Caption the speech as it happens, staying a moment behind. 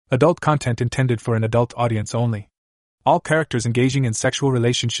Adult content intended for an adult audience only. All characters engaging in sexual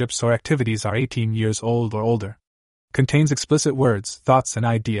relationships or activities are 18 years old or older. Contains explicit words, thoughts, and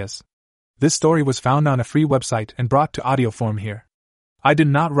ideas. This story was found on a free website and brought to audio form here. I did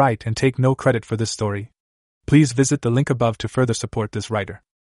not write and take no credit for this story. Please visit the link above to further support this writer.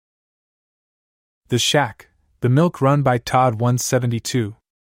 The Shack, The Milk Run by Todd 172.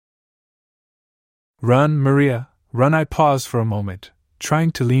 Run, Maria, run. I paused for a moment,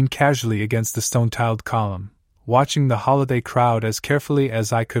 trying to lean casually against the stone-tiled column, watching the holiday crowd as carefully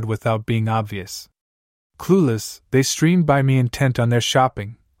as I could without being obvious. Clueless, they streamed by me intent on their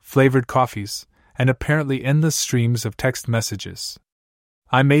shopping, flavored coffees, and apparently endless streams of text messages.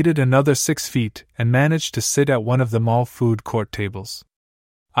 I made it another 6 feet and managed to sit at one of the mall food court tables.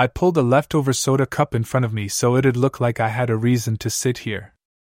 I pulled a leftover soda cup in front of me so it'd look like I had a reason to sit here.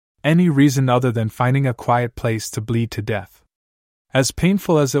 Any reason other than finding a quiet place to bleed to death. As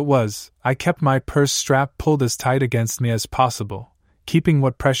painful as it was, I kept my purse strap pulled as tight against me as possible, keeping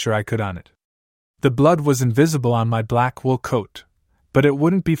what pressure I could on it. The blood was invisible on my black wool coat, but it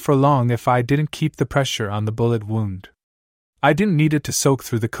wouldn't be for long if I didn't keep the pressure on the bullet wound. I didn't need it to soak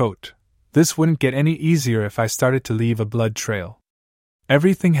through the coat. This wouldn't get any easier if I started to leave a blood trail.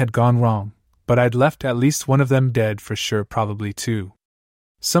 Everything had gone wrong, but I'd left at least one of them dead for sure, probably two.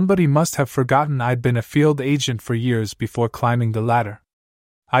 Somebody must have forgotten I'd been a field agent for years before climbing the ladder.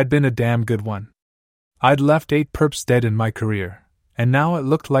 I'd been a damn good one. I'd left 8 perps dead in my career, and now it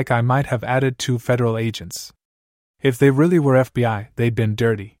looked like I might have added 2 federal agents. If they really were FBI, they'd been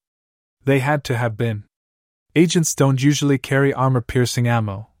dirty. They had to have been. Agents don't usually carry armor-piercing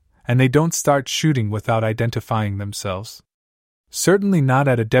ammo, and they don't start shooting without identifying themselves. Certainly not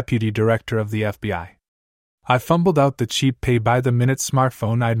at a deputy director of the FBI. I fumbled out the cheap pay-by-the-minute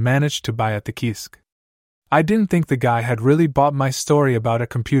smartphone I'd managed to buy at the kiosk. I didn't think the guy had really bought my story about a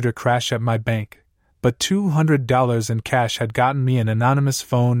computer crash at my bank, but $200 in cash had gotten me an anonymous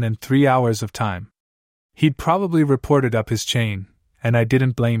phone and 3 hours of time. He'd probably reported up his chain, and I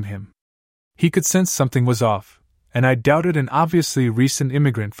didn't blame him. He could sense something was off, and I doubted an obviously recent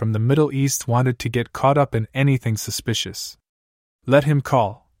immigrant from the Middle East wanted to get caught up in anything suspicious. Let him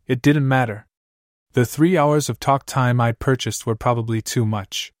call, it didn't matter. The 3 hours of talk time I'd purchased were probably too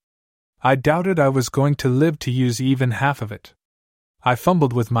much. I doubted I was going to live to use even half of it. I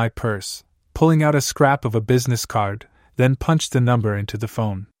fumbled with my purse, pulling out a scrap of a business card, then punched the number into the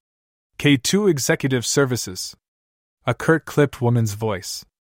phone. K2 Executive Services. A curt, clipped woman's voice.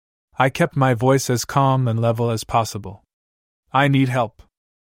 I kept my voice as calm and level as possible. I need help.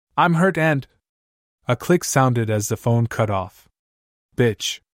 I'm hurt and... A click sounded as the phone cut off.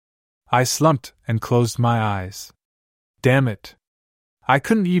 Bitch. I slumped and closed my eyes. Damn it. I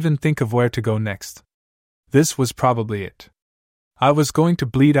couldn't even think of where to go next. This was probably it. I was going to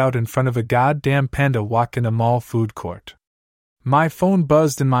bleed out in front of a goddamn panda walk in a mall food court. My phone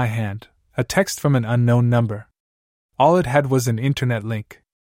buzzed in my hand, a text from an unknown number. All it had was an internet link.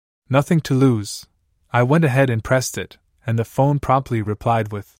 Nothing to lose. I went ahead and pressed it, and the phone promptly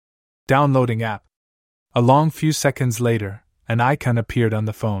replied with, "Downloading app." A long few seconds later, an icon appeared on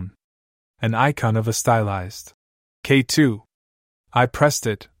the phone. An icon of a stylized K2. I pressed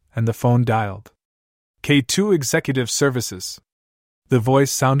it, and the phone dialed. K2 Executive Services. The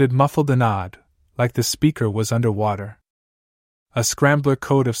voice sounded muffled and odd, like the speaker was underwater. A scrambler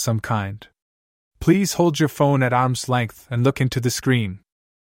code of some kind. Please hold your phone at arm's length and look into the screen.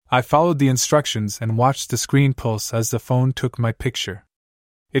 I followed the instructions and watched the screen pulse as the phone took my picture.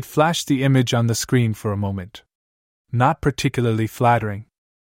 It flashed the image on the screen for a moment. Not particularly flattering.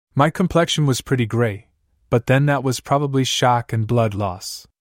 My complexion was pretty gray, but then that was probably shock and blood loss.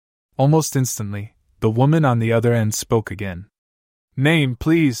 Almost instantly, the woman on the other end spoke again. Name,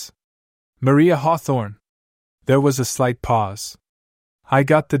 please. Maria Hawthorne. There was a slight pause. I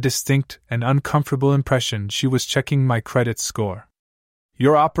got the distinct and uncomfortable impression she was checking my credit score.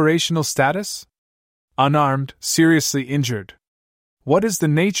 Your operational status? Unarmed, seriously injured. What is the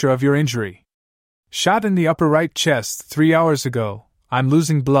nature of your injury? Shot in the upper right chest 3 hours ago. I'm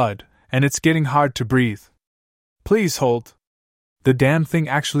losing blood, and it's getting hard to breathe. Please hold. The damn thing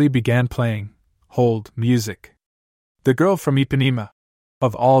actually began playing. Hold music. The girl from Ipanema.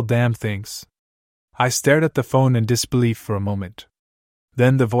 Of all damn things. I stared at the phone in disbelief for a moment.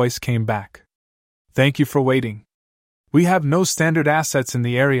 Then the voice came back. Thank you for waiting. We have no standard assets in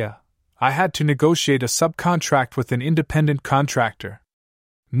the area. I had to negotiate a subcontract with an independent contractor.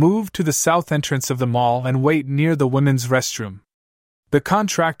 Move to the south entrance of the mall and wait near the women's restroom. The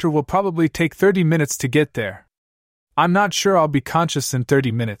contractor will probably take 30 minutes to get there. I'm not sure I'll be conscious in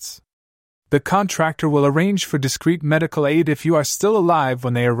 30 minutes. The contractor will arrange for discreet medical aid if you are still alive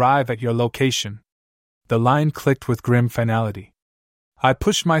when they arrive at your location. The line clicked with grim finality. I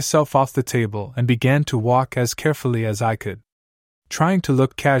pushed myself off the table and began to walk as carefully as I could, trying to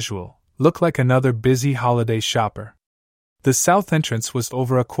look casual, look like another busy holiday shopper. The south entrance was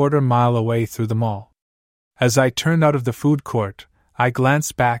over a quarter-mile away through the mall. As I turned out of the food court, I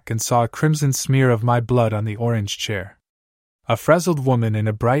glanced back and saw a crimson smear of my blood on the orange chair. A frazzled woman in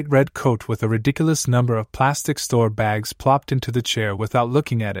a bright red coat with a ridiculous number of plastic store bags plopped into the chair without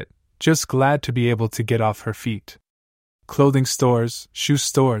looking at it, just glad to be able to get off her feet. Clothing stores, shoe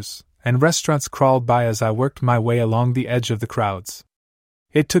stores, and restaurants crawled by as I worked my way along the edge of the crowds.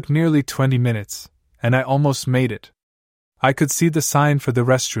 It took nearly 20 minutes, and I almost made it. I could see the sign for the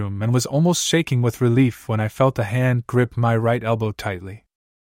restroom and was almost shaking with relief when I felt a hand grip my right elbow tightly.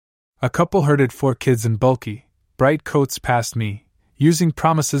 A couple herded 4 kids in bulky, bright coats past me, using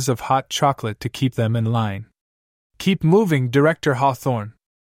promises of hot chocolate to keep them in line. "Keep moving, Director Hawthorne."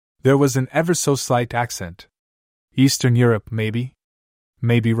 There was an ever so slight accent. Eastern Europe, maybe?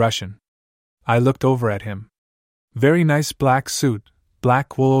 Maybe Russian. I looked over at him. Very nice black suit,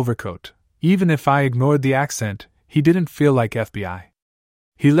 black wool overcoat. Even if I ignored the accent, he didn't feel like FBI.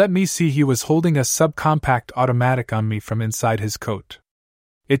 He let me see he was holding a subcompact automatic on me from inside his coat.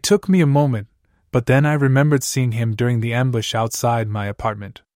 It took me a moment, but then I remembered seeing him during the ambush outside my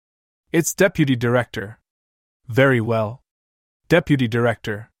apartment. "It's Deputy Director." "Very well. Deputy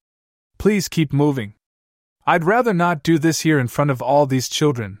Director. Please keep moving. I'd rather not do this here in front of all these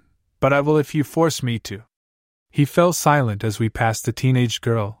children, but I will if you force me to." He fell silent as we passed a teenage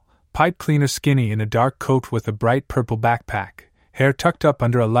girl, pipe cleaner skinny in a dark coat with a bright purple backpack, hair tucked up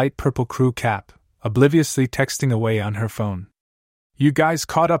under a light purple crew cap, obliviously texting away on her phone. "You guys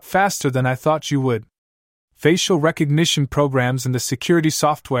caught up faster than I thought you would. Facial recognition programs and the security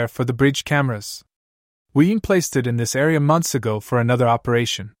software for the bridge cameras. We placed it in this area months ago for another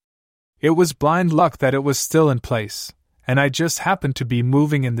operation. It was blind luck that it was still in place, and I just happened to be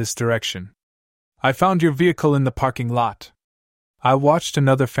moving in this direction. I found your vehicle in the parking lot." I watched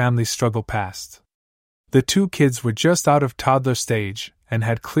another family struggle past. The 2 kids were just out of toddler stage and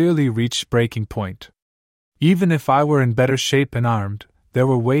had clearly reached breaking point. Even if I were in better shape and armed, there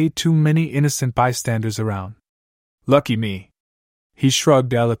were way too many innocent bystanders around. "Lucky me." He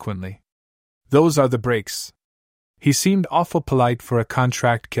shrugged eloquently. "Those are the breaks." He seemed awful polite for a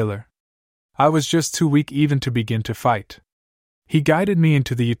contract killer. I was just too weak even to begin to fight. He guided me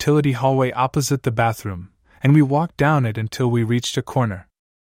into the utility hallway opposite the bathroom, and we walked down it until we reached a corner.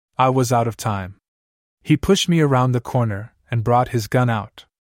 I was out of time. He pushed me around the corner and brought his gun out.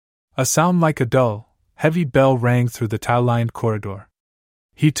 A sound like a dull, heavy bell rang through the tile-lined corridor.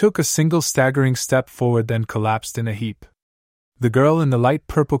 He took a single staggering step forward, then collapsed in a heap. The girl in the light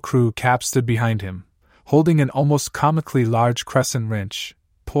purple crew cap stood behind him, holding an almost comically large crescent wrench,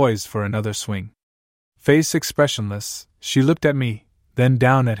 poised for another swing. Face expressionless, she looked at me, then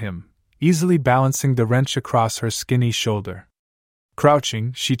down at him, easily balancing the wrench across her skinny shoulder.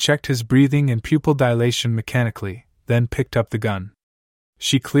 Crouching, she checked his breathing and pupil dilation mechanically, then picked up the gun.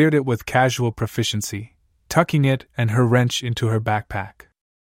 She cleared it with casual proficiency, tucking it and her wrench into her backpack.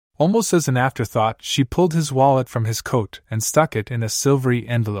 Almost as an afterthought, she pulled his wallet from his coat and stuck it in a silvery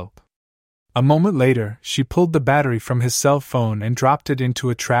envelope. A moment later, she pulled the battery from his cell phone and dropped it into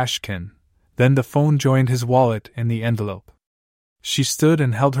a trash can. Then the phone joined his wallet in the envelope. She stood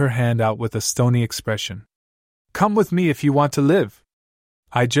and held her hand out with a stony expression. "Come with me if you want to live."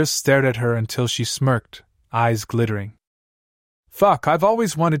 I just stared at her until she smirked, eyes glittering. "Fuck, I've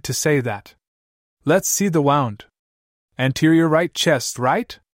always wanted to say that. Let's see the wound. Anterior right chest,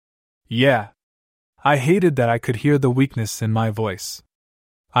 right?" "Yeah." I hated that I could hear the weakness in my voice.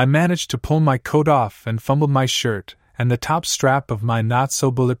 I managed to pull my coat off and fumbled my shirt and the top strap of my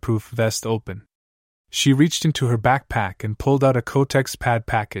not-so-bulletproof vest open. She reached into her backpack and pulled out a Kotex pad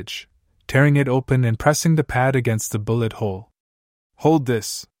package, tearing it open and pressing the pad against the bullet hole. "Hold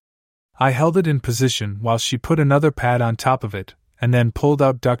this." I held it in position while she put another pad on top of it, and then pulled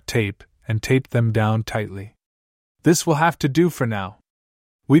out duct tape and taped them down tightly. "This will have to do for now.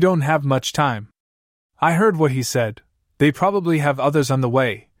 We don't have much time." I heard what he said. "They probably have others on the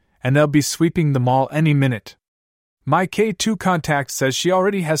way, and they'll be sweeping the mall any minute. My K2 contact says she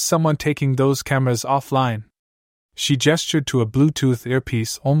already has someone taking those cameras offline." She gestured to a Bluetooth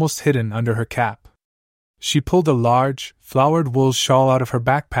earpiece almost hidden under her cap. She pulled a large, flowered wool shawl out of her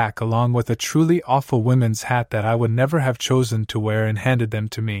backpack along with a truly awful women's hat that I would never have chosen to wear and handed them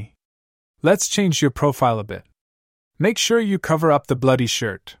to me. "Let's change your profile a bit. Make sure you cover up the bloody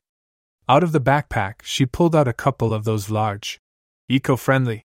shirt." Out of the backpack, she pulled out a couple of those large,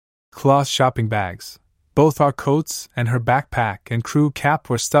 eco-friendly cloth shopping bags. Both our coats and her backpack and crew cap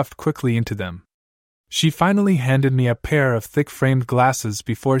were stuffed quickly into them. She finally handed me a pair of thick-framed glasses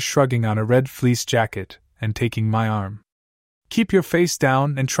before shrugging on a red fleece jacket and taking my arm. "Keep your face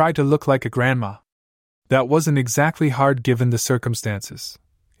down and try to look like a grandma." That wasn't exactly hard given the circumstances.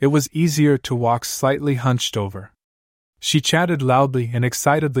 It was easier to walk slightly hunched over. She chatted loudly and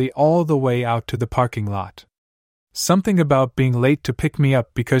excitedly all the way out to the parking lot. Something about being late to pick me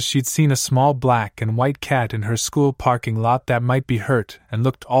up because she'd seen a small black and white cat in her school parking lot that might be hurt and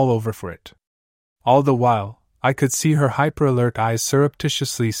looked all over for it. All the while, I could see her hyper-alert eyes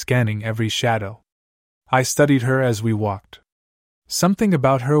surreptitiously scanning every shadow. I studied her as we walked. Something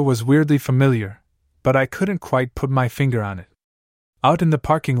about her was weirdly familiar, but I couldn't quite put my finger on it. Out in the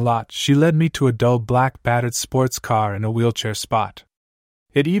parking lot, she led me to a dull black battered sports car in a wheelchair spot.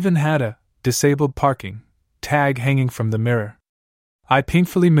 It even had a disabled parking tag hanging from the mirror. I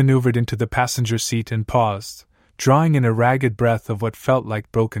painfully maneuvered into the passenger seat and paused, drawing in a ragged breath of what felt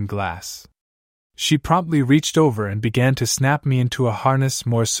like broken glass. She promptly reached over and began to snap me into a harness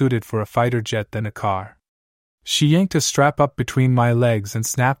more suited for a fighter jet than a car. She yanked a strap up between my legs and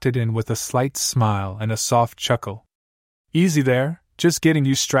snapped it in with a slight smile and a soft chuckle. "Easy there, just getting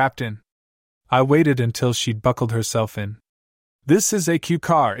you strapped in." I waited until she'd buckled herself in. "This is a Q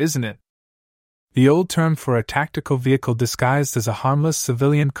car, isn't it?" The old term for a tactical vehicle disguised as a harmless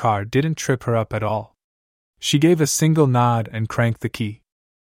civilian car didn't trip her up at all. She gave a single nod and cranked the key.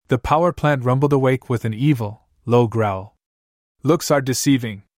 The power plant rumbled awake with an evil, low growl. "Looks are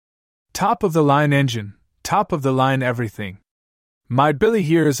deceiving. Top-of-the-line engine, top-of-the-line everything. My Billy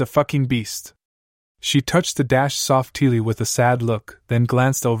here is a fucking beast." She touched the dash softly with a sad look, then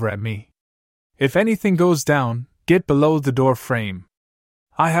glanced over at me. "If anything goes down, get below the door frame.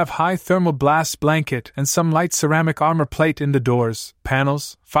 I have high thermal blast blanket and some light ceramic armor plate in the doors,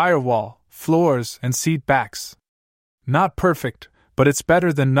 panels, firewall, floors, and seat backs. Not perfect, but it's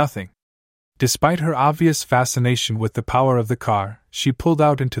better than nothing." Despite her obvious fascination with the power of the car, she pulled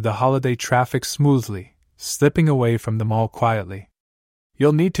out into the holiday traffic smoothly, slipping away from them all quietly.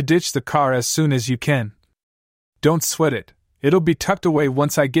 "You'll need to ditch the car as soon as you can. Don't sweat it, it'll be tucked away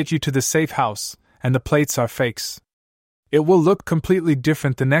once I get you to the safe house, and the plates are fakes. It will look completely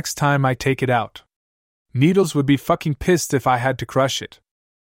different the next time I take it out. Needles would be fucking pissed if I had to crush it.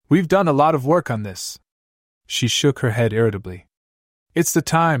 We've done a lot of work on this." She shook her head irritably. "It's the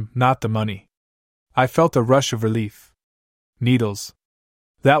time, not the money." I felt a rush of relief. Needles.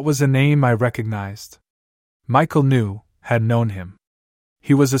 That was a name I recognized. Michael had known him.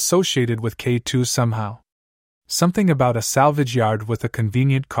 He was associated with K2 somehow. Something about a salvage yard with a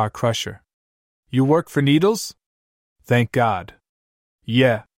convenient car crusher. "You work for Needles?" "Thank God."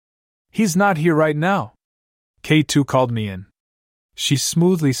 "Yeah. He's not here right now. K2 called me in." She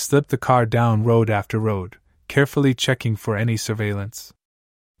smoothly slipped the car down road after road, carefully checking for any surveillance.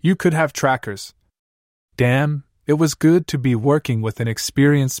 "You could have trackers." Damn, it was good to be working with an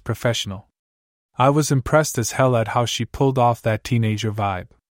experienced professional. I was impressed as hell at how she pulled off that teenager vibe.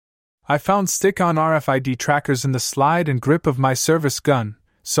 "I found stick-on RFID trackers in the slide and grip of my service gun,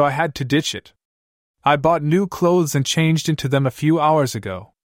 so I had to ditch it. I bought new clothes and changed into them a few hours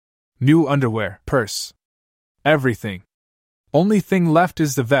ago. New underwear, purse. Everything. Only thing left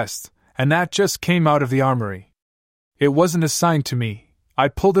is the vest, and that just came out of the armory. It wasn't assigned to me, I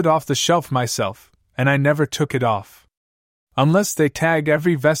pulled it off the shelf myself, and I never took it off. Unless they tag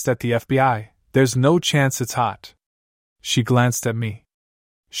every vest at the FBI, there's no chance it's hot." She glanced at me.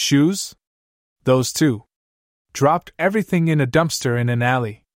 "Shoes?" "Those too. Dropped everything in a dumpster in an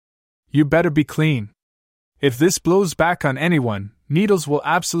alley. You better be clean. If this blows back on anyone, Needles will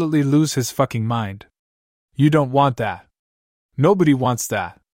absolutely lose his fucking mind. You don't want that. Nobody wants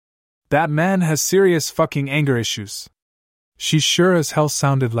that. That man has serious fucking anger issues." She sure as hell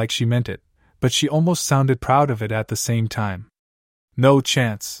sounded like she meant it, but she almost sounded proud of it at the same time. "No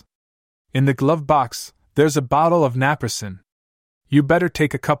chance. In the glove box, there's a bottle of Naproxen. You better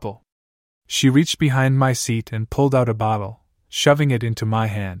take a couple." She reached behind my seat and pulled out a bottle, shoving it into my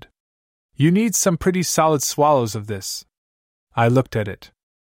hand. "You need some pretty solid swallows of this." I looked at it.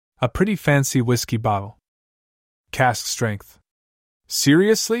 A pretty fancy whiskey bottle. Cask strength.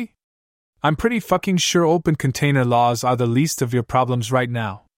 "Seriously? I'm pretty fucking sure open container laws are the least of your problems right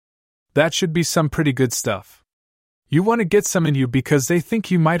now. That should be some pretty good stuff. You want to get some in you because they think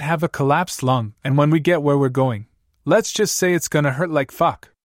you might have a collapsed lung, and when we get where we're going, let's just say it's gonna hurt like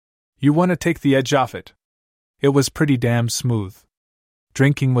fuck. You want to take the edge off it." It was pretty damn smooth.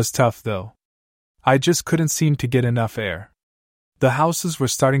 Drinking was tough, though. I just couldn't seem to get enough air. The houses were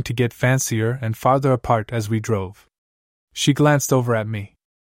starting to get fancier and farther apart as we drove. She glanced over at me.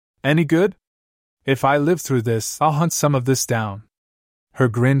 Any good? If I live through this, I'll hunt some of this down. Her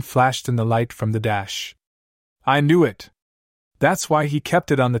grin flashed in the light from the dash. I knew it. That's why he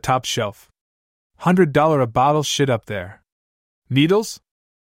kept it on the top shelf. $100 a bottle shit up there. Needles?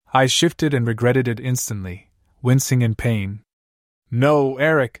 I shifted and regretted it instantly, wincing in pain. No,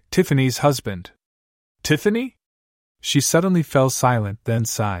 Eric, Tiffany's husband. Tiffany? She suddenly fell silent, then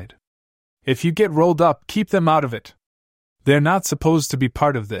sighed. If you get rolled up, keep them out of it. They're not supposed to be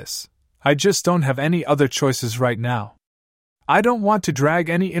part of this. I just don't have any other choices right now. I don't want to drag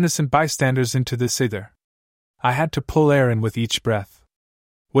any innocent bystanders into this either. I had to pull air in with each breath.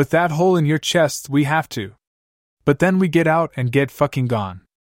 With that hole in your chest, we have to. But then we get out and get fucking gone.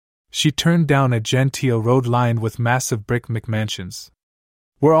 She turned down a genteel road lined with massive brick McMansions.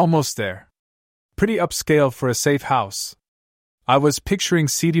 We're almost there. Pretty upscale for a safe house. I was picturing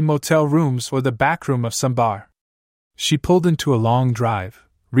seedy motel rooms or the back room of some bar. She pulled into a long drive,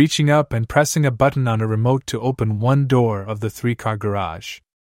 reaching up and pressing a button on a remote to open one door of the 3-car garage.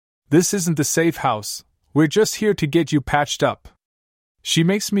 This isn't the safe house, we're just here to get you patched up. She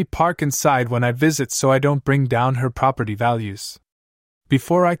makes me park inside when I visit so I don't bring down her property values.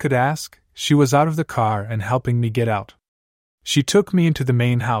 Before I could ask, she was out of the car and helping me get out. She took me into the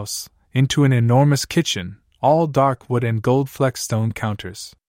main house, into an enormous kitchen, all dark wood and gold-flecked stone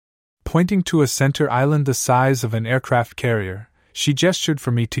counters. Pointing to a center island the size of an aircraft carrier, she gestured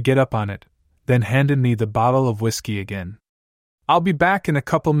for me to get up on it, then handed me the bottle of whiskey again. I'll be back in a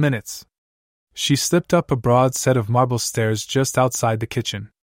couple minutes. She slipped up a broad set of marble stairs just outside the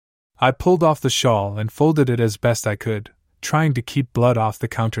kitchen. I pulled off the shawl and folded it as best I could, trying to keep blood off the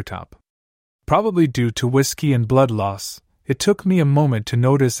countertop. Probably due to whiskey and blood loss, it took me a moment to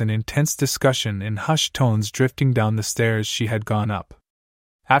notice an intense discussion in hushed tones drifting down the stairs she had gone up.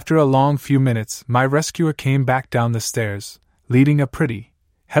 After a long few minutes, my rescuer came back down the stairs, leading a pretty,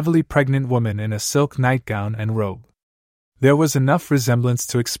 heavily pregnant woman in a silk nightgown and robe. There was enough resemblance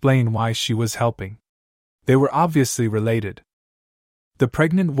to explain why she was helping. They were obviously related. The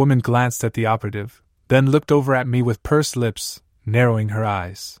pregnant woman glanced at the operative, then looked over at me with pursed lips, narrowing her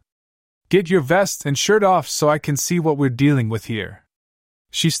eyes. Get your vest and shirt off so I can see what we're dealing with here.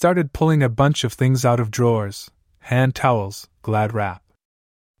 She started pulling a bunch of things out of drawers, hand towels, Glad wrap.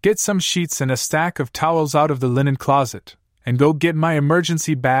 Get some sheets and a stack of towels out of the linen closet, and go get my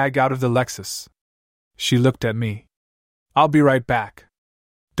emergency bag out of the Lexus. She looked at me. I'll be right back.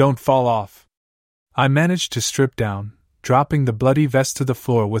 Don't fall off. I managed to strip down, dropping the bloody vest to the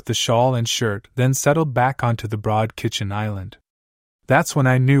floor with the shawl and shirt, then settled back onto the broad kitchen island. That's when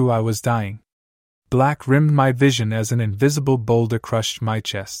I knew I was dying. Black rimmed my vision as an invisible boulder crushed my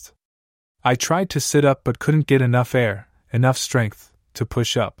chest. I tried to sit up but couldn't get enough air, enough strength, to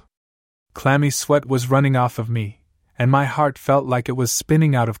push up. Clammy sweat was running off of me, and my heart felt like it was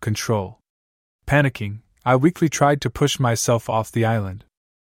spinning out of control. Panicking, I weakly tried to push myself off the island.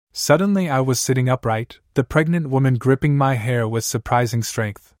 Suddenly I was sitting upright, the pregnant woman gripping my hair with surprising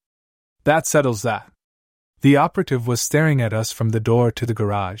strength. That settles that. The operative was staring at us from the door to the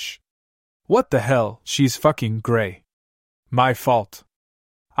garage. What the hell, she's fucking gray. My fault.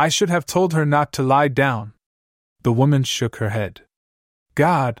 I should have told her not to lie down. The woman shook her head.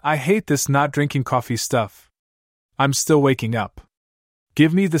 God, I hate this not drinking coffee stuff. I'm still waking up.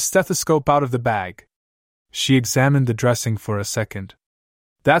 Give me the stethoscope out of the bag. She examined the dressing for a second.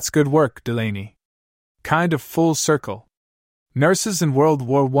 That's good work, Delaney. Kind of full circle. Nurses in World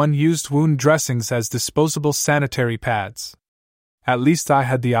War I used wound dressings as disposable sanitary pads. At least I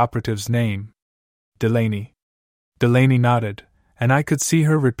had the operative's name. Delaney. Delaney nodded, and I could see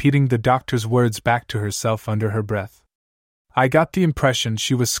her repeating the doctor's words back to herself under her breath. I got the impression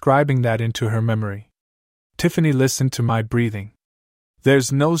she was scribing that into her memory. Tiffany listened to my breathing.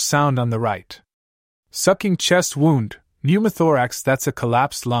 There's no sound on the right. Sucking chest wound, pneumothorax, that's a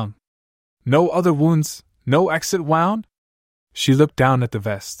collapsed lung. No other wounds, no exit wound? She looked down at the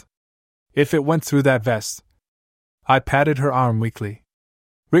vest. If it went through that vest. I patted her arm weakly.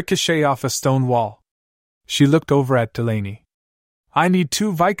 Ricochet off a stone wall. She looked over at Delaney. I need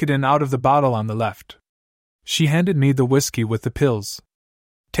 2 Vicodin out of the bottle on the left. She handed me the whiskey with the pills.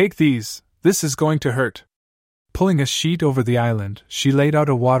 Take these, this is going to hurt. Pulling a sheet over the island, she laid out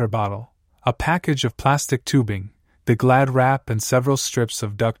a water bottle, a package of plastic tubing, the Glad wrap, and several strips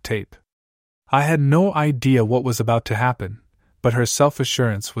of duct tape. I had no idea what was about to happen, but her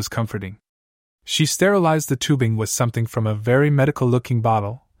self-assurance was comforting. She sterilized the tubing with something from a very medical-looking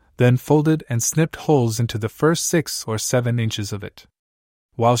bottle, then folded and snipped holes into the first 6 or 7 inches of it.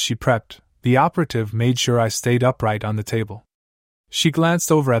 While she prepped, the operative made sure I stayed upright on the table. She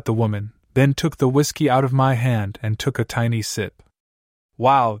glanced over at the woman, then took the whiskey out of my hand and took a tiny sip.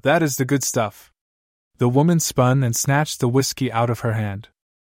 Wow, that is the good stuff. The woman spun and snatched the whiskey out of her hand.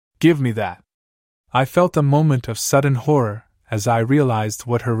 Give me that. I felt a moment of sudden horror as I realized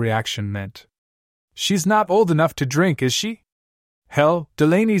what her reaction meant. She's not old enough to drink, is she? Hell,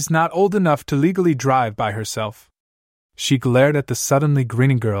 Delaney's not old enough to legally drive by herself. She glared at the suddenly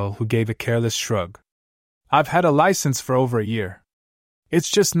grinning girl who gave a careless shrug. I've had a license for over a year.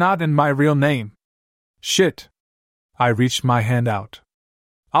 It's just not in my real name. Shit. I reached my hand out.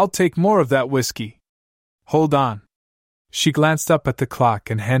 I'll take more of that whiskey. Hold on. She glanced up at the clock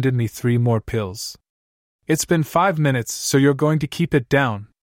and handed me 3 more pills. It's been 5 minutes, so you're going to keep it down.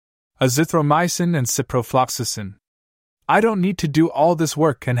 Azithromycin and ciprofloxacin. I don't need to do all this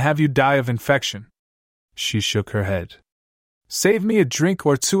work and have you die of infection. She shook her head. Save me a drink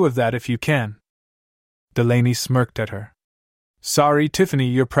or 2 of that if you can. Delaney smirked at her. Sorry, Tiffany,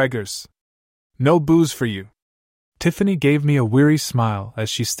 you're preggers. No booze for you. Tiffany gave me a weary smile as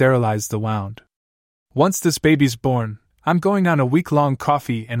she sterilized the wound. Once this baby's born, I'm going on a week-long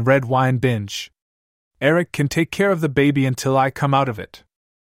coffee and red wine binge. Eric can take care of the baby until I come out of it.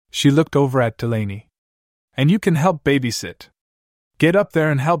 She looked over at Delaney. And you can help babysit. Get up there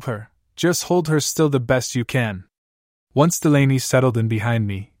and help her, just hold her still the best you can. Once Delaney settled in behind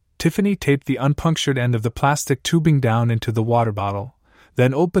me, Tiffany taped the unpunctured end of the plastic tubing down into the water bottle,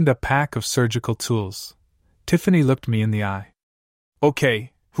 then opened a pack of surgical tools. Tiffany looked me in the eye.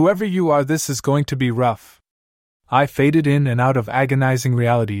 Okay, whoever you are, this is going to be rough. I faded in and out of agonizing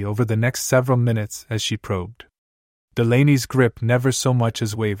reality over the next several minutes as she probed. Delaney's grip never so much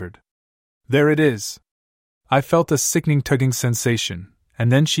as wavered. There it is. I felt a sickening tugging sensation, and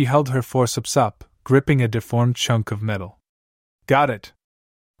then she held her forceps up, gripping a deformed chunk of metal. Got it.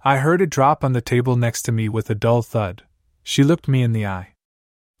 I heard it drop on the table next to me with a dull thud. She looked me in the eye.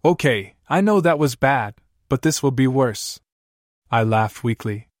 Okay, I know that was bad, but this will be worse. I laughed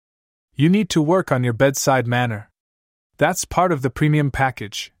weakly. You need to work on your bedside manner. That's part of the premium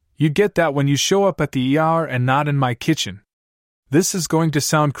package. You get that when you show up at the ER and not in my kitchen. This is going to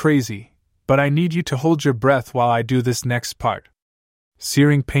sound crazy, but I need you to hold your breath while I do this next part.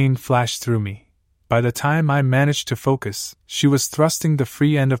 Searing pain flashed through me. By the time I managed to focus, she was thrusting the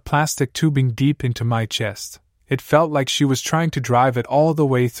free end of plastic tubing deep into my chest. It felt like she was trying to drive it all the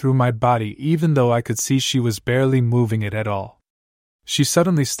way through my body, even though I could see she was barely moving it at all. She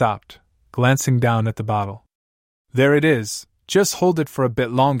suddenly stopped, glancing down at the bottle. There it is, just hold it for a bit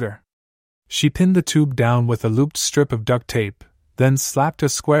longer. She pinned the tube down with a looped strip of duct tape, then slapped a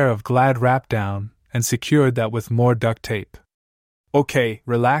square of Glad wrap down and secured that with more duct tape. Okay,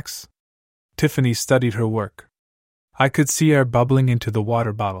 relax. Tiffany studied her work. I could see air bubbling into the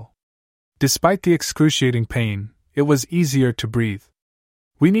water bottle. Despite the excruciating pain, it was easier to breathe.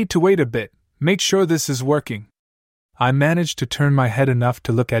 We need to wait a bit, make sure this is working. I managed to turn my head enough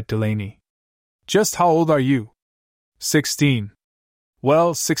to look at Delaney. Just how old are you? 16.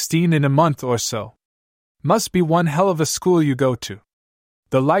 Well, 16 in a month or so. Must be one hell of a school you go to.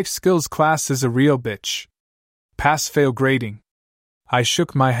 The life skills class is a real bitch. Pass-fail grading. I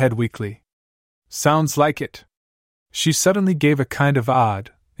shook my head weakly. Sounds like it. She suddenly gave a kind of odd,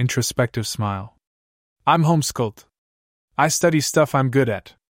 introspective smile. I'm homeschooled. I study stuff I'm good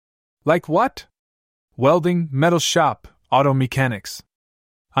at. Like what? Welding, metal shop, auto mechanics.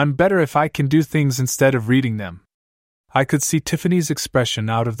 I'm better if I can do things instead of reading them. I could see Tiffany's expression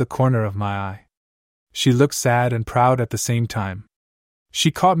out of the corner of my eye. She looked sad and proud at the same time. She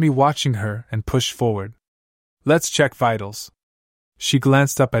caught me watching her and pushed forward. Let's check vitals. She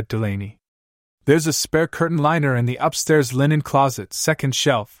glanced up at Delaney. There's a spare curtain liner in the upstairs linen closet, second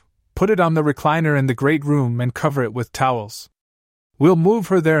shelf. Put it on the recliner in the great room and cover it with towels. We'll move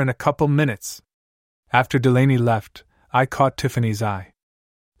her there in a couple minutes. After Delaney left, I caught Tiffany's eye.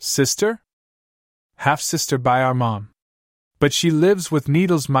 Sister? Half-sister by our mom. But she lives with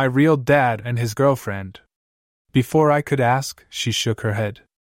Needles, my real dad, and his girlfriend. Before I could ask, she shook her head.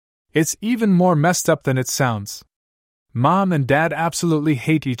 It's even more messed up than it sounds. Mom and Dad absolutely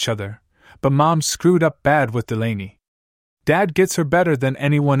hate each other, but Mom screwed up bad with Delaney. Dad gets her better than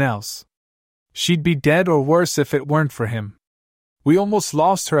anyone else. She'd be dead or worse if it weren't for him. We almost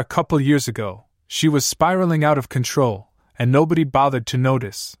lost her a couple years ago. She was spiraling out of control, and nobody bothered to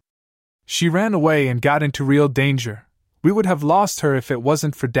notice. She ran away and got into real danger. We would have lost her if it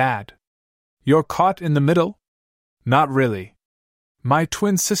wasn't for Dad. You're caught in the middle? Not really. My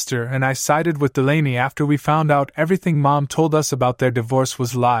twin sister and I sided with Delaney after we found out everything Mom told us about their divorce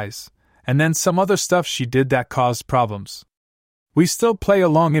was lies, and then some other stuff she did that caused problems. We still play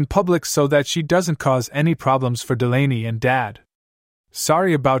along in public so that she doesn't cause any problems for Delaney and Dad.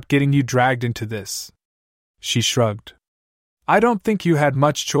 Sorry about getting you dragged into this. She shrugged. I don't think you had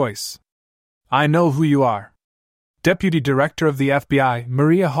much choice. I know who you are. Deputy Director of the FBI,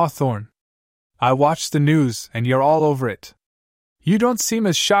 Maria Hawthorne. I watched the news, and you're all over it. You don't seem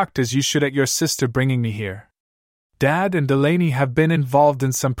as shocked as you should at your sister bringing me here. Dad and Delaney have been involved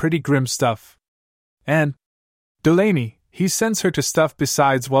in some pretty grim stuff. And Delaney, he sends her to stuff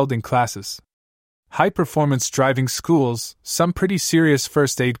besides welding classes. High-performance driving schools, some pretty serious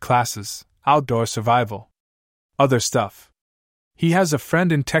first aid classes, outdoor survival. Other stuff. He has a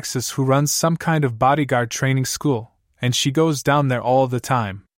friend in Texas who runs some kind of bodyguard training school, and she goes down there all the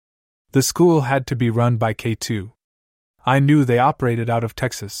time. The school had to be run by K2. I knew they operated out of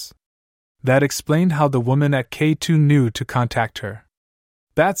Texas. That explained how the woman at K2 knew to contact her.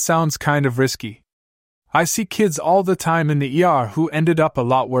 That sounds kind of risky. I see kids all the time in the ER who ended up a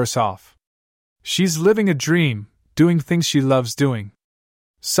lot worse off. She's living a dream, doing things she loves doing.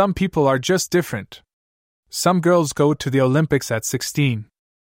 Some people are just different. Some girls go to the Olympics at 16.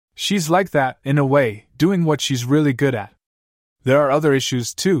 She's like that, in a way, doing what she's really good at. There are other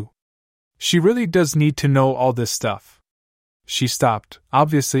issues, too. She really does need to know all this stuff. She stopped,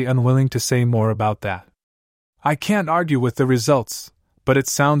 obviously unwilling to say more about that. I can't argue with the results, but it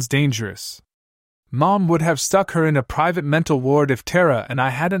sounds dangerous. Mom would have stuck her in a private mental ward if Tara and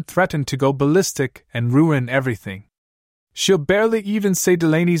I hadn't threatened to go ballistic and ruin everything. She'll barely even say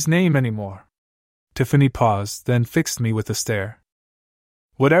Delaney's name anymore. Tiffany paused, then fixed me with a stare.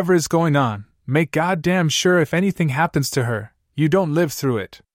 Whatever is going on, make goddamn sure if anything happens to her, you don't live through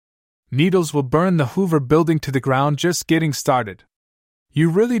it. Needles will burn the Hoover building to the ground just getting started. You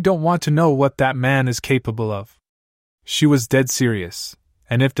really don't want to know what that man is capable of. She was dead serious,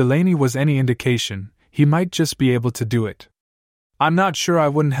 and if Delaney was any indication, he might just be able to do it. I'm not sure I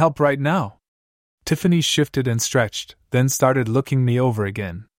wouldn't help right now. Tiffany shifted and stretched, then started looking me over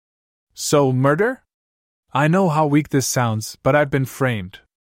again. So, murder? I know how weak this sounds, but I've been framed.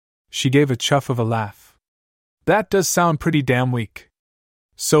 She gave a chuff of a laugh. That does sound pretty damn weak.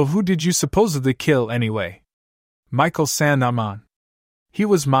 So who did you supposedly kill anyway? Michael San Amman. He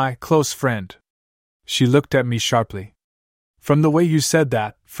was my close friend. She looked at me sharply. From the way you said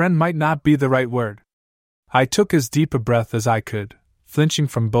that, friend might not be the right word. I took as deep a breath as I could, flinching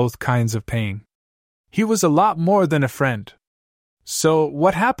from both kinds of pain. He was a lot more than a friend. So,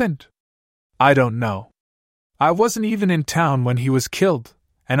 what happened? I don't know. I wasn't even in town when he was killed,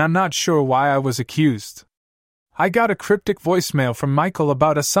 and I'm not sure why I was accused. I got a cryptic voicemail from Michael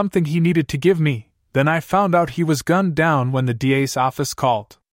about something he needed to give me, then I found out he was gunned down when the DA's office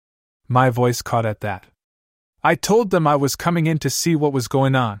called. My voice caught at that. I told them I was coming in to see what was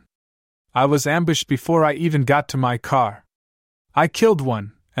going on. I was ambushed before I even got to my car. I killed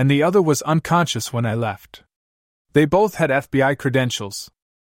one, and the other was unconscious when I left. They both had FBI credentials.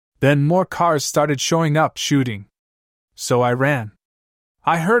 Then more cars started showing up shooting. So I ran.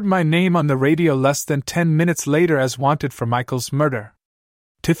 I heard my name on the radio less than 10 minutes later as wanted for Michael's murder.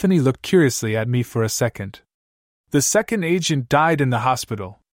 Tiffany looked curiously at me for a second. The second agent died in the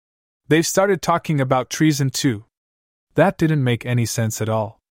hospital. They've started talking about treason too. That didn't make any sense at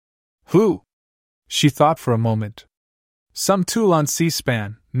all. Who? She thought for a moment. Some tool on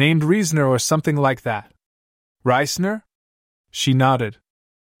C-SPAN, named Reisner or something like that. Reisner? She nodded.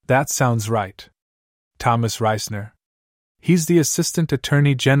 That sounds right. Thomas Reisner. He's the Assistant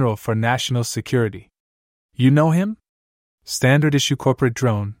Attorney General for National Security. You know him? Standard issue corporate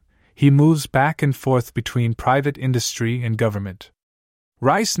drone. He moves back and forth between private industry and government.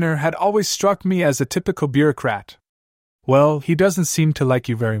 Reisner had always struck me as a typical bureaucrat. Well, he doesn't seem to like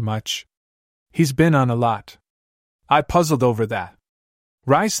you very much. He's been on a lot. I puzzled over that.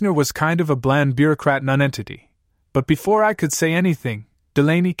 Reisner was kind of a bland bureaucrat nonentity, but before I could say anything,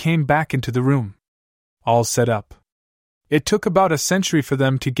 Delaney came back into the room. All set up. It took about a century for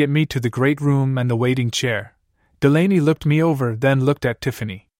them to get me to the great room and the waiting chair. Delaney looked me over, then looked at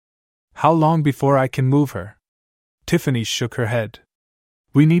Tiffany. How long before I can move her? Tiffany shook her head.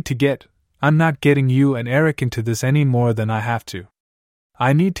 We need to get. I'm not getting you and Eric into this any more than I have to.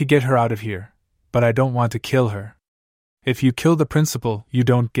 I need to get her out of here, but I don't want to kill her. If you kill the principal, you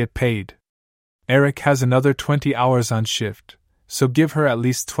don't get paid. Eric has another 20 hours on shift, so give her at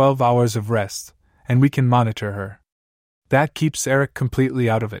least 12 hours of rest, and we can monitor her. That keeps Eric completely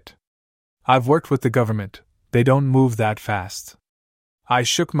out of it. I've worked with the government. They don't move that fast. I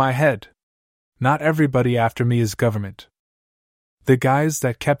shook my head. Not everybody after me is government. The guys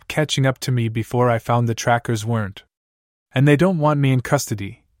that kept catching up to me before I found the trackers weren't. And they don't want me in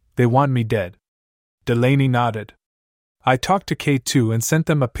custody. They want me dead. Delaney nodded. I talked to K2 and sent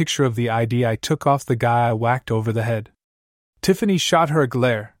them a picture of the ID I took off the guy I whacked over the head. Tiffany shot her a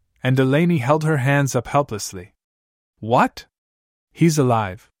glare, and Delaney held her hands up helplessly. What? He's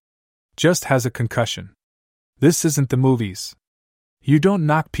alive. Just has a concussion. This isn't the movies. You don't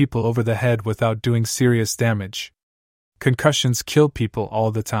knock people over the head without doing serious damage. Concussions kill people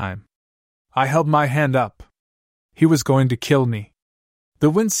all the time. I held my hand up. He was going to kill me. The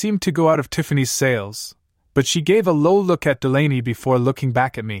wind seemed to go out of Tiffany's sails, but she gave a low look at Delaney before looking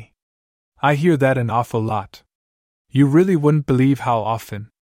back at me. I hear that an awful lot. You really wouldn't believe how often.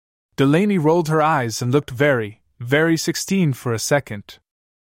 Delaney rolled her eyes and looked very, very 16 for a second.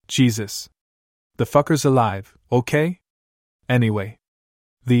 Jesus. The fucker's alive, okay? Anyway.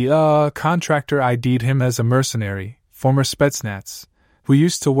 The, contractor ID'd him as a mercenary, former Spetsnaz, who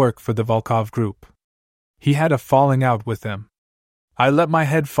used to work for the Volkov Group. He had a falling out with them. I let my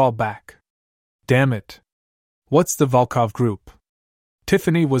head fall back. Damn it. What's the Volkov Group?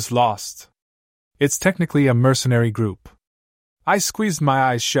 Tiffany was lost. It's technically a mercenary group. I squeezed my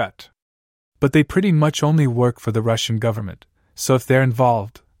eyes shut. But they pretty much only work for the Russian government, so if they're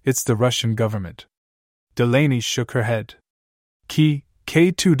involved, it's the Russian government. Delaney shook her head.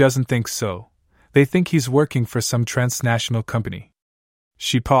 K2 doesn't think so. They think he's working for some transnational company.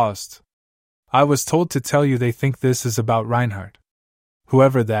 She paused. I was told to tell you they think this is about Reinhardt.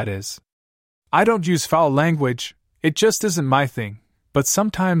 Whoever that is. I don't use foul language, it just isn't my thing, but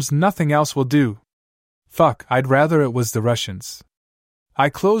sometimes nothing else will do. Fuck, I'd rather it was the Russians. I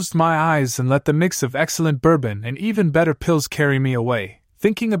closed my eyes and let the mix of excellent bourbon and even better pills carry me away,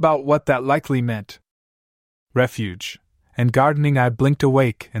 thinking about what that likely meant. Refuge. And gardening. I blinked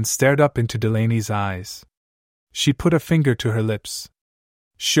awake and stared up into Delaney's eyes. She put a finger to her lips.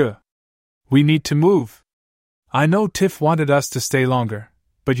 Sure. We need to move. I know Tiff wanted us to stay longer,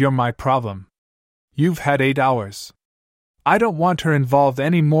 but you're my problem. You've had 8 hours. I don't want her involved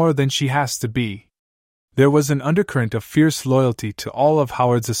any more than she has to be. There was an undercurrent of fierce loyalty to all of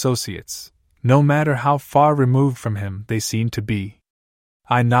Howard's associates, no matter how far removed from him they seemed to be.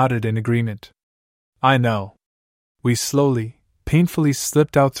 I nodded in agreement. I know. We slowly, painfully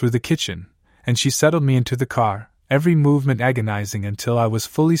slipped out through the kitchen, and she settled me into the car, every movement agonizing until I was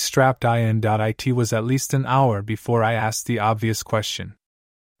fully strapped in. It was at least an hour before I asked the obvious question.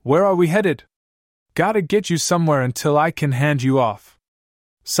 Where are we headed? Gotta get you somewhere until I can hand you off.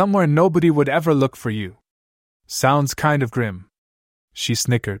 Somewhere nobody would ever look for you. Sounds kind of grim. She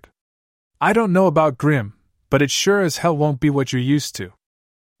snickered. I don't know about grim, but it sure as hell won't be what you're used to.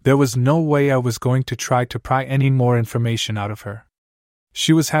 There was no way I was going to try to pry any more information out of her.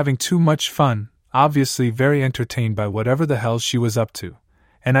 She was having too much fun, obviously very entertained by whatever the hell she was up to,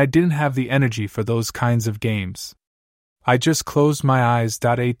 and I didn't have the energy for those kinds of games. I just closed my eyes.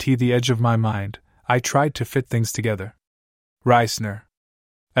 At the edge of my mind, I tried to fit things together. Reisner.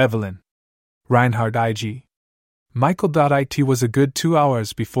 Evelyn. Reinhardt IG. Michael. It was a good 2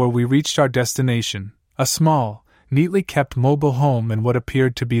 hours before we reached our destination, a small, neatly kept mobile home in what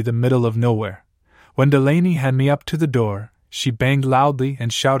appeared to be the middle of nowhere. When Delaney had me up to the door, she banged loudly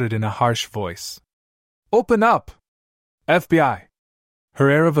and shouted in a harsh voice. Open up! FBI! Her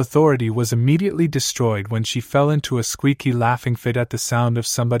air of authority was immediately destroyed when she fell into a squeaky laughing fit at the sound of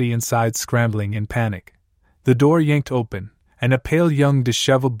somebody inside scrambling in panic. The door yanked open, and a pale young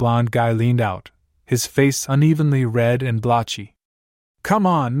disheveled blonde guy leaned out, his face unevenly red and blotchy. Come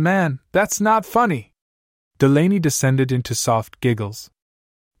on, man, that's not funny! Delaney descended into soft giggles.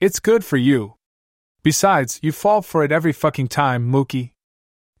 It's good for you. Besides, you fall for it every fucking time, Mookie.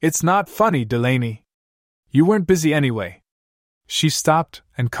 It's not funny, Delaney. You weren't busy anyway. She stopped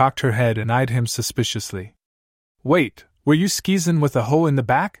and cocked her head and eyed him suspiciously. Wait, were you skeezing with a hoe in the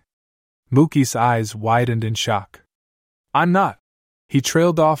back? Mookie's eyes widened in shock. I'm not. He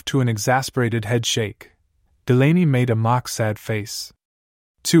trailed off to an exasperated head shake. Delaney made a mock sad face.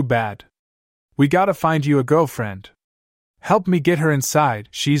 Too bad. We gotta find you a girlfriend. Help me get her inside,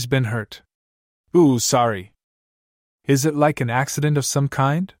 she's been hurt. Ooh, sorry. Is it like an accident of some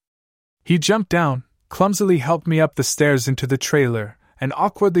kind? He jumped down, clumsily helped me up the stairs into the trailer, and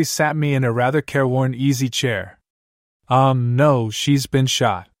awkwardly sat me in a rather careworn easy chair. No, she's been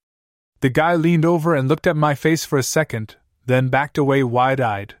shot. The guy leaned over and looked at my face for a second, then backed away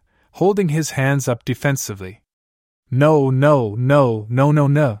wide-eyed, holding his hands up defensively. No.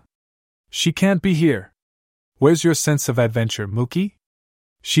 She can't be here. Where's your sense of adventure, Mookie?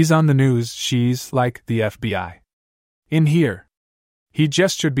 She's on the news, she's like the FBI. In here. He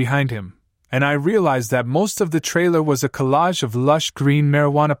gestured behind him, and I realized that most of the trailer was a collage of lush green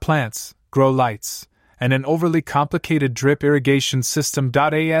marijuana plants, grow lights, and an overly complicated drip irrigation system.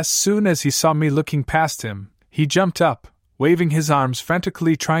 As soon as he saw me looking past him, he jumped up, waving his arms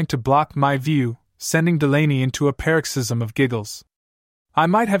frantically trying to block my view, sending Delaney into a paroxysm of giggles. I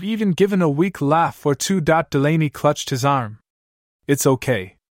might have even given a weak laugh or two. Delaney clutched his arm. It's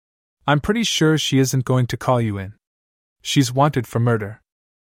okay. I'm pretty sure she isn't going to call you in. She's wanted for murder.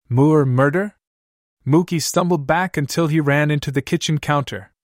 Murder? Mookie stumbled back until he ran into the kitchen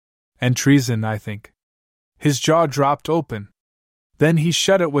counter. And treason, I think. His jaw dropped open. Then he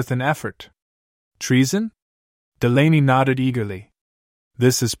shut it with an effort. Treason? Delaney nodded eagerly.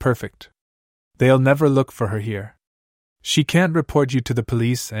 This is perfect. They'll never look for her here. She can't report you to the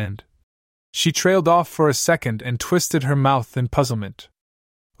police and... She trailed off for a second and twisted her mouth in puzzlement.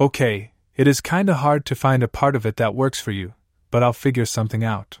 Okay, it is kinda hard to find a part of it that works for you, but I'll figure something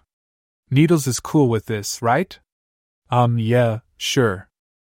out. Needles is cool with this, right? Yeah, sure.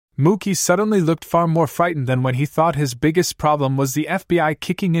 Mookie suddenly looked far more frightened than when he thought his biggest problem was the FBI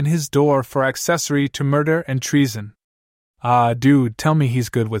kicking in his door for accessory to murder and treason. Dude, tell me he's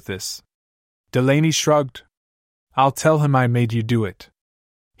good with this. Delaney shrugged. I'll tell him I made you do it.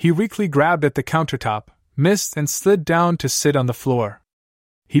 He weakly grabbed at the countertop, missed and slid down to sit on the floor.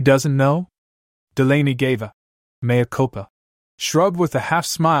 He doesn't know? Delaney gave a mea culpa, shrugged with a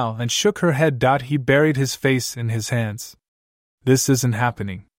half-smile and shook her head. He buried his face in his hands. This isn't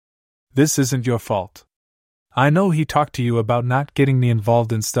happening. This isn't your fault. I know he talked to you about not getting me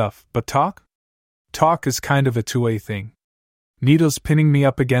involved in stuff, but talk? Talk is kind of a two-way thing. Needles pinning me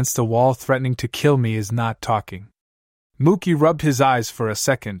up against a wall threatening to kill me is not talking. Mookie rubbed his eyes for a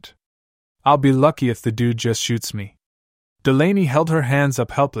second. I'll be lucky if the dude just shoots me. Delaney held her hands up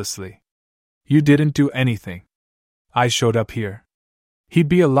helplessly. You didn't do anything. I showed up here. He'd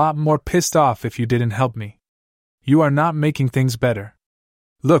be a lot more pissed off if you didn't help me. You are not making things better.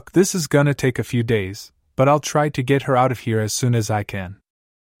 Look, this is gonna take a few days, but I'll try to get her out of here as soon as I can.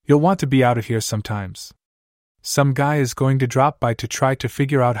 You'll want to be out of here sometimes. Some guy is going to drop by to try to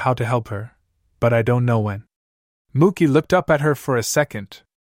figure out how to help her, but I don't know when. Mookie looked up at her for a second.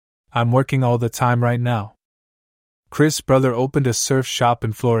 I'm working all the time right now. Chris' brother opened a surf shop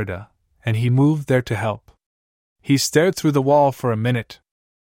in Florida, and he moved there to help. He stared through the wall for a minute.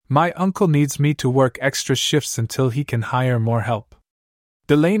 My uncle needs me to work extra shifts until he can hire more help.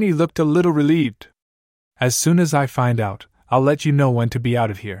 Delaney looked a little relieved. As soon as I find out, I'll let you know when to be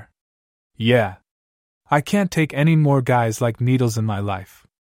out of here. Yeah. I can't take any more guys like Needles in my life.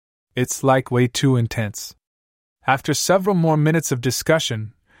 It's like way too intense. After several more minutes of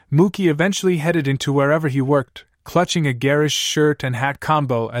discussion, Mookie eventually headed into wherever he worked, clutching a garish shirt and hat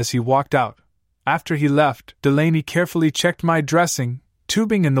combo as he walked out. After he left, Delaney carefully checked my dressing,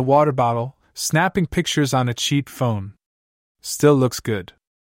 tubing in the water bottle, snapping pictures on a cheap phone. Still looks good.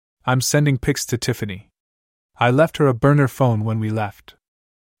 I'm sending pics to Tiffany. I left her a burner phone when we left.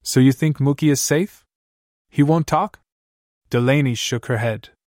 So you think Mookie is safe? He won't talk? Delaney shook her head.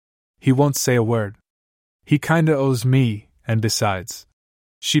 He won't say a word. He kinda owes me, and besides.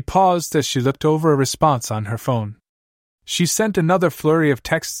 She paused as she looked over a response on her phone. She sent another flurry of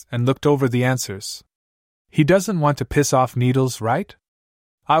texts and looked over the answers. He doesn't want to piss off Needles, right?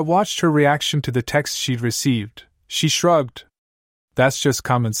 I watched her reaction to the text she'd received. She shrugged. That's just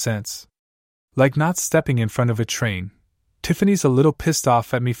common sense. Like not stepping in front of a train. Tiffany's a little pissed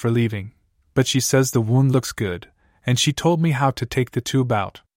off at me for leaving, but she says the wound looks good, and she told me how to take the tube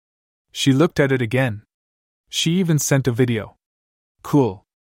out. She looked at it again. She even sent a video. Cool.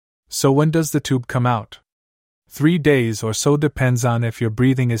 So when does the tube come out? 3 days or so, depends on if your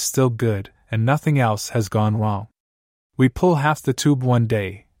breathing is still good and nothing else has gone wrong. We pull half the tube one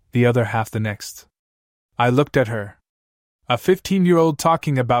day, the other half the next. I looked at her. A 15-year-old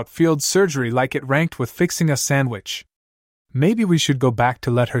talking about field surgery like it ranked with fixing a sandwich. Maybe we should go back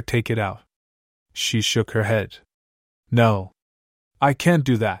to let her take it out. She shook her head. No. I can't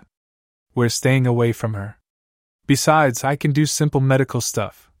do that. We're staying away from her. Besides, I can do simple medical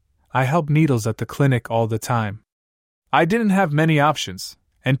stuff. I help Needles at the clinic all the time. I didn't have many options,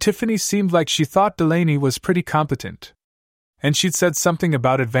 and Tiffany seemed like she thought Delaney was pretty competent. And she'd said something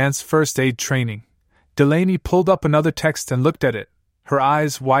about advanced first aid training. Delaney pulled up another text and looked at it, her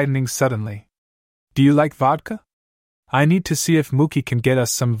eyes widening suddenly. Do you like vodka? I need to see if Mookie can get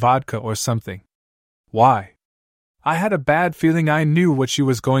us some vodka or something. Why? I had a bad feeling I knew what she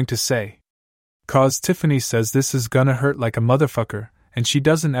was going to say. 'Cause Tiffany says this is gonna hurt like a motherfucker, and she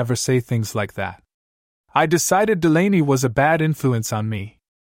doesn't ever say things like that. I decided Delaney was a bad influence on me.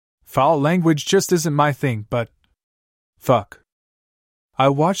 Foul language just isn't my thing, but... Fuck. I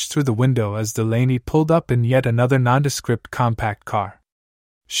watched through the window as Delaney pulled up in yet another nondescript compact car.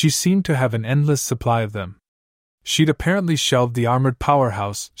 She seemed to have an endless supply of them. She'd apparently shelved the armored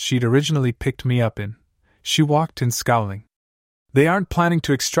powerhouse she'd originally picked me up in. She walked in scowling. They aren't planning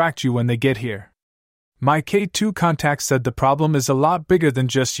to extract you when they get here. My K2 contact said the problem is a lot bigger than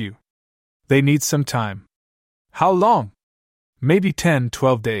just you. They need some time. How long? Maybe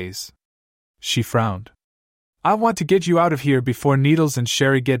 10-12 days. She frowned. I want to get you out of here before Needles and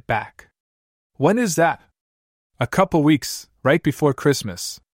Sherry get back. When is that? A couple weeks, right before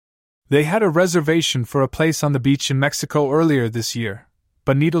Christmas. They had a reservation for a place on the beach in Mexico earlier this year,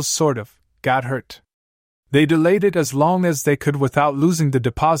 but Needles sort of got hurt. They delayed it as long as they could without losing the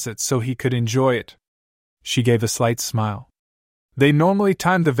deposit so he could enjoy it. She gave a slight smile. They normally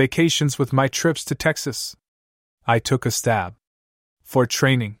timed the vacations with my trips to Texas. I took a stab. For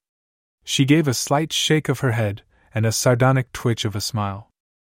training. She gave a slight shake of her head and a sardonic twitch of a smile.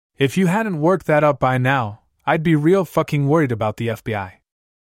 If you hadn't worked that up by now, I'd be real fucking worried about the FBI.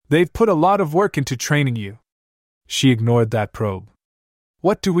 They've put a lot of work into training you. She ignored that probe.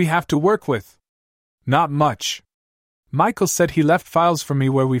 What do we have to work with? Not much. Michael said he left files for me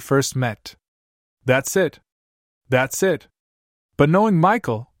where we first met. That's it. That's it. But knowing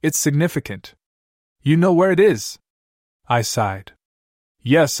Michael, it's significant. You know where it is? I sighed.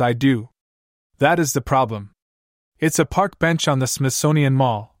 Yes, I do. That is the problem. It's a park bench on the Smithsonian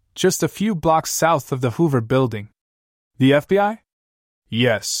Mall, just a few blocks south of the Hoover Building. The FBI?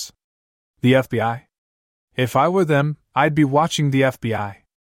 Yes. The FBI? If I were them, I'd be watching the FBI.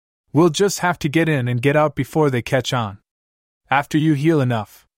 We'll just have to get in and get out before they catch on. After you heal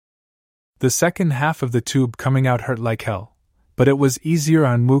enough. The second half of the tube coming out hurt like hell, but it was easier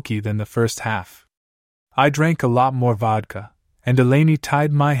on Mookie than the first half. I drank a lot more vodka, and Delaney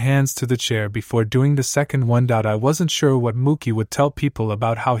tied my hands to the chair before doing the second one. I wasn't sure what Mookie would tell people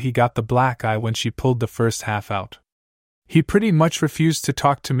about how he got the black eye when she pulled the first half out. He pretty much refused to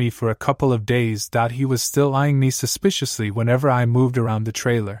talk to me for a couple of days. He was still eyeing me suspiciously whenever I moved around the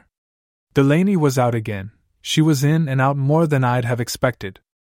trailer. Delaney was out again. She was in and out more than I'd have expected.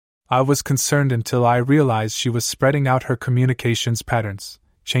 I was concerned until I realized she was spreading out her communications patterns,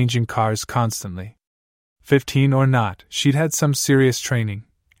 changing cars constantly. 15 or not, she'd had some serious training.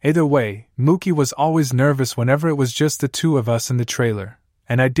 Either way, Mookie was always nervous whenever it was just the two of us in the trailer,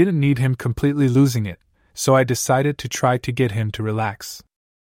 and I didn't need him completely losing it, so I decided to try to get him to relax.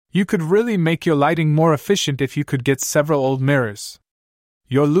 You could really make your lighting more efficient if you could get several old mirrors.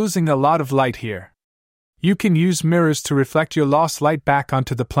 You're losing a lot of light here. You can use mirrors to reflect your lost light back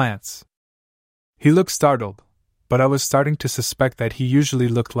onto the plants. He looked startled, but I was starting to suspect that he usually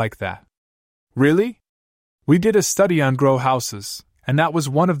looked like that. Really? We did a study on grow houses, and that was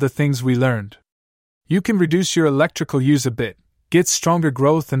one of the things we learned. You can reduce your electrical use a bit, get stronger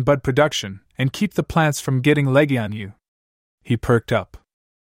growth and bud production, and keep the plants from getting leggy on you. He perked up.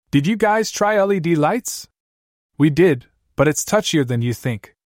 Did you guys try LED lights? We did, but it's touchier than you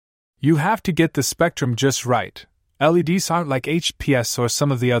think. You have to get the spectrum just right. LEDs aren't like HPS or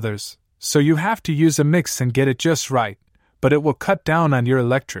some of the others, so you have to use a mix and get it just right, but it will cut down on your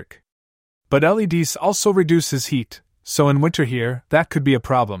electric. But LEDs also reduces heat, so in winter here, that could be a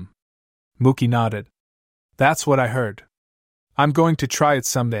problem. Mookie nodded. That's what I heard. I'm going to try it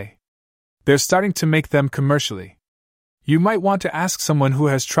someday. They're starting to make them commercially. You might want to ask someone who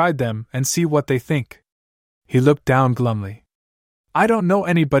has tried them and see what they think. He looked down glumly. I don't know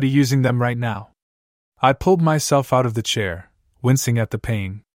anybody using them right now. I pulled myself out of the chair, wincing at the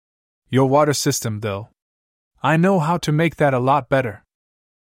pain. Your water system, though. I know how to make that a lot better.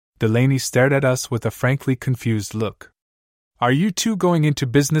 Delaney stared at us with a frankly confused look. Are you two going into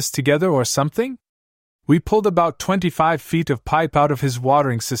business together or something? We pulled about 25 feet of pipe out of his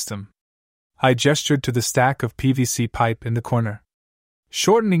watering system. I gestured to the stack of PVC pipe in the corner.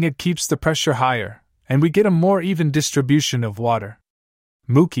 Shortening it keeps the pressure higher, and we get a more even distribution of water.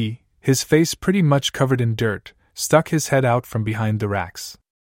 Mookie, his face pretty much covered in dirt, stuck his head out from behind the racks.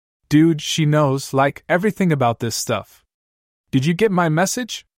 Dude, she knows, like, everything about this stuff. Did you get my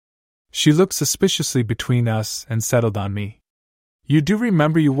message? She looked suspiciously between us and settled on me. You do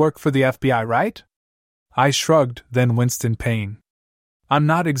remember you work for the FBI, right? I shrugged, then winced in pain. I'm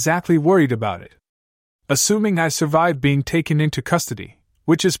not exactly worried about it. Assuming I survive being taken into custody,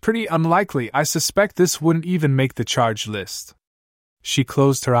 which is pretty unlikely, I suspect this wouldn't even make the charge list. She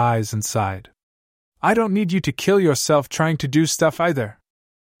closed her eyes and sighed. I don't need you to kill yourself trying to do stuff either.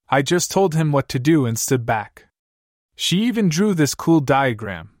 I just told him what to do and stood back. She even drew this cool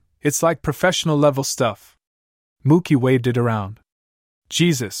diagram. It's like professional level stuff. Mookie waved it around.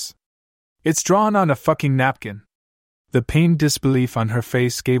 Jesus. It's drawn on a fucking napkin. The pained disbelief on her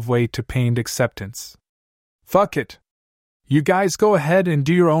face gave way to pained acceptance. Fuck it. You guys go ahead and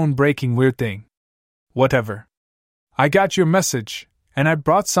do your own breaking weird thing. Whatever. I got your message, and I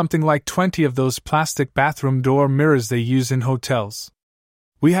brought something like 20 of those plastic bathroom door mirrors they use in hotels.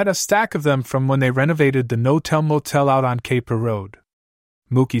 We had a stack of them from when they renovated the No-Tell Motel out on Caper Road.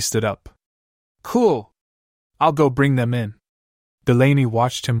 Mookie stood up. Cool. I'll go bring them in. Delaney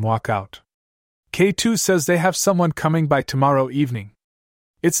watched him walk out. K2 says they have someone coming by tomorrow evening.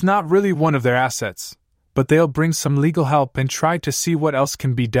 It's not really one of their assets, but they'll bring some legal help and try to see what else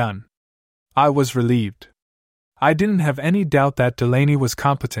can be done. I was relieved. I didn't have any doubt that Delaney was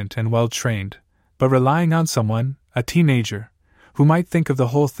competent and well-trained, but relying on someone, a teenager, who might think of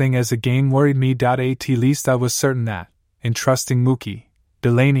the whole thing as a game worried me. At least I was certain that, in trusting Mookie,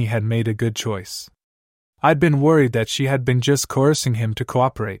 Delaney had made a good choice. I'd been worried that she had been just coercing him to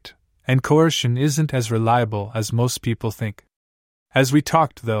cooperate, and coercion isn't as reliable as most people think. As we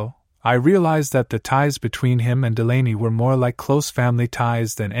talked, though, I realized that the ties between him and Delaney were more like close family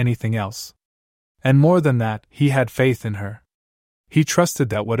ties than anything else. And more than that, he had faith in her. He trusted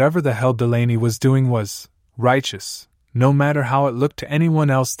that whatever the hell Delaney was doing was righteous, no matter how it looked to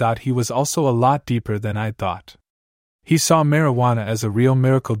anyone else. He was also a lot deeper than I'd thought. He saw marijuana as a real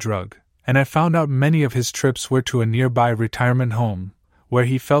miracle drug, and I found out many of his trips were to a nearby retirement home, where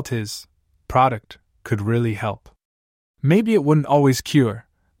he felt his product could really help. Maybe it wouldn't always cure,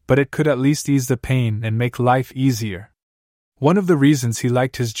 but it could at least ease the pain and make life easier. One of the reasons he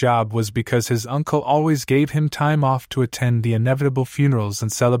liked his job was because his uncle always gave him time off to attend the inevitable funerals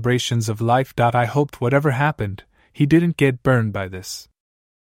and celebrations of life. I hoped whatever happened, he didn't get burned by this.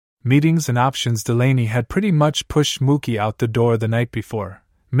 Meetings and options. Delaney had pretty much pushed Mookie out the door the night before,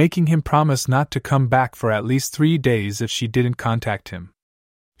 making him promise not to come back for at least 3 days if she didn't contact him.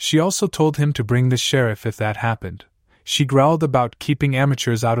 She also told him to bring the sheriff if that happened. She growled about keeping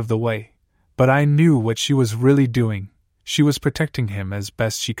amateurs out of the way, but I knew what she was really doing. She was protecting him as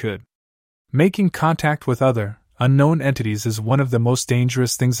best she could. Making contact with other, unknown entities is one of the most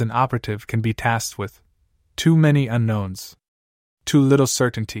dangerous things an operative can be tasked with. Too many unknowns. Too little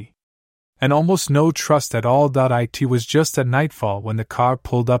certainty. And almost no trust at all. It was just at nightfall when the car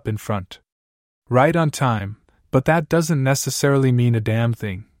pulled up in front. Right on time, but that doesn't necessarily mean a damn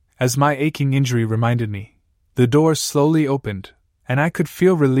thing, as my aching injury reminded me. The door slowly opened, and I could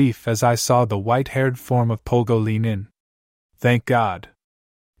feel relief as I saw the white-haired form of Pogo lean in. Thank God.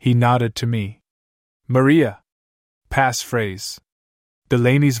 He nodded to me. Maria. Passphrase.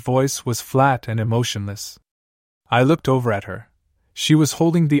 Delaney's voice was flat and emotionless. I looked over at her. She was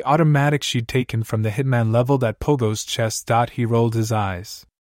holding the automatic she'd taken from the hitman leveled at Pogo's chest. He rolled his eyes.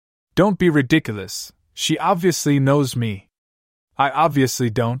 Don't be ridiculous. She obviously knows me. I obviously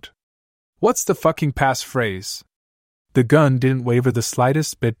don't. What's the fucking passphrase? The gun didn't waver the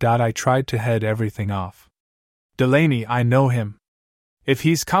slightest bit. I tried to head everything off. Delaney, I know him. If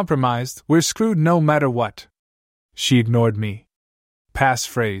he's compromised, we're screwed no matter what. She ignored me.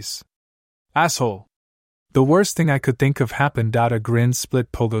 Passphrase. Asshole. The worst thing I could think of happened. A grin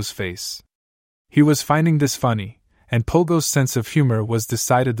split Pogo's face. He was finding this funny, and Pogo's sense of humor was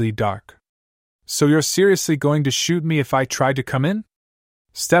decidedly dark. So you're seriously going to shoot me if I try to come in?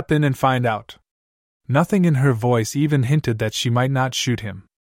 Step in and find out. Nothing in her voice even hinted that she might not shoot him.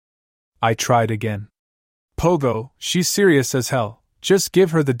 I tried again. Pogo, she's serious as hell. Just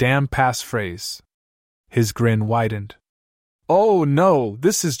give her the damn passphrase. His grin widened. Oh no,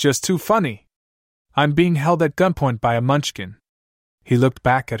 this is just too funny. I'm being held at gunpoint by a munchkin. He looked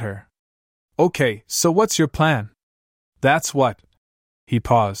back at her. Okay, so what's your plan? That's what? He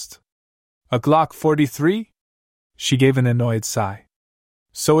paused. A Glock 43? She gave an annoyed sigh.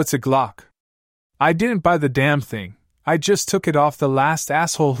 So it's a Glock. I didn't buy the damn thing. I just took it off the last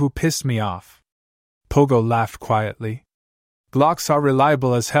asshole who pissed me off. Pogo laughed quietly. Glocks are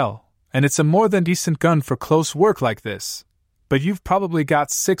reliable as hell, and it's a more than decent gun for close work like this. But you've probably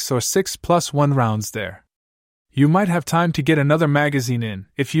got 6 or 6+1 rounds there. You might have time to get another magazine in,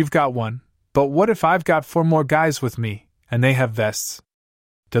 if you've got one, but what if I've got 4 more guys with me, and they have vests?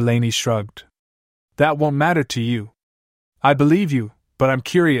 Delaney shrugged. That won't matter to you. I believe you, but I'm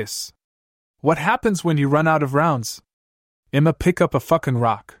curious. What happens when you run out of rounds? I'ma pick up a fucking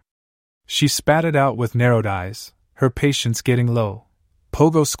rock. She spat it out with narrowed eyes, her patience getting low.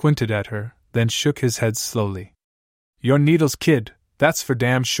 Pogo squinted at her, then shook his head slowly. Your needles, kid, that's for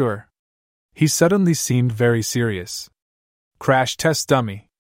damn sure. He suddenly seemed very serious. Crash test dummy.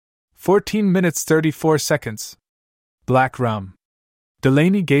 14 minutes 34 seconds. Black rum.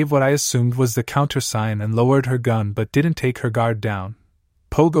 Delaney gave what I assumed was the countersign and lowered her gun but didn't take her guard down.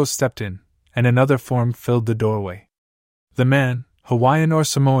 Pogo stepped in, and another form filled the doorway. The man, Hawaiian or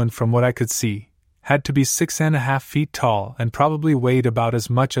Samoan from what I could see, had to be 6.5 feet tall and probably weighed about as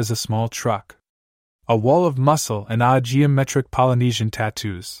much as a small truck. A wall of muscle and odd geometric Polynesian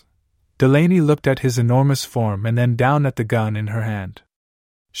tattoos. Delaney looked at his enormous form and then down at the gun in her hand.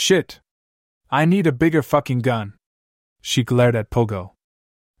 Shit. I need a bigger fucking gun. She glared at Pogo.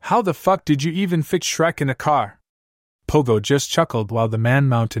 How the fuck did you even fit Shrek in a car? Pogo just chuckled while the man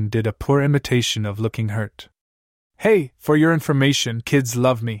mountain did a poor imitation of looking hurt. Hey, for your information, kids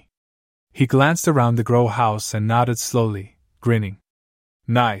love me. He glanced around the grow house and nodded slowly, grinning.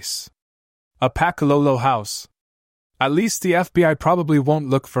 Nice. A Pakalolo house. At least the FBI probably won't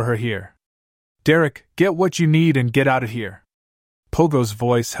look for her here. Derek, get what you need and get out of here. Pogo's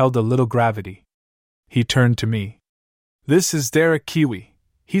voice held a little gravity. He turned to me. This is Derek Kiwi.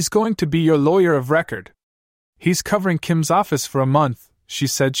 He's going to be your lawyer of record. He's covering Kim's office for a month. She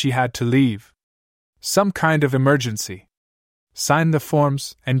said she had to leave. Some kind of emergency. Sign the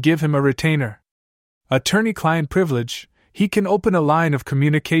forms and give him a retainer. Attorney-client privilege. He can open a line of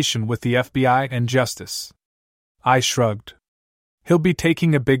communication with the FBI and justice. I shrugged. He'll be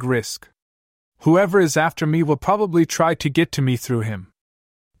taking a big risk. Whoever is after me will probably try to get to me through him.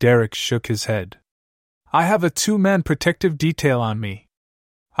 Derek shook his head. I have a 2-man protective detail on me.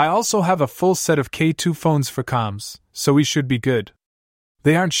 I also have a full set of K2 phones for comms, so we should be good.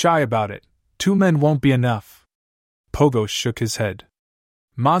 They aren't shy about it. 2 men won't be enough. Pogo shook his head.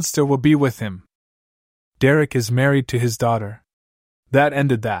 Monster will be with him. Derek is married to his daughter. That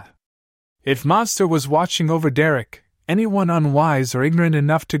ended that. If Monster was watching over Derek, anyone unwise or ignorant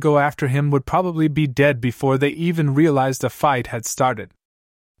enough to go after him would probably be dead before they even realized a fight had started.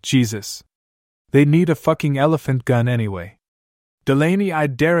 Jesus. They need a fucking elephant gun anyway. Delaney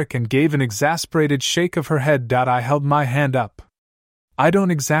eyed Derek and gave an exasperated shake of her head. I held my hand up. I don't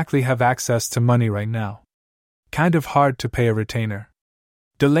exactly have access to money right now. Kind of hard to pay a retainer.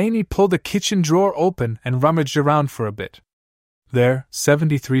 Delaney pulled a kitchen drawer open and rummaged around for a bit. There,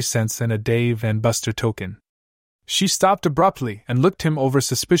 73 cents and a Dave and Buster token. She stopped abruptly and looked him over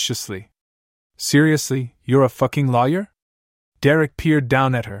suspiciously. Seriously, you're a fucking lawyer? Derek peered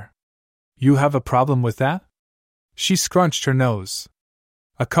down at her. You have a problem with that? She scrunched her nose.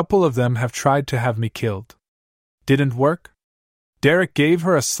 A couple of them have tried to have me killed. Didn't work? Derek gave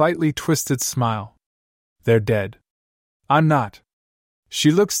her a slightly twisted smile. They're dead. I'm not.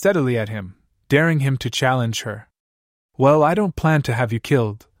 She looked steadily at him, daring him to challenge her. Well, I don't plan to have you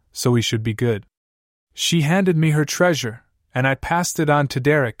killed, so we should be good. She handed me her treasure, and I passed it on to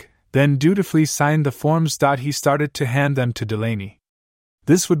Derek, then dutifully signed the forms. He started to hand them to Delaney.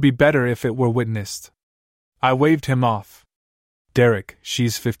 This would be better if it were witnessed. I waved him off. Derek,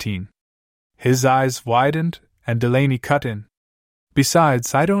 she's 15. His eyes widened, and Delaney cut in.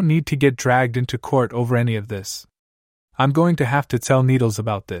 Besides, I don't need to get dragged into court over any of this. I'm going to have to tell Needles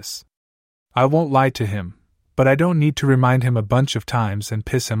about this. I won't lie to him, but I don't need to remind him a bunch of times and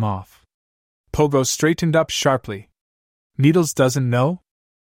piss him off. Pogo straightened up sharply. Needles doesn't know?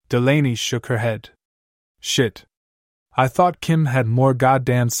 Delaney shook her head. Shit. I thought Kim had more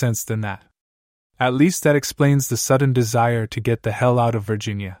goddamn sense than that. At least that explains the sudden desire to get the hell out of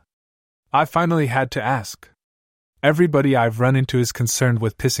Virginia. I finally had to ask. Everybody I've run into is concerned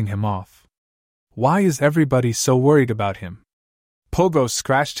with pissing him off. Why is everybody so worried about him? Pogo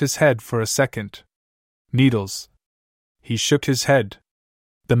scratched his head for a second. Needles. He shook his head.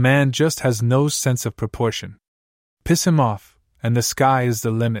 The man just has no sense of proportion. Piss him off, and the sky is the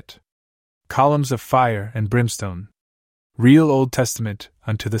limit. Columns of fire and brimstone. Real Old Testament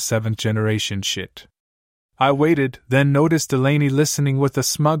unto the 7th generation shit. I waited, then noticed Delaney listening with a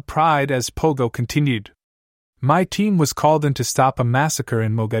smug pride as Pogo continued. My team was called in to stop a massacre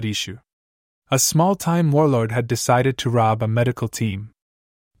in Mogadishu. A small-time warlord had decided to rob a medical team.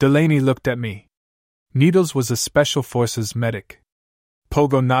 Delaney looked at me. Needles was a Special Forces medic.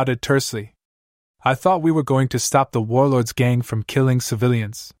 Pogo nodded tersely. I thought we were going to stop the warlord's gang from killing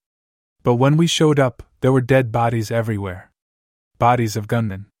civilians. But when we showed up, there were dead bodies everywhere. Bodies of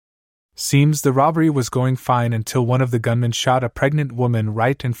gunmen. Seems the robbery was going fine until one of the gunmen shot a pregnant woman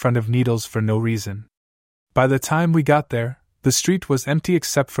right in front of Needles for no reason. By the time we got there, the street was empty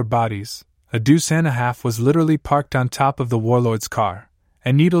except for bodies. A deuce and a half was literally parked on top of the warlord's car,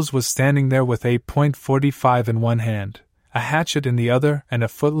 and Needles was standing there with a .45 in one hand, a hatchet in the other, and a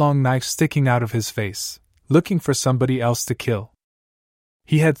foot-long knife sticking out of his face, looking for somebody else to kill.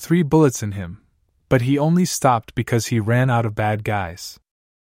 He had 3 bullets in him, but he only stopped because he ran out of bad guys.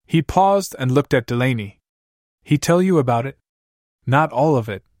 He paused and looked at Delaney. He tell you about it? Not all of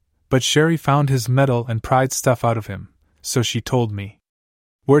it, but Sherry found his medal and pried stuff out of him, so she told me.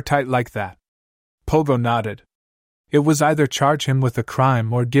 We're tight like that. Pogo nodded. It was either charge him with a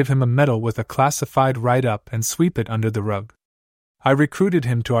crime or give him a medal with a classified write-up and sweep it under the rug. I recruited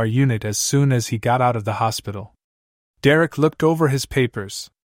him to our unit as soon as he got out of the hospital. Derek looked over his papers.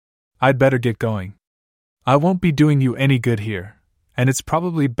 I'd better get going. I won't be doing you any good here, and it's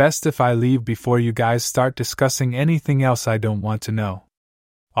probably best if I leave before you guys start discussing anything else I don't want to know.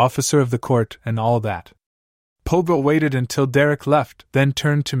 Officer of the court and all that. Pogo waited until Derek left, then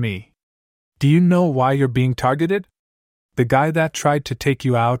turned to me. Do you know why you're being targeted? The guy that tried to take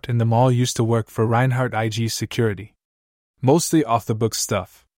you out in the mall used to work for Reinhardt IG Security. Mostly off-the-book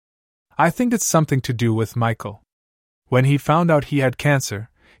stuff. I think it's something to do with Michael. When he found out he had cancer,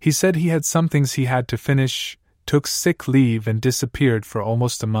 he said he had some things he had to finish, took sick leave and disappeared for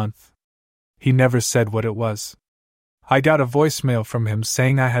almost a month. He never said what it was. I got a voicemail from him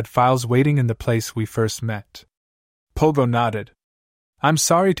saying I had files waiting in the place we first met. Pogo nodded. I'm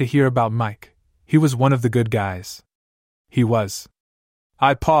sorry to hear about Mike. He was one of the good guys. He was.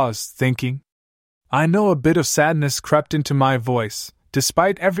 I paused, thinking. I know a bit of sadness crept into my voice,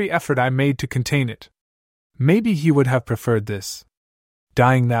 despite every effort I made to contain it. Maybe he would have preferred this.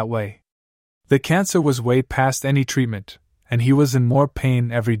 Dying that way. The cancer was way past any treatment, and he was in more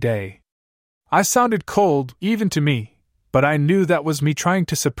pain every day. I sounded cold, even to me, but I knew that was me trying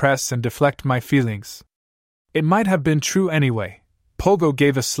to suppress and deflect my feelings. It might have been true anyway. Pogo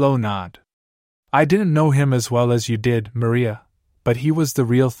gave a slow nod. I didn't know him as well as you did, Maria, but he was the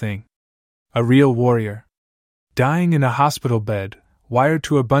real thing. A real warrior. Dying in a hospital bed, wired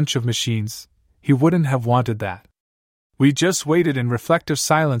to a bunch of machines, he wouldn't have wanted that. We just waited in reflective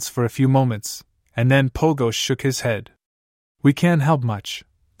silence for a few moments, and then Pogo shook his head. We can't help much.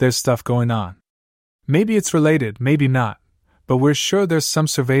 There's stuff going on. Maybe it's related, maybe not, but we're sure there's some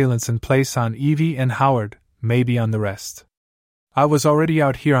surveillance in place on Evie and Howard, maybe on the rest. I was already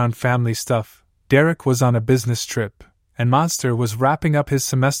out here on family stuff, Derek was on a business trip, and Monster was wrapping up his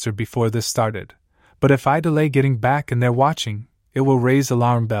semester before this started. But if I delay getting back and they're watching, it will raise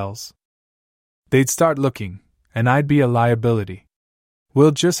alarm bells. They'd start looking, and I'd be a liability.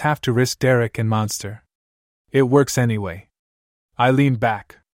 We'll just have to risk Derek and Monster. It works anyway. I leaned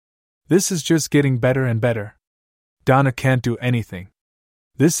back. This is just getting better and better. Donna can't do anything.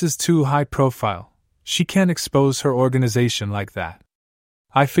 This is too high profile. She can't expose her organization like that.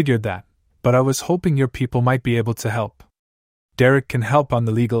 I figured that, but I was hoping your people might be able to help. Derek can help on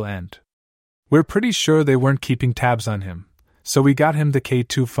the legal end. We're pretty sure they weren't keeping tabs on him, so we got him the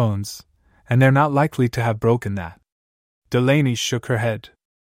K2 phones, and they're not likely to have broken that. Delaney shook her head.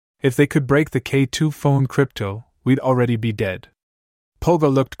 If they could break the K2 phone crypto, we'd already be dead.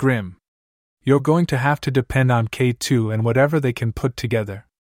 Pogo looked grim. You're going to have to depend on K2 and whatever they can put together.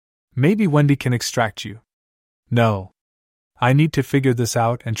 Maybe Wendy can extract you. No. I need to figure this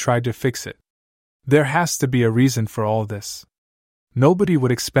out and try to fix it. There has to be a reason for all this. Nobody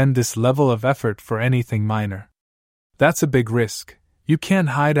would expend this level of effort for anything minor. That's a big risk. You can't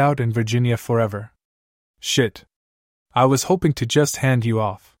hide out in Virginia forever. Shit. I was hoping to just hand you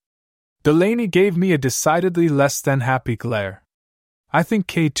off. Delaney gave me a decidedly less than happy glare. I think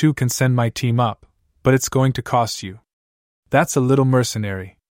K2 can send my team up, but it's going to cost you. That's a little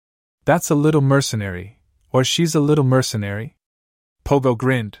mercenary. That's a little mercenary, or she's a little mercenary. Pogo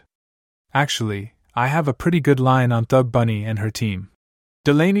grinned. Actually, I have a pretty good line on Thug Bunny and her team.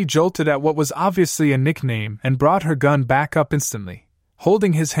 Delaney jolted at what was obviously a nickname and brought her gun back up instantly.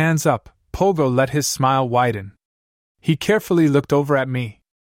 Holding his hands up, Pogo let his smile widen. He carefully looked over at me.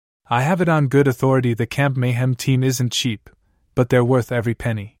 I have it on good authority the Camp Mayhem team isn't cheap, but they're worth every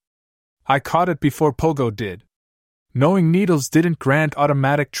penny. I caught it before Pogo did. Knowing Needles didn't grant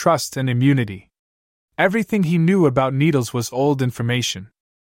automatic trust and immunity. Everything he knew about Needles was old information.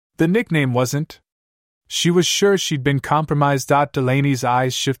 The nickname wasn't. She was sure she'd been compromised. Delaney's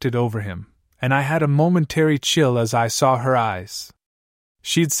eyes shifted over him, and I had a momentary chill as I saw her eyes.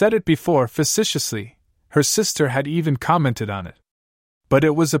 She'd said it before facetiously, her sister had even commented on it. But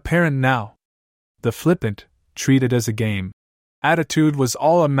it was apparent now. The flippant, treated as a game, attitude was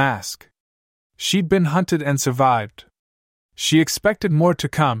all a mask. She'd been hunted and survived. She expected more to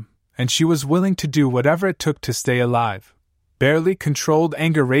come, and she was willing to do whatever it took to stay alive. Barely controlled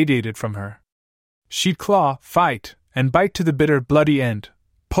anger radiated from her. She'd claw, fight, and bite to the bitter, bloody end.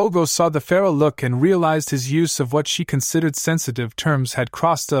 Pogo saw the feral look and realized his use of what she considered sensitive terms had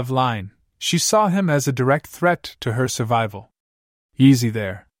crossed a line. She saw him as a direct threat to her survival. Easy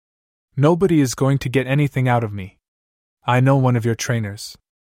there. Nobody is going to get anything out of me. I know one of your trainers.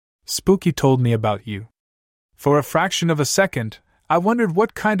 Spooky told me about you. For a fraction of a second, I wondered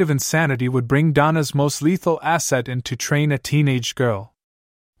what kind of insanity would bring Donna's most lethal asset in to train a teenage girl.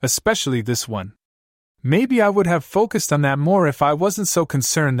 Especially this one. Maybe I would have focused on that more if I wasn't so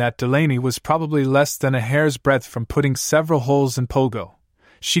concerned that Delaney was probably less than a hair's breadth from putting several holes in Pogo.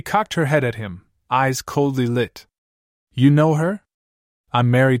 She cocked her head at him, eyes coldly lit. You know her? I'm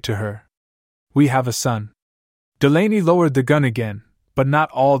married to her. We have a son. Delaney lowered the gun again, but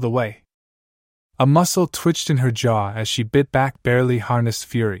not all the way. A muscle twitched in her jaw as she bit back barely harnessed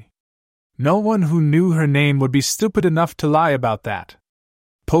fury. No one who knew her name would be stupid enough to lie about that.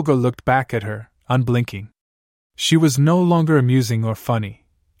 Pogo looked back at her, unblinking. She was no longer amusing or funny.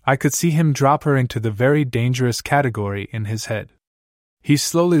 I could see him drop her into the very dangerous category in his head. He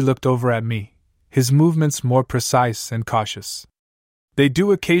slowly looked over at me, his movements more precise and cautious. They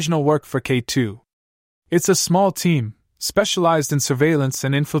do occasional work for K2. It's a small team, specialized in surveillance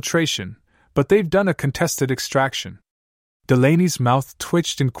and infiltration, but they've done a contested extraction. Delaney's mouth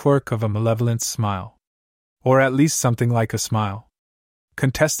twitched in quirk of a malevolent smile. Or at least something like a smile.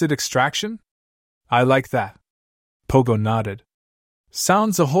 Contested extraction? I like that. Pogo nodded.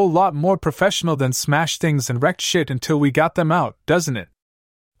 Sounds a whole lot more professional than smash things and wreck shit until we got them out, doesn't it?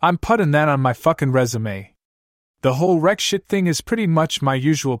 I'm putting that on my fucking resume. The whole wreck shit thing is pretty much my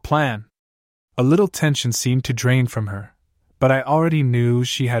usual plan. A little tension seemed to drain from her, but I already knew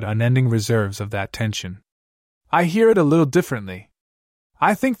she had unending reserves of that tension. I hear it a little differently.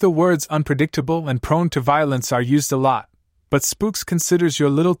 I think the words unpredictable and prone to violence are used a lot, but Spooks considers your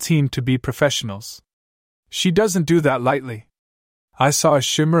little team to be professionals. She doesn't do that lightly. I saw a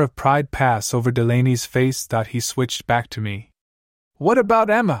shimmer of pride pass over Delaney's face. He switched back to me. What about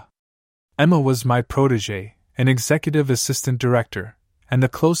Emma? Emma was my protégé, an executive assistant director, and the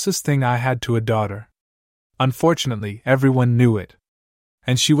closest thing I had to a daughter. Unfortunately, everyone knew it.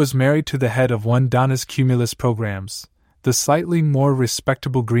 And she was married to the head of one Donna's Cumulus programs, the slightly more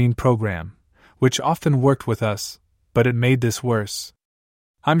respectable Green program, which often worked with us, but it made this worse.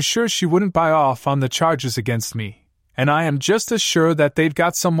 I'm sure she wouldn't buy off on the charges against me, and I am just as sure that they've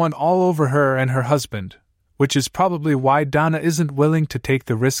got someone all over her and her husband, which is probably why Donna isn't willing to take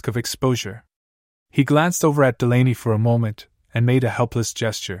the risk of exposure. He glanced over at Delaney for a moment and made a helpless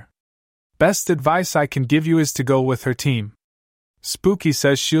gesture. Best advice I can give you is to go with her team. Spooky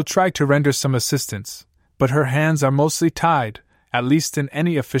says she'll try to render some assistance, but her hands are mostly tied, at least in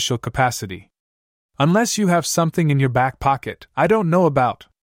any official capacity. Unless you have something in your back pocket I don't know about.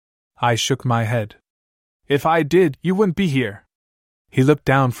 I shook my head. If I did, you wouldn't be here. He looked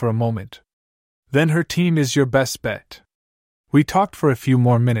down for a moment. Then her team is your best bet. We talked for a few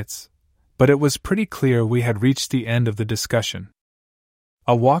more minutes, but it was pretty clear we had reached the end of the discussion.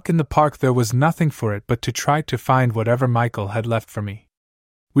 A walk in the park, there was nothing for it but to try to find whatever Michael had left for me.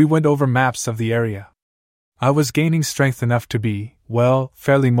 We went over maps of the area. I was gaining strength enough to be, well,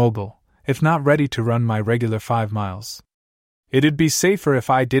 fairly mobile, if not ready to run my regular 5 miles. It'd be safer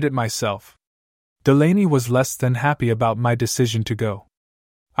if I did it myself. Delaney was less than happy about my decision to go.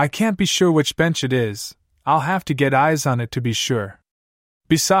 I can't be sure which bench it is. I'll have to get eyes on it to be sure.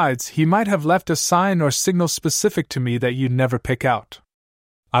 Besides, he might have left a sign or signal specific to me that you'd never pick out.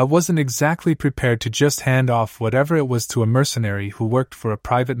 I wasn't exactly prepared to just hand off whatever it was to a mercenary who worked for a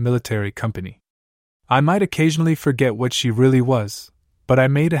private military company. I might occasionally forget what she really was, but I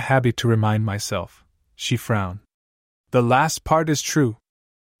made a habit to remind myself. She frowned. The last part is true.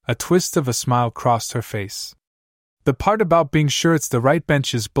 A twist of a smile crossed her face. The part about being sure it's the right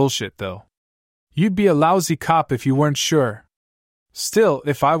bench is bullshit, though. You'd be a lousy cop if you weren't sure. Still,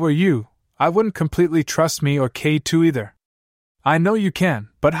 if I were you, I wouldn't completely trust me or K2 either. I know you can,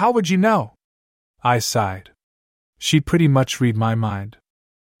 but how would you know? I sighed. She'd pretty much read my mind.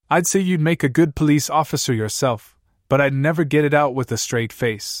 I'd say you'd make a good police officer yourself, but I'd never get it out with a straight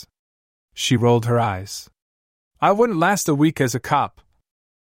face. She rolled her eyes. I wouldn't last a week as a cop.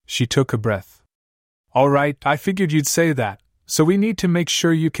 She took a breath. All right, I figured you'd say that, so we need to make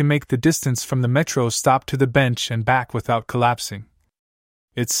sure you can make the distance from the metro stop to the bench and back without collapsing.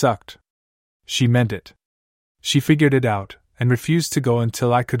 It sucked. She meant it. She figured it out, and refused to go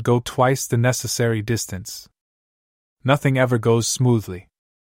until I could go twice the necessary distance. Nothing ever goes smoothly.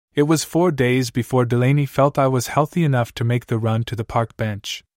 It was 4 days before Delaney felt I was healthy enough to make the run to the park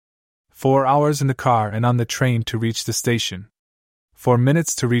bench. 4 hours in the car and on the train to reach the station. 4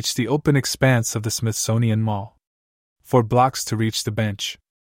 minutes to reach the open expanse of the Smithsonian Mall. 4 blocks to reach the bench.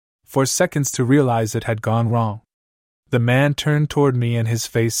 4 seconds to realize it had gone wrong. The man turned toward me and his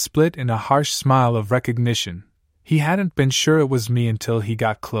face split in a harsh smile of recognition. He hadn't been sure it was me until he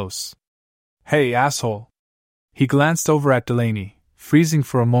got close. Hey, asshole. He glanced over at Delaney, freezing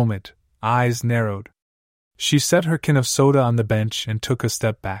for a moment, eyes narrowed. She set her can of soda on the bench and took a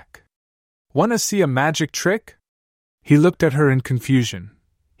step back. Wanna see a magic trick? He looked at her in confusion.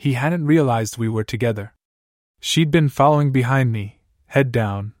 He hadn't realized we were together. She'd been following behind me, head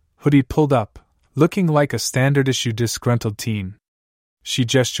down, hoodie pulled up, looking like a standard-issue disgruntled teen. She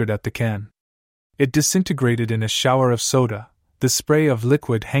gestured at the can. It disintegrated in a shower of soda, the spray of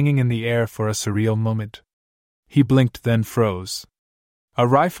liquid hanging in the air for a surreal moment. He blinked, then froze. A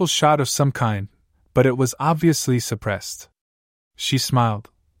rifle shot of some kind, but it was obviously suppressed. She smiled,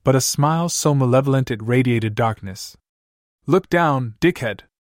 but a smile so malevolent it radiated darkness. "Look down, dickhead!"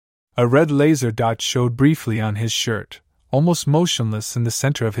 A red laser dot showed briefly on his shirt, almost motionless in the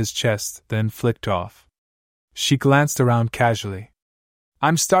center of his chest, then flicked off. She glanced around casually.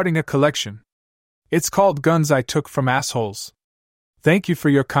 "I'm starting a collection. It's called Guns I Took from Assholes. Thank you for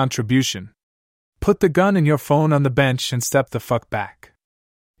your contribution. Put the gun and your phone on the bench and step the fuck back."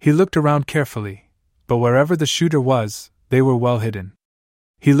 He looked around carefully, but wherever the shooter was, they were well hidden.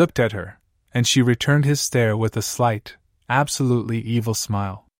 He looked at her, and she returned his stare with a slight, absolutely evil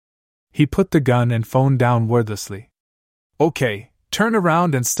smile. He put the gun and phone down wordlessly. "Okay, turn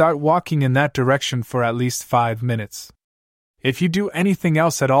around and start walking in that direction for at least 5 minutes. If you do anything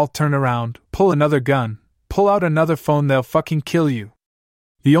else at all, turn around, pull another gun, pull out another phone, they'll fucking kill you.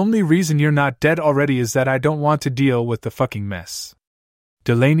 The only reason you're not dead already is that I don't want to deal with the fucking mess."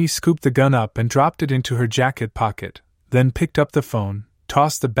 Delaney scooped the gun up and dropped it into her jacket pocket, then picked up the phone,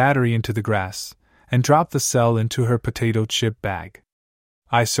 tossed the battery into the grass, and dropped the cell into her potato chip bag.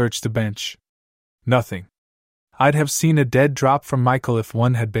 I searched the bench. Nothing. I'd have seen a dead drop from Michael if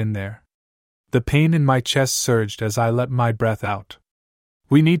one had been there. The pain in my chest surged as I let my breath out.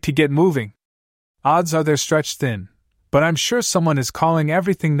 "We need to get moving. Odds are they're stretched thin, but I'm sure someone is calling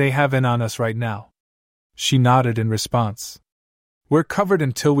everything they have in on us right now." She nodded in response. "We're covered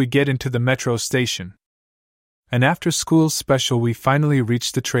until we get into the metro station." An after-school special. We finally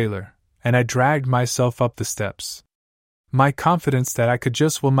reached the trailer, and I dragged myself up the steps. My confidence that I could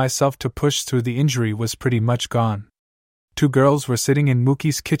just will myself to push through the injury was pretty much gone. 2 girls were sitting in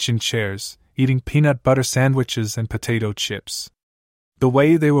Mookie's kitchen chairs, eating peanut butter sandwiches and potato chips. The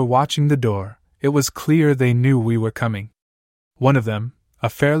way they were watching the door, it was clear they knew we were coming. One of them, a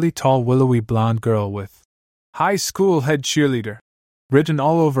fairly tall willowy blonde girl with "high school head cheerleader" written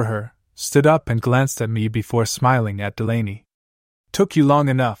all over her, stood up and glanced at me before smiling at Delaney. "Took you long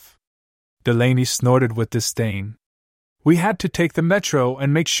enough." Delaney snorted with disdain. "We had to take the metro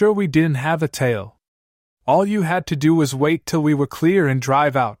and make sure we didn't have a tail. All you had to do was wait till we were clear and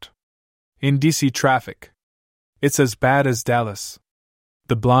drive out. In DC traffic. It's as bad as Dallas."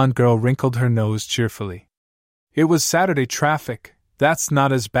 The blonde girl wrinkled her nose cheerfully. "It was Saturday traffic, that's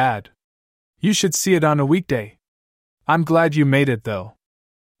not as bad. You should see it on a weekday. I'm glad you made it, though.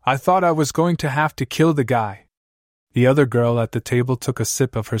 I thought I was going to have to kill the guy." The other girl at the table took a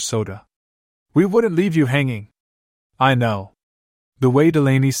sip of her soda. "We wouldn't leave you hanging." "I know." The way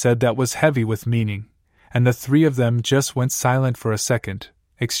Delaney said that was heavy with meaning, and the 3 of them just went silent for a second,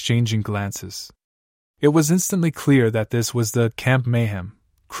 exchanging glances. It was instantly clear that this was the Camp Mayhem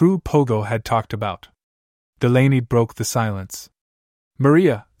crew Pogo had talked about. Delaney broke the silence.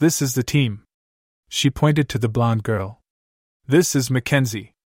 "Maria, this is the team." She pointed to the blonde girl. "This is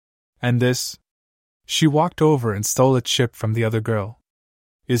Mackenzie. And this?" She walked over and stole a chip from the other girl.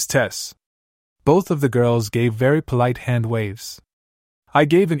 "Is Tess." Both of the girls gave very polite hand waves. I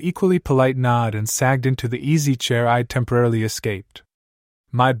gave an equally polite nod and sagged into the easy chair I'd temporarily escaped.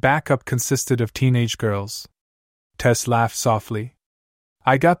 My backup consisted of teenage girls. Tess laughed softly.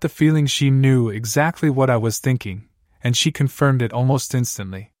 I got the feeling she knew exactly what I was thinking, and she confirmed it almost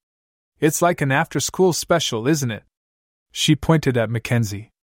instantly. "It's like an after-school special, isn't it?" She pointed at Mackenzie.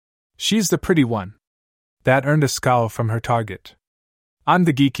 "She's the pretty one." That earned a scowl from her target. "I'm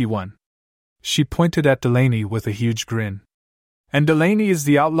the geeky one." She pointed at Delaney with a huge grin. "And Delaney is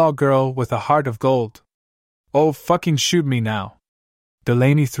the outlaw girl with a heart of gold." "Oh, fucking shoot me now."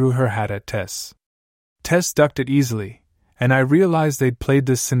 Delaney threw her hat at Tess. Tess ducked it easily, and I realized they'd played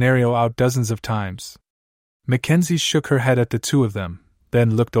this scenario out dozens of times. Mackenzie shook her head at the 2 of them,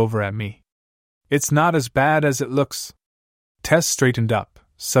 then looked over at me. "It's not as bad as it looks." Tess straightened up,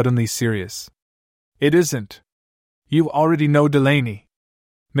 suddenly serious. "It isn't. You already know Delaney.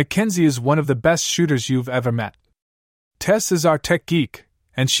 Mackenzie is one of the best shooters you've ever met. Tess is our tech geek,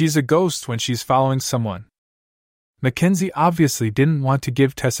 and she's a ghost when she's following someone." Mackenzie obviously didn't want to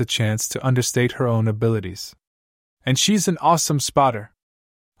give Tess a chance to understate her own abilities. "And she's an awesome spotter."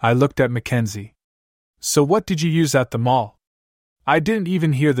 I looked at Mackenzie. "So what did you use at the mall?" "I didn't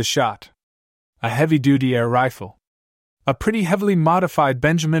even hear the shot." "A heavy-duty air rifle. A pretty heavily modified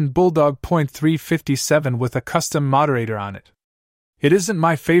Benjamin Bulldog .357 with a custom moderator on it. It isn't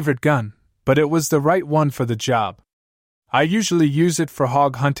my favorite gun, but it was the right one for the job. I usually use it for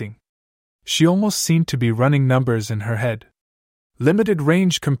hog hunting." She almost seemed to be running numbers in her head. "Limited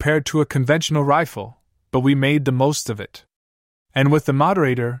range compared to a conventional rifle, but we made the most of it. And with the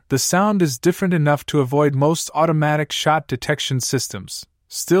moderator, the sound is different enough to avoid most automatic shot detection systems.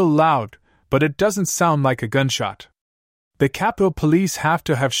 Still loud, but it doesn't sound like a gunshot. The Capitol Police have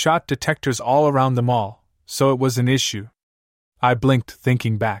to have shot detectors all around the mall, so it was an issue." I blinked,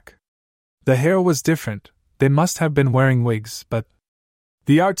 thinking back. The hair was different, they must have been wearing wigs, but…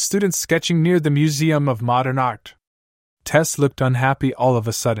 The art students sketching near the Museum of Modern Art. Tess looked unhappy all of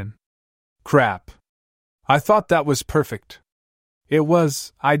a sudden. Crap. I thought that was perfect. It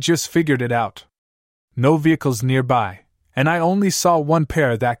was, I just figured it out. No vehicles nearby, and I only saw one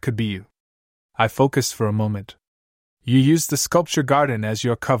pair that could be you. I focused for a moment. You used the sculpture garden as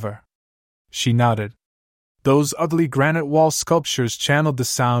your cover. She nodded. Those ugly granite wall sculptures channeled the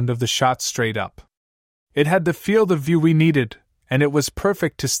sound of the shot straight up. It had the field of view we needed, and it was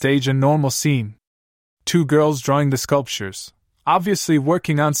perfect to stage a normal scene. 2 girls drawing the sculptures, obviously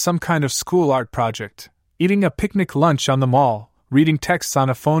working on some kind of school art project, eating a picnic lunch on the mall, reading texts on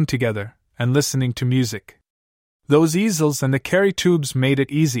a phone together, and listening to music. Those easels and the carry tubes made it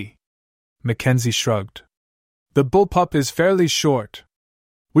easy. Mackenzie shrugged. The bullpup is fairly short.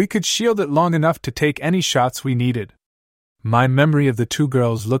 We could shield it long enough to take any shots we needed. My memory of the 2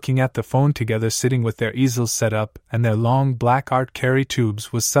 girls looking at the phone together, sitting with their easels set up and their long black art carry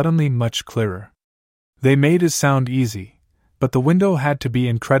tubes, was suddenly much clearer. They made it sound easy, but the window had to be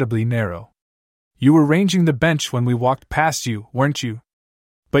incredibly narrow. You were ranging the bench when we walked past you, weren't you?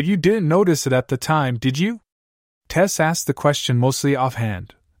 But you didn't notice it at the time, did you? Tess asked the question mostly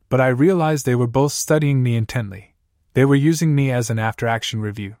offhand, but I realized they were both studying me intently. They were using me as an after-action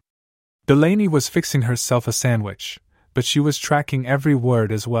review. Delaney was fixing herself a sandwich, but she was tracking every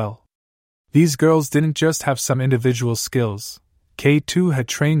word as well. These girls didn't just have some individual skills. K2 had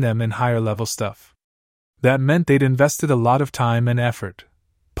trained them in higher-level stuff. That meant they'd invested a lot of time and effort.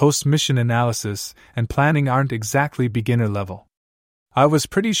 Post-mission analysis and planning aren't exactly beginner level. I was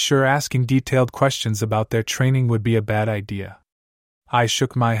pretty sure asking detailed questions about their training would be a bad idea. I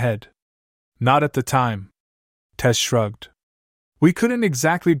shook my head. Not at the time. Tess shrugged. We couldn't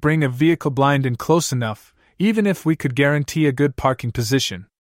exactly bring a vehicle blind in close enough, even if we could guarantee a good parking position.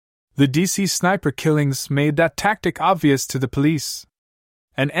 The DC sniper killings made that tactic obvious to the police.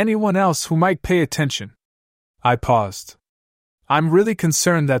 And anyone else who might pay attention. I paused. I'm really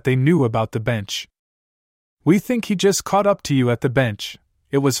concerned that they knew about the bench. We think he just caught up to you at the bench.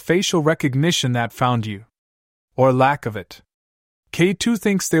 It was facial recognition that found you. Or lack of it. K2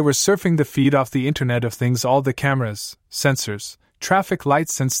 thinks they were surfing the feed off the Internet of Things, all the cameras, sensors, traffic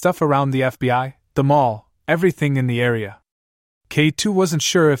lights and stuff around the FBI, the mall, everything in the area. K2 wasn't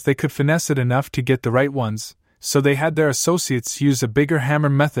sure if they could finesse it enough to get the right ones, so they had their associates use a bigger hammer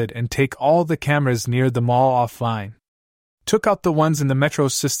method and take all the cameras near the mall offline. Took out the ones in the metro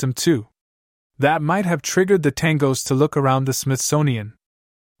system too. That might have triggered the tangos to look around the Smithsonian.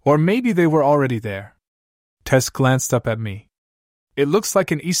 Or maybe they were already there. Tess glanced up at me. It looks like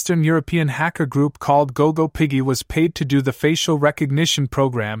an Eastern European hacker group called GoGoPiggy was paid to do the facial recognition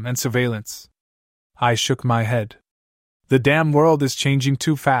program and surveillance. I shook my head. The damn world is changing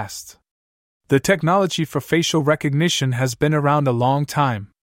too fast. The technology for facial recognition has been around a long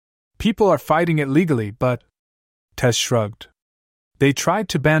time. People are fighting it legally, but… Tess shrugged. They tried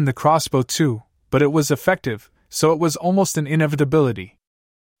to ban the crossbow too, but it was effective, so it was almost an inevitability.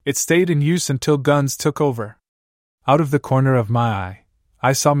 It stayed in use until guns took over. Out of the corner of my eye,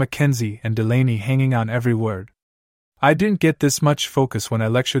 I saw Mackenzie and Delaney hanging on every word. I didn't get this much focus when I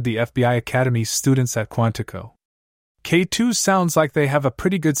lectured the FBI Academy students at Quantico. K2 sounds like they have a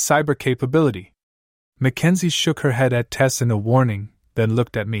pretty good cyber capability. Mackenzie shook her head at Tess in a warning, then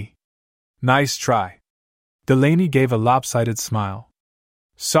looked at me. Nice try. Delaney gave a lopsided smile.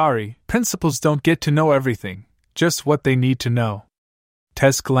 Sorry, principals don't get to know everything, just what they need to know.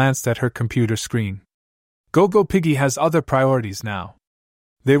 Tess glanced at her computer screen. GoGoPiggy has other priorities now.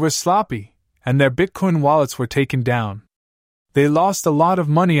 They were sloppy, and their Bitcoin wallets were taken down. They lost a lot of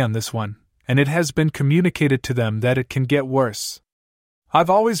money on this one, and it has been communicated to them that it can get worse. I've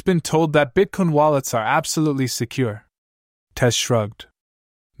always been told that Bitcoin wallets are absolutely secure. Tess shrugged.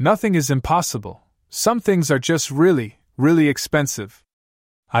 Nothing is impossible. Some things are just really, really expensive.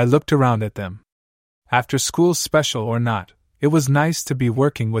 I looked around at them. After school special or not, it was nice to be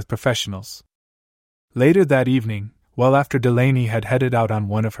working with professionals. Later that evening, well after Delaney had headed out on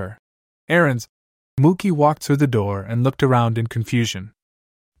one of her errands, Mookie walked through the door and looked around in confusion.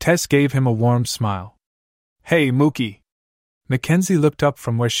 Tess gave him a warm smile. Hey, Mookie! Mackenzie looked up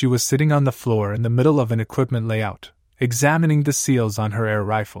from where she was sitting on the floor in the middle of an equipment layout, examining the seals on her air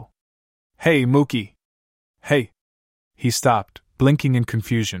rifle. Hey, Mookie! Hey! He stopped, blinking in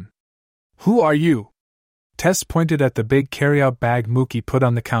confusion. Who are you? Tess pointed at the big carry-out bag Mookie put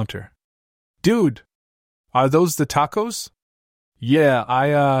on the counter. Dude! Are those the tacos?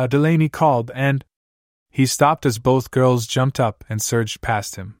 Yeah, Delaney called and… He stopped as both girls jumped up and surged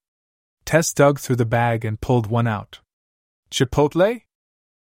past him. Tess dug through the bag and pulled one out. Chipotle?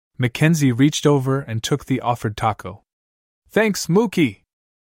 Mackenzie reached over and took the offered taco. Thanks, Mookie.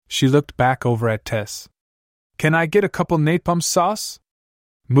 She looked back over at Tess. Can I get a couple napalm sauce?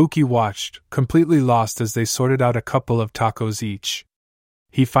 Mookie watched, completely lost as they sorted out a couple of tacos each.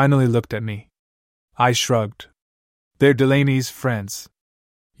 He finally looked at me. I shrugged. They're Delaney's friends.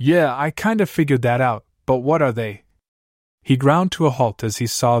 Yeah, I kinda figured that out, but what are they? He ground to a halt as he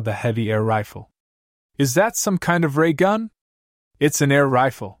saw the heavy air rifle. Is that some kind of ray gun? It's an air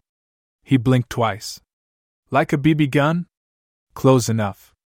rifle. He blinked twice. Like a BB gun? Close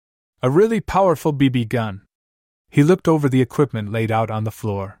enough. A really powerful BB gun. He looked over the equipment laid out on the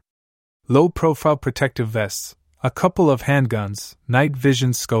floor. Low-profile protective vests, a couple of handguns, night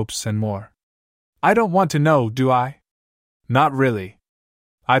vision scopes, and more. I don't want to know, do I? Not really.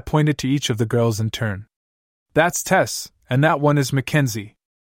 I pointed to each of the girls in turn. That's Tess, and that one is Mackenzie.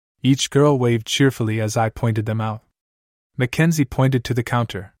 Each girl waved cheerfully as I pointed them out. Mackenzie pointed to the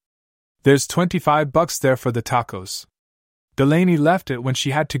counter. There's $25 there for the tacos. Delaney left it when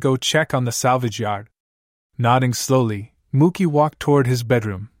she had to go check on the salvage yard. Nodding slowly, Mookie walked toward his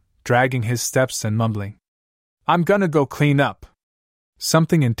bedroom, dragging his steps and mumbling. I'm gonna go clean up.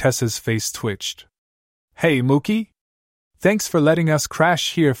 Something in Tessa's face twitched. Hey, Mookie? Thanks for letting us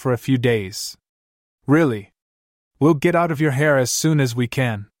crash here for a few days. Really? We'll get out of your hair as soon as we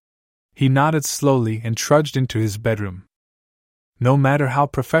can. He nodded slowly and trudged into his bedroom. No matter how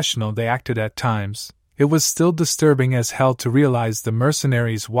professional they acted at times, it was still disturbing as hell to realize the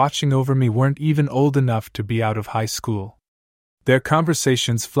mercenaries watching over me weren't even old enough to be out of high school. Their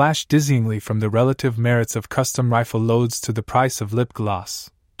conversations flashed dizzyingly from the relative merits of custom rifle loads to the price of lip gloss,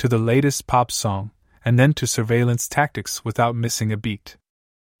 to the latest pop song, and then to surveillance tactics without missing a beat.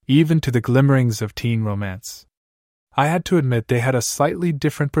 Even to the glimmerings of teen romance. I had to admit they had a slightly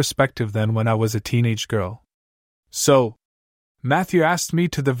different perspective than when I was a teenage girl. So, Matthew asked me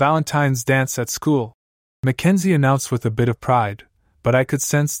to the Valentine's dance at school, Mackenzie announced with a bit of pride, but I could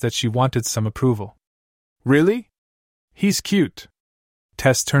sense that she wanted some approval. Really? He's cute.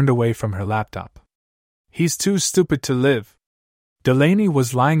 Tess turned away from her laptop. He's too stupid to live. Delaney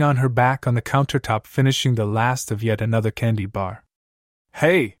was lying on her back on the countertop finishing the last of yet another candy bar.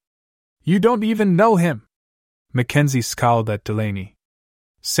 Hey! You don't even know him! Mackenzie scowled at Delaney.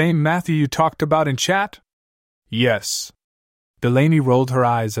 Same Matthew you talked about in chat? Yes. Delaney rolled her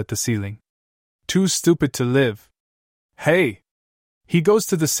eyes at the ceiling. Too stupid to live. Hey! He goes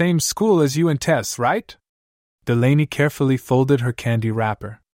to the same school as you and Tess, right? Delaney carefully folded her candy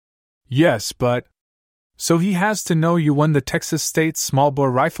wrapper. Yes, but... So he has to know you won the Texas State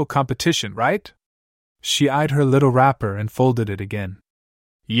small-bore rifle competition, right? She eyed her little wrapper and folded it again.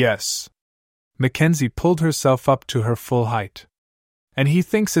 Yes. Mackenzie pulled herself up to her full height. And he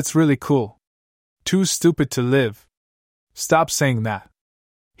thinks it's really cool. Too stupid to live. Stop saying that.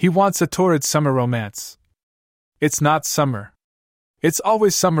 He wants a torrid summer romance. It's not summer. It's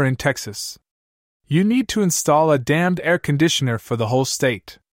always summer in Texas. You need to install a damned air conditioner for the whole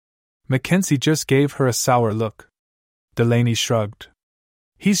state. Mackenzie just gave her a sour look. Delaney shrugged.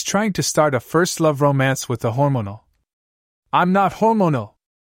 He's trying to start a first love romance with a hormonal. I'm not hormonal.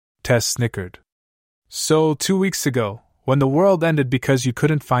 Tess snickered. So 2 weeks ago, when the world ended because you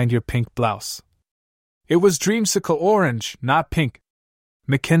couldn't find your pink blouse. It was dreamsicle orange, not pink.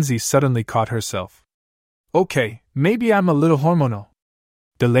 Mackenzie suddenly caught herself. Okay, maybe I'm a little hormonal.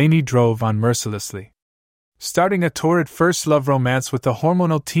 Delaney drove on mercilessly. Starting a torrid first love romance with a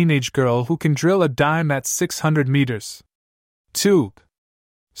hormonal teenage girl who can drill a dime at 600 meters. 2.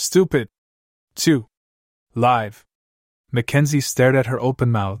 Stupid. 2. Live. Mackenzie stared at her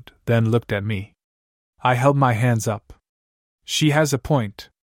open-mouthed, then looked at me. I held my hands up. She has a point.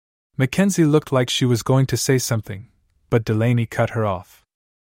 Mackenzie looked like she was going to say something, but Delaney cut her off.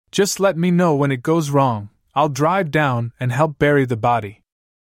 Just let me know when it goes wrong. I'll drive down and help bury the body.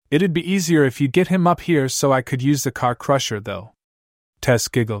 It'd be easier if you get him up here so I could use the car crusher, though. Tess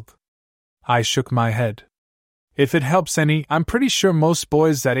giggled. I shook my head. If it helps any, I'm pretty sure most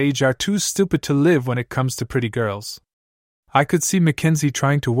boys that age are too stupid to live when it comes to pretty girls. I could see Mackenzie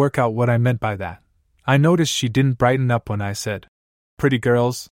trying to work out what I meant by that. I noticed she didn't brighten up when I said, pretty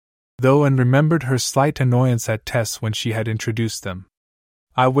girls, though, and remembered her slight annoyance at Tess when she had introduced them.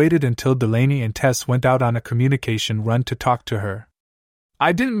 I waited until Delaney and Tess went out on a communication run to talk to her.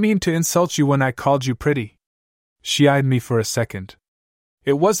 I didn't mean to insult you when I called you pretty. She eyed me for a second.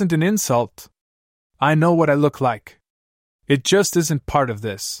 It wasn't an insult. I know what I look like. It just isn't part of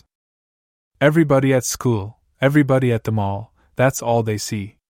this. Everybody at school, everybody at the mall, that's all they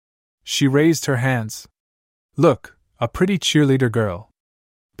see. She raised her hands. Look, a pretty cheerleader girl.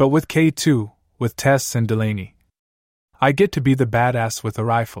 But with K2, with Tess and Delaney. I get to be the badass with a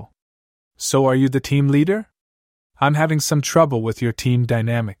rifle. So are you the team leader? I'm having some trouble with your team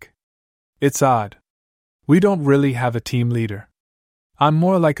dynamic. It's odd. We don't really have a team leader. I'm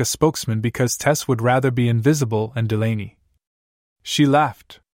more like a spokesman because Tess would rather be invisible and Delaney. She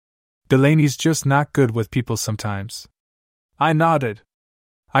laughed. Delaney's just not good with people sometimes. I nodded.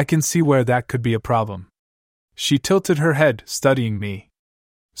 I can see where that could be a problem. She tilted her head, studying me.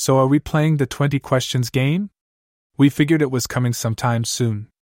 So are we playing the 20 questions game? We figured it was coming sometime soon.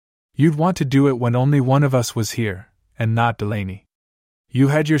 You'd want to do it when only one of us was here, and not Delaney. You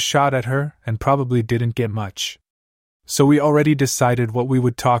had your shot at her and probably didn't get much. So we already decided what we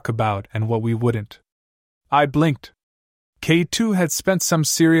would talk about and what we wouldn't. I blinked. K2 had spent some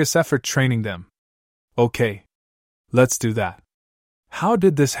serious effort training them. Okay. Let's do that. How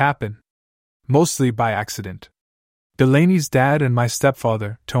did this happen? Mostly by accident. Delaney's dad and my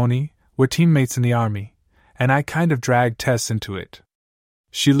stepfather, Tony, were teammates in the army, and I kind of dragged Tess into it.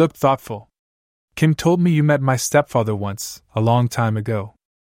 She looked thoughtful. Kim told me you met my stepfather once, a long time ago.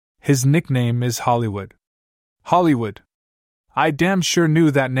 His nickname is Hollywood. Hollywood. I damn sure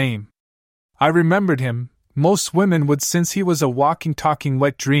knew that name. I remembered him. Most women would, since he was a walking, talking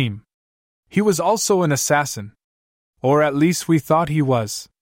wet dream. He was also an assassin. Or at least we thought he was.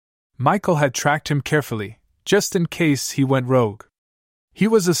 Michael had tracked him carefully, just in case he went rogue. He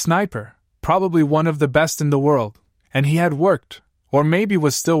was a sniper, probably one of the best in the world, and he had worked, or maybe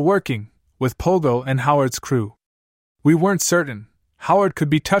was still working, with Pogo and Howard's crew. We weren't certain. Howard could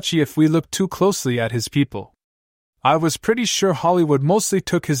be touchy if we looked too closely at his people. I was pretty sure Hollywood mostly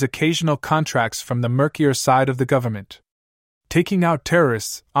took his occasional contracts from the murkier side of the government. Taking out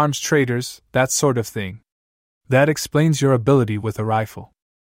terrorists, arms traders, that sort of thing. That explains your ability with a rifle.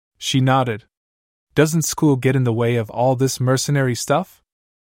 She nodded. Doesn't school get in the way of all this mercenary stuff?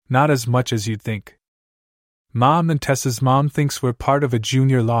 Not as much as you'd think. Mom and Tessa's mom thinks we're part of a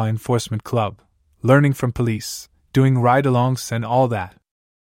junior law enforcement club, learning from police, doing ride-alongs and all that.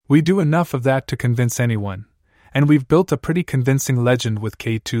 We do enough of that to convince anyone, and we've built a pretty convincing legend with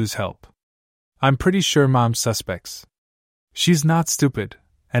K2's help. I'm pretty sure Mom suspects. She's not stupid,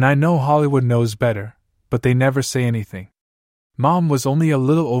 and I know Hollywood knows better, but they never say anything. Mom was only a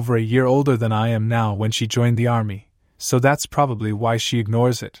little over a year older than I am now when she joined the army, so that's probably why she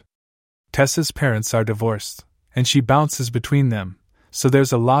ignores it. Tessa's parents are divorced, and she bounces between them, so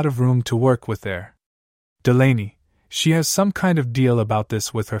there's a lot of room to work with there. Delaney, she has some kind of deal about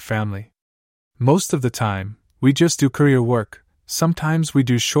this with her family. Most of the time, we just do career work. Sometimes we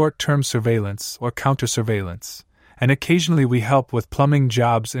do short-term surveillance or counter-surveillance, and occasionally we help with plumbing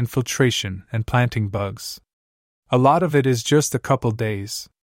jobs, infiltration, and planting bugs. A lot of it is just a couple days.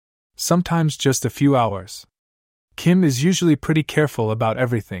 Sometimes just a few hours. Kim is usually pretty careful about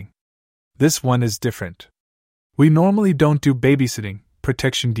everything. This one is different. We normally don't do babysitting,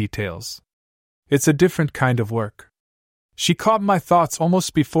 protection details. It's a different kind of work. She caught my thoughts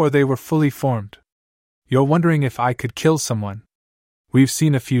almost before they were fully formed. You're wondering if I could kill someone. We've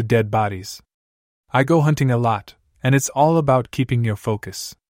seen a few dead bodies. I go hunting a lot, and it's all about keeping your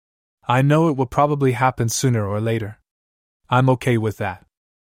focus. I know it will probably happen sooner or later. I'm okay with that.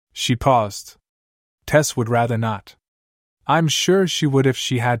 She paused. Tess would rather not. I'm sure she would if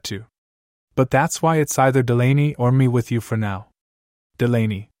she had to. But that's why it's either Delaney or me with you for now.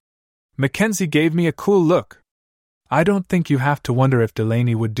 Delaney. Mackenzie gave me a cool look. I don't think you have to wonder if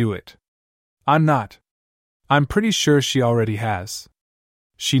Delaney would do it. I'm not. I'm pretty sure she already has.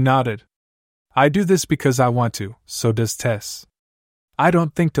 She nodded. I do this because I want to, so does Tess. I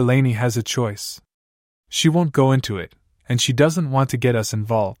don't think Delaney has a choice. She won't go into it, and she doesn't want to get us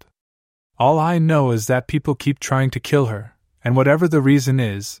involved. All I know is that people keep trying to kill her, and whatever the reason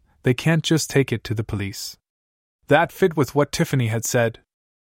is, they can't just take it to the police. That fit with what Tiffany had said.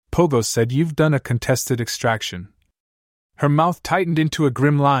 Pogo said you've done a contested extraction. Her mouth tightened into a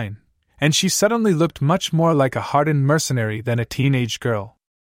grim line, and she suddenly looked much more like a hardened mercenary than a teenage girl.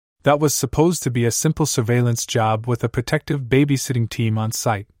 That was supposed to be a simple surveillance job with a protective babysitting team on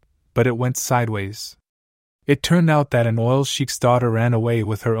site, but it went sideways. It turned out that an oil sheik's daughter ran away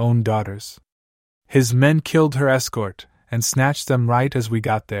with her own daughters. His men killed her escort and snatched them right as we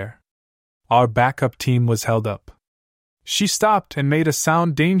got there. Our backup team was held up. She stopped and made a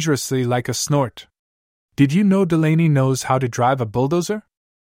sound dangerously like a snort. Did you know Delaney knows how to drive a bulldozer?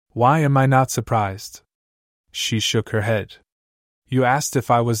 Why am I not surprised? She shook her head. You asked if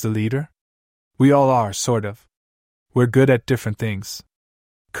I was the leader? We all are, sort of. We're good at different things.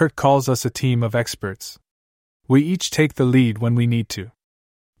 Kurt calls us a team of experts. We each take the lead when we need to.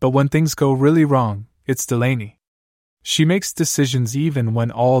 But when things go really wrong, it's Delaney. She makes decisions even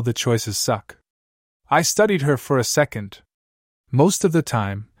when all the choices suck. I studied her for a second. Most of the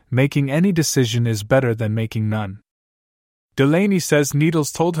time, making any decision is better than making none. Delaney says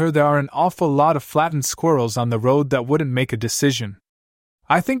Needles told her there are an awful lot of flattened squirrels on the road that wouldn't make a decision.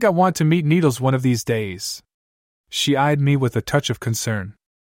 I think I want to meet Needles one of these days. She eyed me with a touch of concern.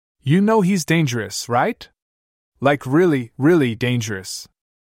 You know he's dangerous, right? Like really, really dangerous.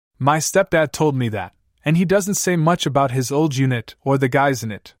 My stepdad told me that, and he doesn't say much about his old unit or the guys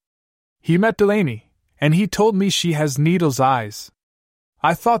in it. He met Delaney, and he told me she has Needles' eyes.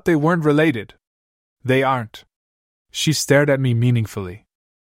 I thought they weren't related. They aren't. She stared at me meaningfully.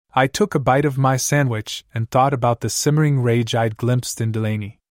 I took a bite of my sandwich and thought about the simmering rage I'd glimpsed in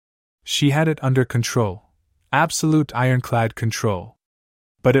Delaney. She had it under control. Absolute ironclad control.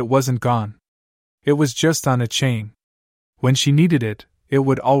 But it wasn't gone. It was just on a chain. When she needed it, it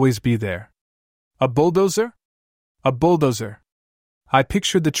would always be there. A bulldozer? A bulldozer. I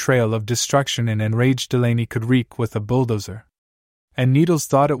pictured the trail of destruction an enraged Delaney could wreak with a bulldozer. And Needles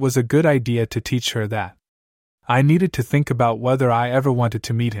thought it was a good idea to teach her that. I needed to think about whether I ever wanted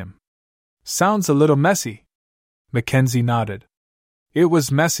to meet him. Sounds a little messy. Mackenzie nodded. It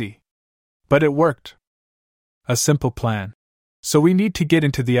was messy. But it worked. A simple plan. So we need to get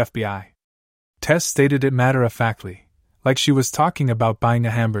into the FBI. Tess stated it matter-of-factly, like she was talking about buying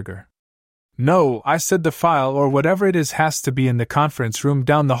a hamburger. No, I said the file or whatever it is has to be in the conference room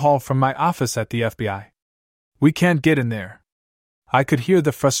down the hall from my office at the FBI. We can't get in there. I could hear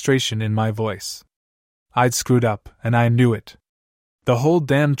the frustration in my voice. I'd screwed up, and I knew it. The whole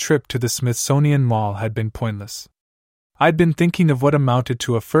damn trip to the Smithsonian Mall had been pointless. I'd been thinking of what amounted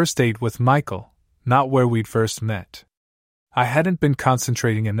to a first date with Michael, not where we'd first met. I hadn't been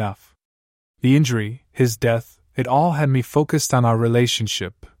concentrating enough. The injury, his death, it all had me focused on our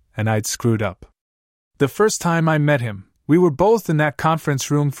relationship, and I'd screwed up. The first time I met him, we were both in that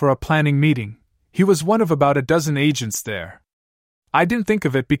conference room for a planning meeting. He was one of about a dozen agents there. I didn't think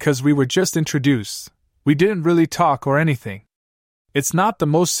of it because we were just introduced. We didn't really talk or anything. It's not the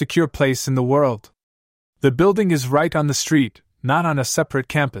most secure place in the world. The building is right on the street, not on a separate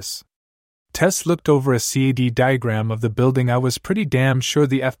campus. Tess looked over a CAD diagram of the building I was pretty damn sure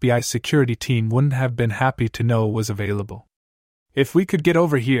the FBI security team wouldn't have been happy to know was available. If we could get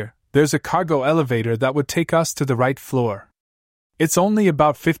over here, there's a cargo elevator that would take us to the right floor. It's only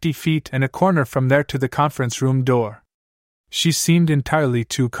about 50 feet and a corner from there to the conference room door. She seemed entirely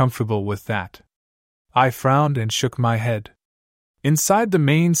too comfortable with that. I frowned and shook my head. Inside the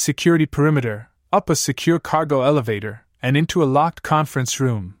main security perimeter, up a secure cargo elevator, and into a locked conference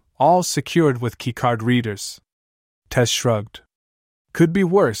room, all secured with keycard readers. Tess shrugged. Could be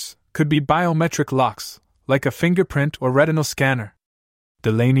worse, could be biometric locks, like a fingerprint or retinal scanner.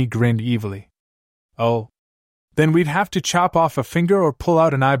 Delaney grinned evilly. Oh. Then we'd have to chop off a finger or pull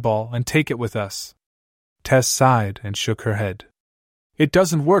out an eyeball and take it with us. Tess sighed and shook her head. It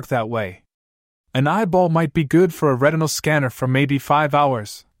doesn't work that way. An eyeball might be good for a retinal scanner for maybe 5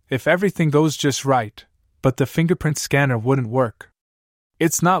 hours, if everything goes just right, but the fingerprint scanner wouldn't work.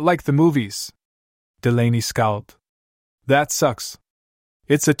 It's not like the movies. Delaney scowled. That sucks.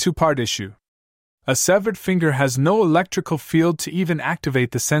 It's a two-part issue. A severed finger has no electrical field to even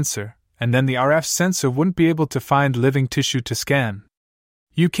activate the sensor, and then the RF sensor wouldn't be able to find living tissue to scan.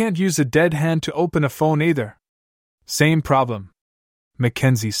 You can't use a dead hand to open a phone either. Same problem.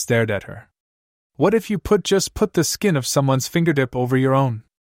 Mackenzie stared at her. What if you just put the skin of someone's fingertip over your own?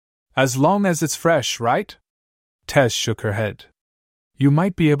 As long as it's fresh, right? Tess shook her head. You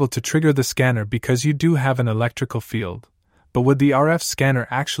might be able to trigger the scanner because you do have an electrical field, but would the RF scanner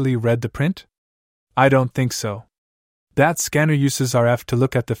actually read the print? I don't think so. That scanner uses RF to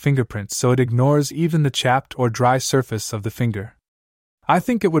look at the fingerprint, so it ignores even the chapped or dry surface of the finger. I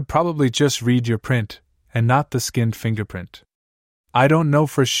think it would probably just read your print, and not the skinned fingerprint. I don't know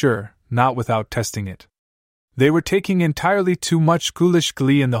for sure, not without testing it. They were taking entirely too much ghoulish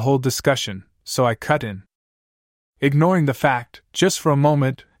glee in the whole discussion, so I cut in. Ignoring the fact, just for a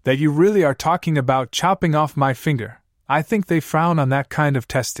moment, that you really are talking about chopping off my finger, I think they frown on that kind of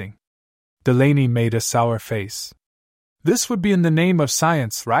testing. Delaney made a sour face. This would be in the name of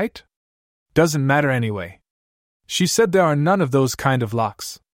science, right? Doesn't matter anyway. She said there are none of those kind of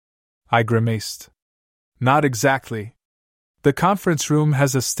locks. I grimaced. Not exactly. The conference room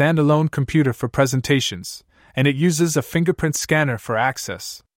has a standalone computer for presentations, and it uses a fingerprint scanner for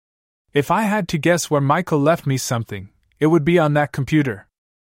access. If I had to guess where Michael left me something, it would be on that computer.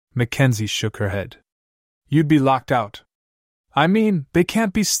 Mackenzie shook her head. You'd be locked out. I mean, they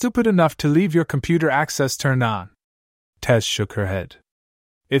can't be stupid enough to leave your computer access turned on. Tess shook her head.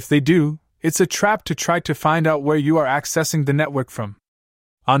 If they do, it's a trap to try to find out where you are accessing the network from.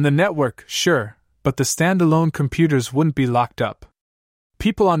 On the network, sure, but the standalone computers wouldn't be locked up.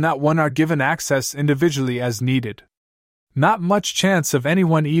 People on that one are given access individually as needed. Not much chance of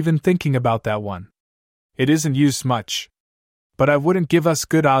anyone even thinking about that one. It isn't used much. But I wouldn't give us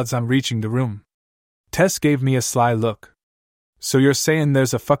good odds on reaching the room. Tess gave me a sly look. So you're saying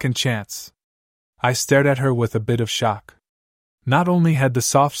there's a fucking chance? I stared at her with a bit of shock. Not only had the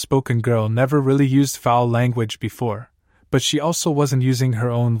soft-spoken girl never really used foul language before, but she also wasn't using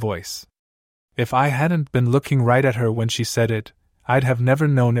her own voice. If I hadn't been looking right at her when she said it, I'd have never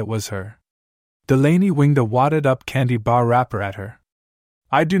known it was her. Delaney winged a wadded-up candy bar wrapper at her.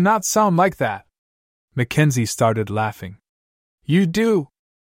 I do not sound like that. Mackenzie started laughing. You do.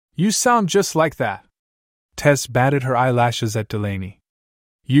 You sound just like that. Tess batted her eyelashes at Delaney.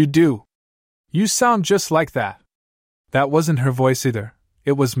 You do. You sound just like that. That wasn't her voice either,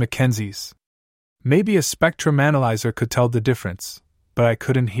 it was Mackenzie's. Maybe a spectrum analyzer could tell the difference, but I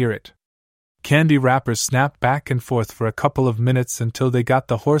couldn't hear it. Candy wrappers snapped back and forth for a couple of minutes until they got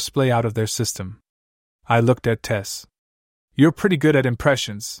the horseplay out of their system. I looked at Tess. You're pretty good at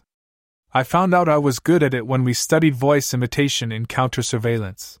impressions. I found out I was good at it when we studied voice imitation in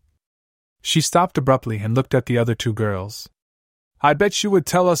counter-surveillance. She stopped abruptly and looked at the other two girls. I bet you would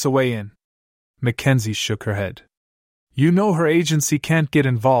tell us a way in. Mackenzie shook her head. You know her agency can't get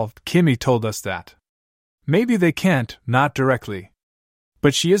involved, Kimmy told us that. Maybe they can't, not directly.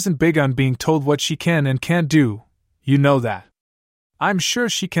 But she isn't big on being told what she can and can't do, you know that. I'm sure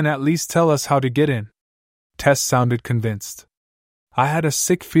she can at least tell us how to get in. Tess sounded convinced. I had a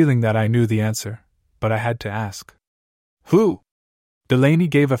sick feeling that I knew the answer, but I had to ask. Who? Delaney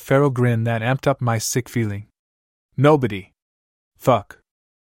gave a feral grin that amped up my sick feeling. Nobody. Fuck.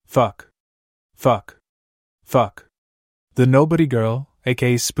 Fuck. Fuck. Fuck. The nobody girl,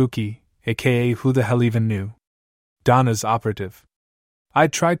 aka Spooky, aka who the hell even knew. Donna's operative. I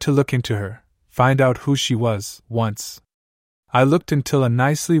tried to look into her, find out who she was, once. I looked until a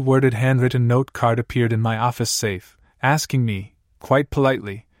nicely worded handwritten note card appeared in my office safe, asking me, quite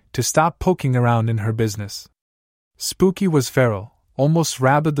politely, to stop poking around in her business. Spooky was feral, almost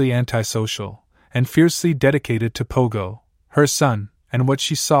rabidly antisocial, and fiercely dedicated to Pogo, her son, and what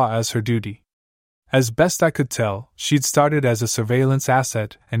she saw as her duty. As best I could tell, she'd started as a surveillance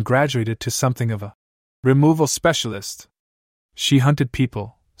asset and graduated to something of a removal specialist. She hunted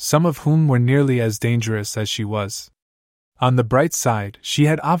people, some of whom were nearly as dangerous as she was. On the bright side, she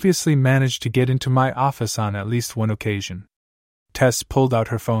had obviously managed to get into my office on at least one occasion. Tess pulled out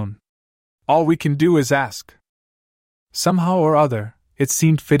her phone. All we can do is ask. Somehow or other, it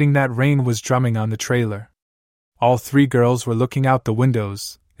seemed fitting that rain was drumming on the trailer. All three girls were looking out the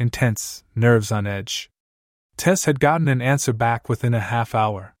windows, intense, nerves on edge. Tess had gotten an answer back within a half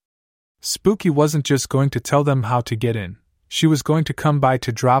hour. Spooky wasn't just going to tell them how to get in, she was going to come by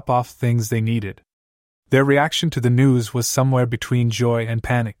to drop off things they needed. Their reaction to the news was somewhere between joy and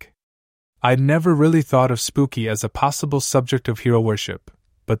panic. I'd never really thought of Spooky as a possible subject of hero worship,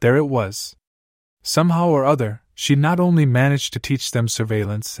 but there it was. Somehow or other, she'd not only managed to teach them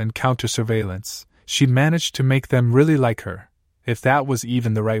surveillance and counter-surveillance, she'd managed to make them really like her, if that was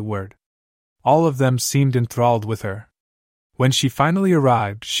even the right word. All of them seemed enthralled with her. When she finally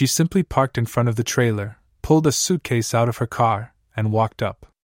arrived, she simply parked in front of the trailer, pulled a suitcase out of her car, and walked up.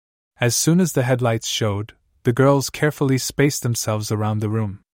 As soon as the headlights showed, the girls carefully spaced themselves around the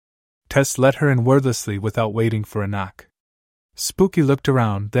room. Tess let her in wordlessly without waiting for a knock. Spooky looked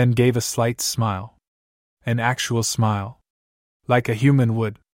around, then gave a slight smile. An actual smile. Like a human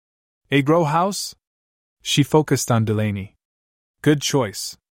would. A grow house? She focused on Delaney. Good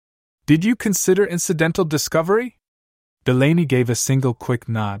choice. Did you consider incidental discovery? Delaney gave a single quick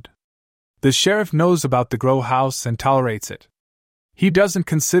nod. The sheriff knows about the grow house and tolerates it. He doesn't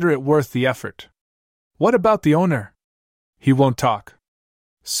consider it worth the effort. What about the owner? He won't talk.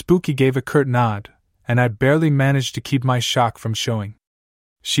 Spooky gave a curt nod, and I barely managed to keep my shock from showing.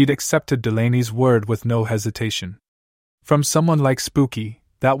 She'd accepted Delaney's word with no hesitation. From someone like Spooky,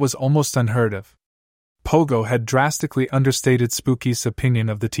 that was almost unheard of. Pogo had drastically understated Spooky's opinion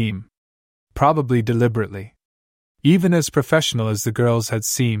of the team. Probably deliberately. Even as professional as the girls had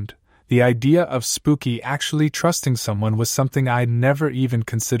seemed, the idea of Spooky actually trusting someone was something I'd never even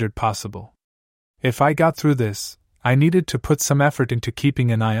considered possible. If I got through this, I needed to put some effort into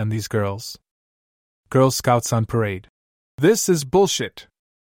keeping an eye on these girls. Girl Scouts on parade. This is bullshit.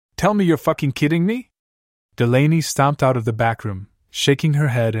 Tell me you're fucking kidding me? Delaney stomped out of the back room, shaking her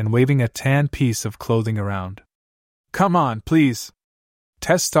head and waving a tan piece of clothing around. Come on, please.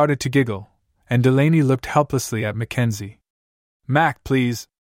 Tess started to giggle, and Delaney looked helplessly at Mackenzie. Mac, please.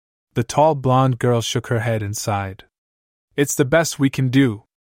 The tall blonde girl shook her head and sighed. It's the best we can do.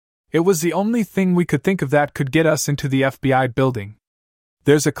 It was the only thing we could think of that could get us into the FBI building.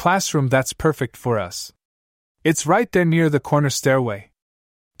 There's a classroom that's perfect for us. It's right there near the corner stairway.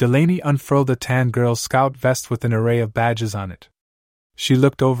 Delaney unfurled a tan Girl Scout vest with an array of badges on it. She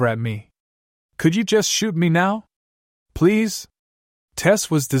looked over at me. Could you just shoot me now? Please? Tess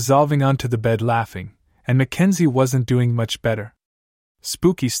was dissolving onto the bed laughing, and Mackenzie wasn't doing much better.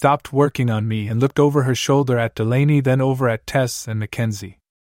 Spooky stopped working on me and looked over her shoulder at Delaney, then over at Tess and Mackenzie.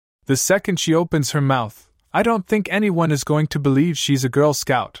 The second she opens her mouth, I don't think anyone is going to believe she's a Girl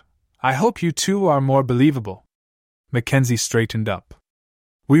Scout. I hope you two are more believable. Mackenzie straightened up.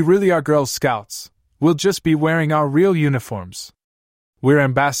 We really are Girl Scouts. We'll just be wearing our real uniforms. We're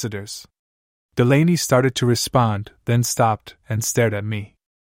ambassadors. Delaney started to respond, then stopped and stared at me.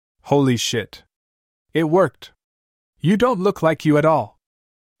 Holy shit. It worked. You don't look like you at all.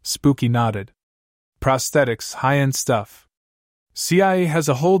 Spooky nodded. Prosthetics, high-end stuff. CIA has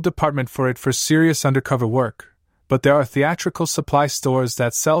a whole department for it for serious undercover work, but there are theatrical supply stores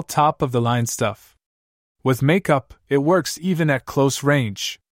that sell top-of-the-line stuff. With makeup, it works even at close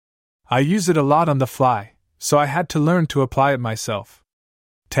range. I use it a lot on the fly, so I had to learn to apply it myself.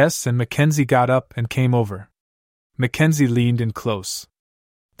 Tess and Mackenzie got up and came over. Mackenzie leaned in close.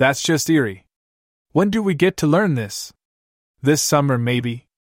 That's just eerie. When do we get to learn this? This summer, maybe.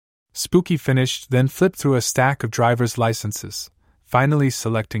 Spooky finished, then flipped through a stack of driver's licenses, finally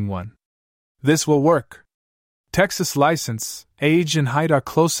selecting one. This will work. Texas license, age and height are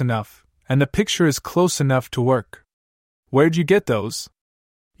close enough, and the picture is close enough to work. Where'd you get those?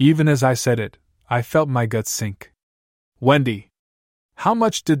 Even as I said it, I felt my guts sink. Wendy. How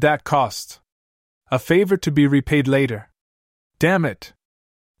much did that cost? A favor to be repaid later. Damn it.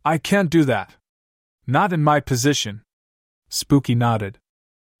 I can't do that. Not in my position. Spooky nodded.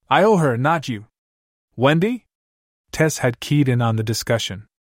 I owe her, not you. Wendy? Tess had keyed in on the discussion.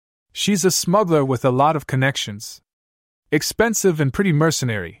 She's a smuggler with a lot of connections. Expensive and pretty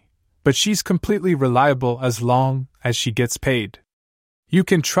mercenary, but she's completely reliable as long as she gets paid. You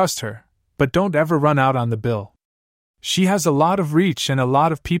can trust her, but don't ever run out on the bill. She has a lot of reach and a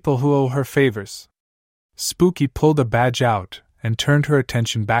lot of people who owe her favors. Spooky pulled a badge out and turned her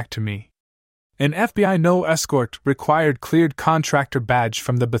attention back to me. An FBI no escort required cleared contractor badge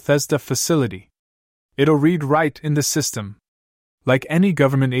from the Bethesda facility. It'll read right in the system. Like any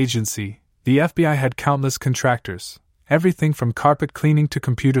government agency, the FBI had countless contractors, everything from carpet cleaning to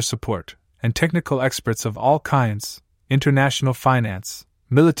computer support, and technical experts of all kinds, international finance,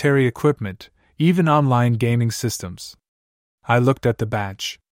 military equipment, even online gaming systems. I looked at the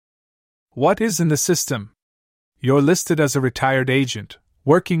badge. What is in the system? You're listed as a retired agent,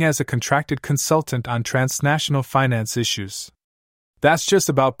 working as a contracted consultant on transnational finance issues. That's just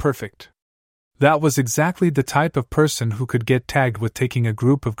about perfect. That was exactly the type of person who could get tagged with taking a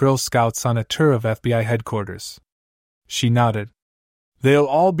group of Girl Scouts on a tour of FBI headquarters. She nodded. They'll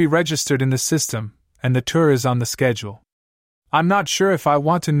all be registered in the system, and the tour is on the schedule. I'm not sure if I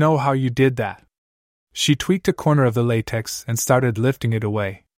want to know how you did that. She tweaked a corner of the latex and started lifting it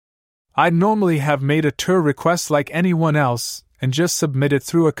away. I'd normally have made a tour request like anyone else and just submit it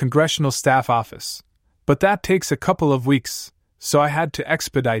through a congressional staff office, but that takes a couple of weeks, so I had to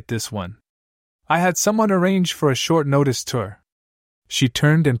expedite this one. I had someone arrange for a short notice tour. She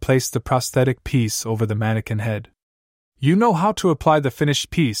turned and placed the prosthetic piece over the mannequin head. You know how to apply the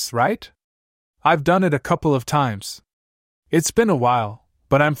finished piece, right? I've done it a couple of times. It's been a while,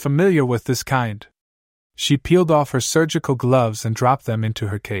 but I'm familiar with this kind. She peeled off her surgical gloves and dropped them into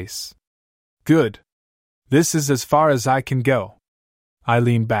her case. Good. This is as far as I can go. I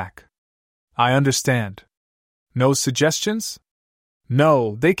leaned back. I understand. No suggestions?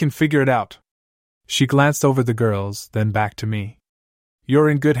 No, they can figure it out. She glanced over the girls, then back to me. You're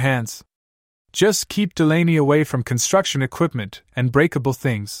in good hands. Just keep Delaney away from construction equipment and breakable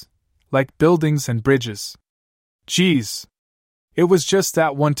things, like buildings and bridges. Geez. It was just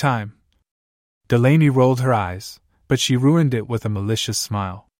that one time. Delaney rolled her eyes, but she ruined it with a malicious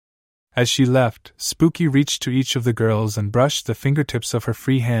smile. As she left, Spooky reached to each of the girls and brushed the fingertips of her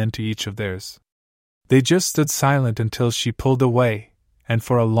free hand to each of theirs. They just stood silent until she pulled away, and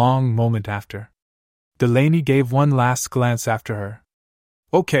for a long moment after. Delaney gave one last glance after her.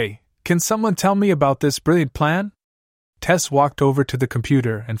 Okay, can someone tell me about this brilliant plan? Tess walked over to the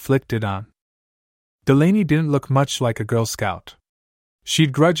computer and flicked it on. Delaney didn't look much like a Girl Scout.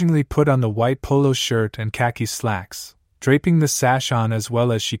 She'd grudgingly put on the white polo shirt and khaki slacks, draping the sash on as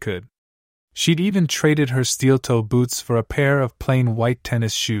well as she could. She'd even traded her steel-toe boots for a pair of plain white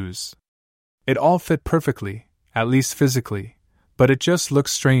tennis shoes. It all fit perfectly, at least physically, but it just looked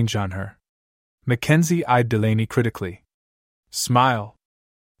strange on her. Mackenzie eyed Delaney critically. Smile.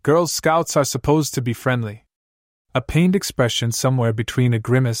 Girl Scouts are supposed to be friendly. A pained expression somewhere between a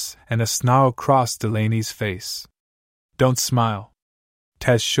grimace and a snarl crossed Delaney's face. Don't smile.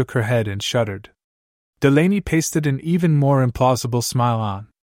 Tess shook her head and shuddered. Delaney pasted an even more implausible smile on.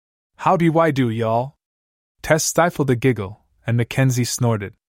 How do I do, y'all? Tess stifled a giggle, and Mackenzie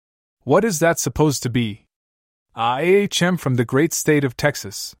snorted. What is that supposed to be? AHM from the great state of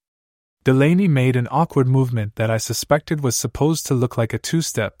Texas. Delaney made an awkward movement that I suspected was supposed to look like a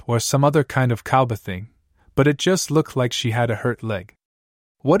two-step or some other kind of cowboy thing, but it just looked like she had a hurt leg.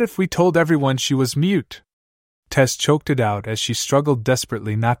 What if we told everyone she was mute? Tess choked it out as she struggled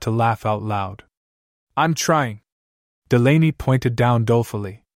desperately not to laugh out loud. I'm trying. Delaney pointed down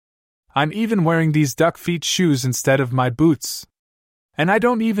dolefully. I'm even wearing these duck feet shoes instead of my boots. And I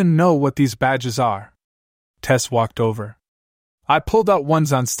don't even know what these badges are. Tess walked over. I pulled out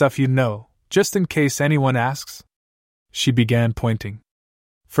ones on stuff you know, just in case anyone asks. She began pointing.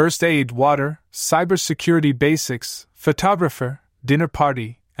 First aid, water, cybersecurity basics, photographer, dinner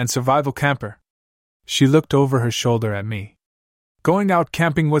party, and survival camper. She looked over her shoulder at me. Going out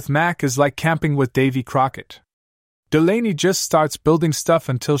camping with Mac is like camping with Davy Crockett. Delaney just starts building stuff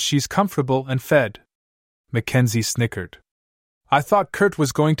until she's comfortable and fed. Mackenzie snickered. I thought Kurt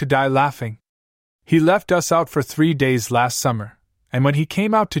was going to die laughing. He left us out for 3 days last summer, and when he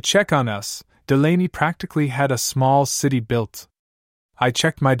came out to check on us, Delaney practically had a small city built. I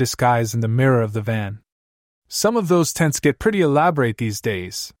checked my disguise in the mirror of the van. Some of those tents get pretty elaborate these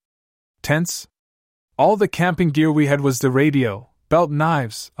days. Tents? All the camping gear we had was the radio, belt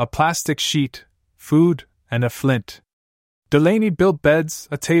knives, a plastic sheet, food, and a flint. Delaney built beds,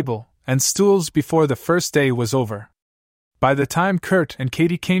 a table, and stools before the first day was over. By the time Kurt and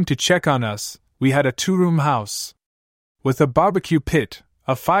Katie came to check on us, we had a 2-room house. With a barbecue pit,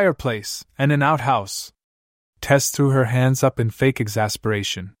 a fireplace, and an outhouse. Tess threw her hands up in fake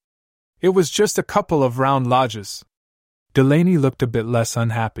exasperation. It was just a couple of round lodges. Delaney looked a bit less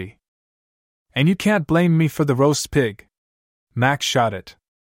unhappy. And you can't blame me for the roast pig. Mac shot it.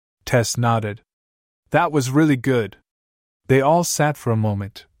 Tess nodded. That was really good. They all sat for a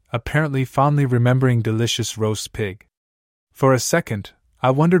moment, apparently fondly remembering delicious roast pig. For a second, I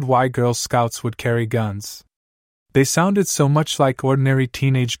wondered why Girl Scouts would carry guns. They sounded so much like ordinary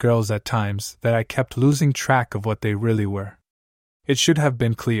teenage girls at times that I kept losing track of what they really were. It should have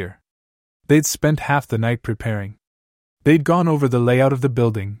been clear. They'd spent half the night preparing. They'd gone over the layout of the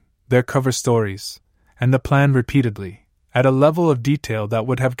building, their cover stories, and the plan repeatedly, at a level of detail that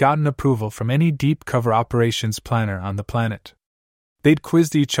would have gotten approval from any deep cover operations planner on the planet. They'd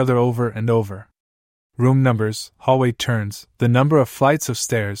quizzed each other over and over. Room numbers, hallway turns, the number of flights of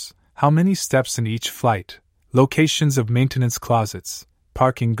stairs, how many steps in each flight, locations of maintenance closets,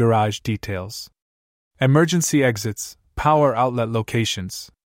 parking garage details, emergency exits, power outlet locations,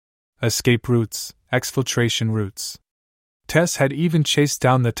 escape routes, exfiltration routes. Tess had even chased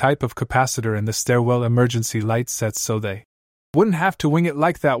down the type of capacitor in the stairwell emergency light sets so they wouldn't have to wing it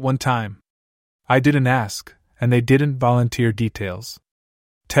like that one time. I didn't ask, and they didn't volunteer details.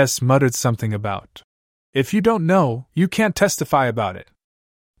 Tess muttered something about, if you don't know, you can't testify about it.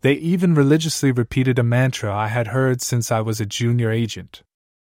 They even religiously repeated a mantra I had heard since I was a junior agent.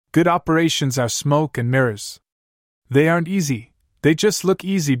 Good operations are smoke and mirrors. They aren't easy, they just look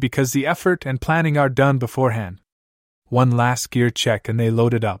easy because the effort and planning are done beforehand. One last gear check and they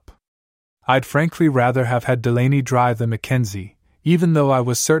loaded up. I'd frankly rather have had Delaney drive than Mackenzie, even though I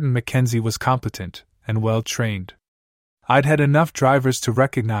was certain Mackenzie was competent and well-trained. I'd had enough drivers to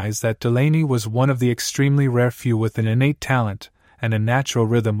recognize that Delaney was one of the extremely rare few with an innate talent and a natural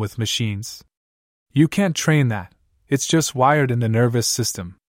rhythm with machines. You can't train that, it's just wired in the nervous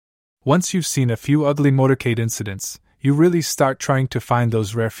system. Once you've seen a few ugly motorcade incidents, you really start trying to find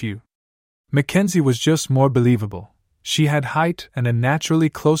those rare few. Mackenzie was just more believable. She had height and a naturally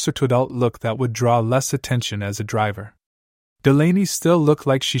closer to adult look that would draw less attention as a driver. Delaney still looked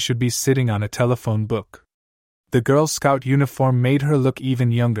like she should be sitting on a telephone book. The Girl Scout uniform made her look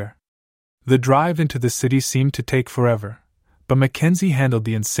even younger. The drive into the city seemed to take forever, but Mackenzie handled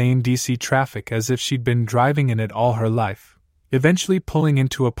the insane DC traffic as if she'd been driving in it all her life, eventually pulling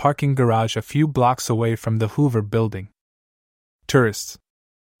into a parking garage a few blocks away from the Hoover building. Tourists.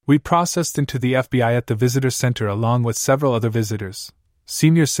 We processed into the FBI at the visitor center along with several other visitors,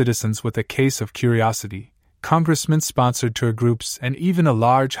 senior citizens with a case of curiosity, congressman-sponsored tour groups, and even a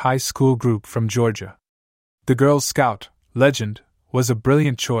large high school group from Georgia. The Girl Scout, legend, was a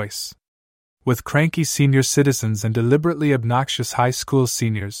brilliant choice. With cranky senior citizens and deliberately obnoxious high school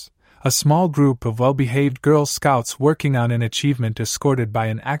seniors, a small group of well-behaved Girl Scouts working on an achievement escorted by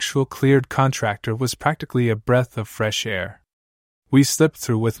an actual cleared contractor was practically a breath of fresh air. We slipped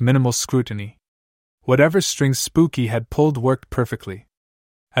through with minimal scrutiny. Whatever strings Spooky had pulled worked perfectly.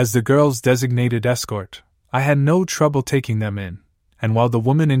 As the girls' designated escort, I had no trouble taking them in, and while the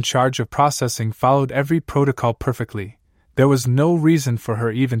woman in charge of processing followed every protocol perfectly, there was no reason for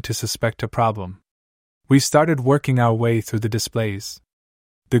her even to suspect a problem. We started working our way through the displays.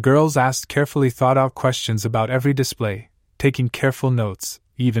 The girls asked carefully thought-out questions about every display, taking careful notes,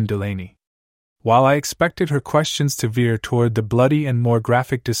 even Delaney. While I expected her questions to veer toward the bloody and more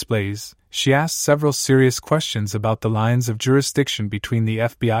graphic displays, she asked several serious questions about the lines of jurisdiction between the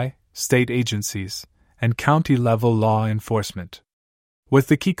FBI, state agencies, and county-level law enforcement. With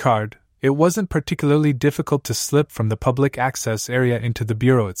the key card, it wasn't particularly difficult to slip from the public access area into the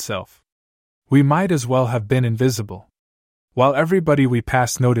bureau itself. We might as well have been invisible. While everybody we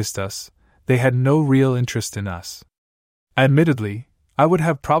passed noticed us, they had no real interest in us. Admittedly, I would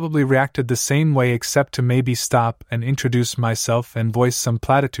have probably reacted the same way except to maybe stop and introduce myself and voice some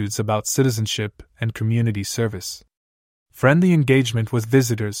platitudes about citizenship and community service. Friendly engagement with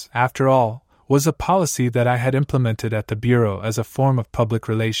visitors, after all, was a policy that I had implemented at the Bureau as a form of public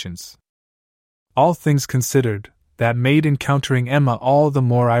relations. All things considered, that made encountering Emma all the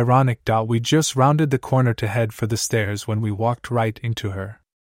more ironic. We just rounded the corner to head for the stairs when we walked right into her.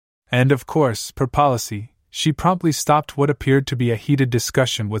 And of course, per policy, she promptly stopped what appeared to be a heated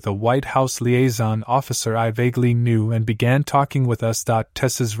discussion with a White House liaison officer I vaguely knew and began talking with us.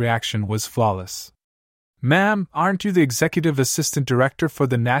 Tessa's reaction was flawless. "Ma'am, aren't you the executive assistant director for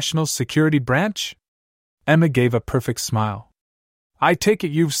the National Security Branch?" Emma gave a perfect smile. "I take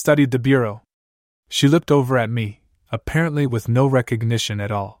it you've studied the Bureau." She looked over at me, apparently with no recognition at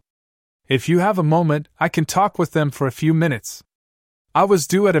all. "If you have a moment, I can talk with them for a few minutes. I was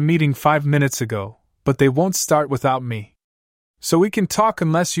due at a meeting 5 minutes ago, but they won't start without me. So we can talk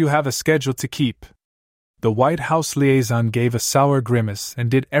unless you have a schedule to keep." The White House liaison gave a sour grimace and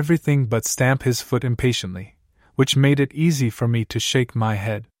did everything but stamp his foot impatiently, which made it easy for me to shake my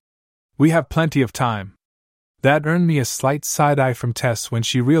head. "We have plenty of time." That earned me a slight side-eye from Tess when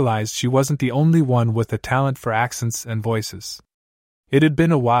she realized she wasn't the only one with a talent for accents and voices. It had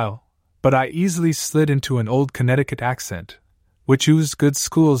been a while, but I easily slid into an old Connecticut accent, which oozed good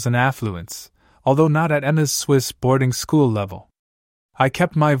schools and affluence, although not at Emma's Swiss boarding school level. I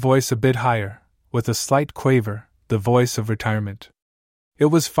kept my voice a bit higher, with a slight quaver, the voice of retirement. It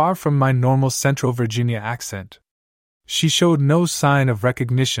was far from my normal Central Virginia accent. She showed no sign of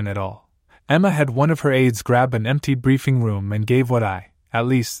recognition at all. Emma had one of her aides grab an empty briefing room and gave what I, at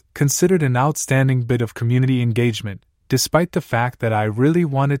least, considered an outstanding bit of community engagement, despite the fact that I really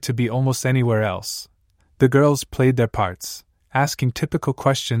wanted to be almost anywhere else. The girls played their parts, asking typical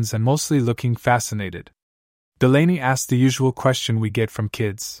questions and mostly looking fascinated. Delaney asked the usual question we get from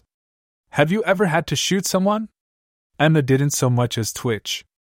kids. "Have you ever had to shoot someone?" Emma didn't so much as twitch.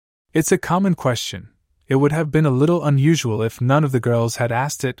 It's a common question. It would have been a little unusual if none of the girls had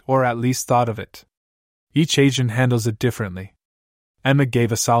asked it or at least thought of it. Each agent handles it differently. Emma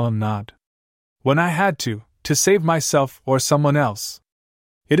gave a solemn nod. "When I had to save myself or someone else.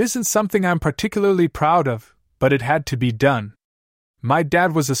 It isn't something I'm particularly proud of, but it had to be done. My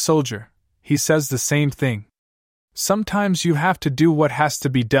dad was a soldier, he says the same thing. Sometimes you have to do what has to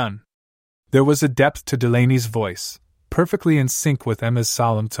be done." There was a depth to Delaney's voice, perfectly in sync with Emma's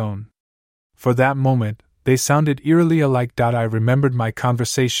solemn tone. For that moment, they sounded eerily alike. I remembered my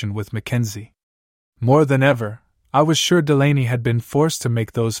conversation with Mackenzie. More than ever, I was sure Delaney had been forced to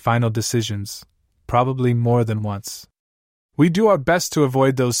make those final decisions, probably more than once. We do our best to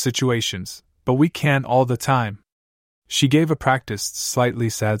avoid those situations, but we can't all the time. She gave a practiced,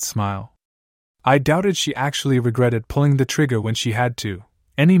 slightly sad smile. I doubted she actually regretted pulling the trigger when she had to,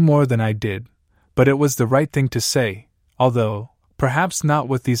 any more than I did, but it was the right thing to say, although, perhaps not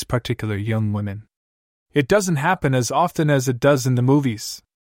with these particular young women. It doesn't happen as often as it does in the movies.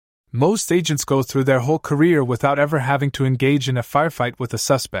 Most agents go through their whole career without ever having to engage in a firefight with a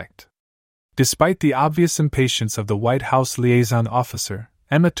suspect. Despite the obvious impatience of the White House liaison officer,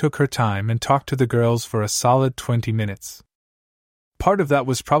 Emma took her time and talked to the girls for a solid 20 minutes. Part of that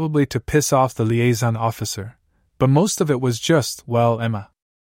was probably to piss off the liaison officer, but most of it was just, well, Emma.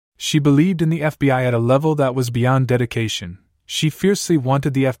 She believed in the FBI at a level that was beyond dedication. She fiercely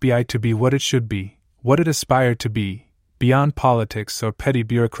wanted the FBI to be what it should be, what it aspired to be, beyond politics or petty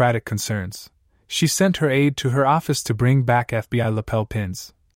bureaucratic concerns. She sent her aide to her office to bring back FBI lapel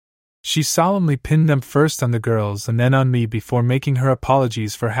pins. She solemnly pinned them first on the girls and then on me before making her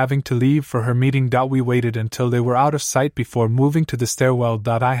apologies for having to leave for her meeting. We waited until they were out of sight before moving to the stairwell.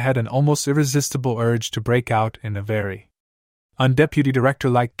 I had an almost irresistible urge to break out in a very undeputy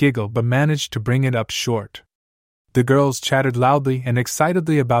director-like giggle but managed to bring it up short. The girls chattered loudly and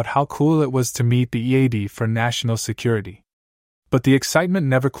excitedly about how cool it was to meet the EAD for national security. But the excitement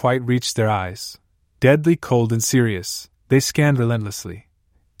never quite reached their eyes. Deadly cold and serious, they scanned relentlessly.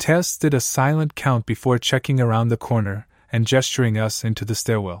 Tess did a silent count before checking around the corner and gesturing us into the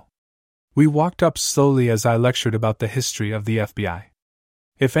stairwell. We walked up slowly as I lectured about the history of the FBI.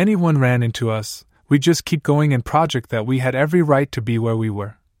 If anyone ran into us, we'd just keep going and project that we had every right to be where we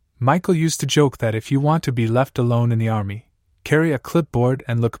were. Michael used to joke that if you want to be left alone in the army, carry a clipboard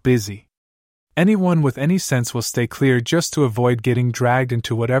and look busy. Anyone with any sense will stay clear just to avoid getting dragged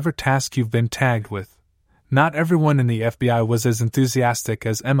into whatever task you've been tagged with. Not everyone in the FBI was as enthusiastic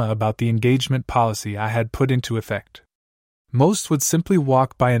as Emma about the engagement policy I had put into effect. Most would simply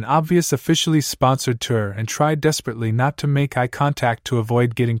walk by an obvious officially sponsored tour and try desperately not to make eye contact to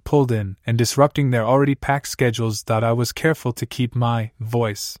avoid getting pulled in and disrupting their already packed schedules. I was careful to keep my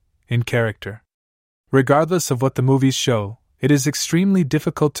voice in character. Regardless of what the movies show, it is extremely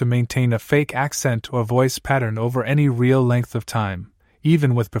difficult to maintain a fake accent or voice pattern over any real length of time,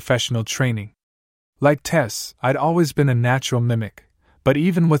 even with professional training. Like Tess, I'd always been a natural mimic, but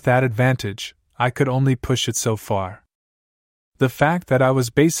even with that advantage, I could only push it so far. The fact that I was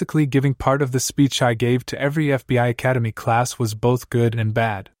basically giving part of the speech I gave to every FBI Academy class was both good and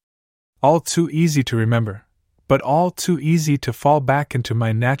bad. All too easy to remember, but all too easy to fall back into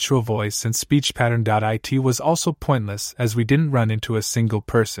my natural voice and speech pattern. It was also pointless as we didn't run into a single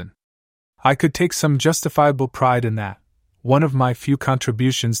person. I could take some justifiable pride in that, one of my few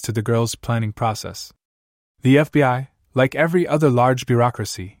contributions to the girls' planning process. The FBI, like every other large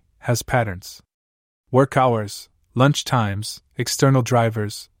bureaucracy, has patterns. Work hours, lunch times, external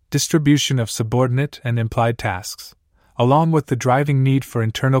drivers, distribution of subordinate and implied tasks, along with the driving need for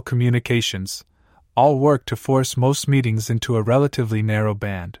internal communications, all work to force most meetings into a relatively narrow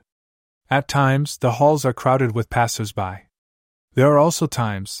band. At times, the halls are crowded with passers-by. There are also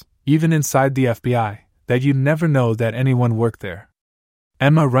times, even inside the FBI, that you'd never know that anyone worked there.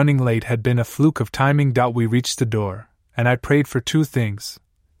 Emma running late had been a fluke of timing. We reached the door, and I prayed for two things: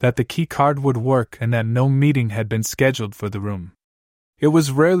 that the key card would work and that no meeting had been scheduled for the room. It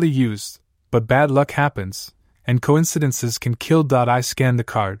was rarely used, but bad luck happens, and coincidences can kill. I scanned the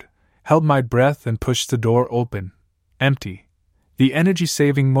card, held my breath and pushed the door open. Empty. The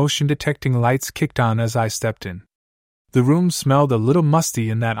energy-saving motion-detecting lights kicked on as I stepped in. The room smelled a little musty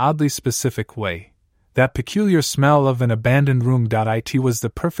in that oddly specific way. That peculiar smell of an abandoned room. It was the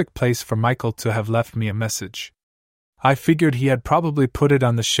perfect place for Michael to have left me a message. I figured he had probably put it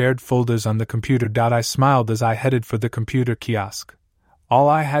on the shared folders on the computer. I smiled as I headed for the computer kiosk. All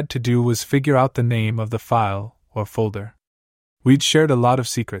I had to do was figure out the name of the file or folder. We'd shared a lot of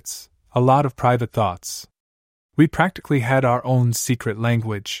secrets, a lot of private thoughts. We practically had our own secret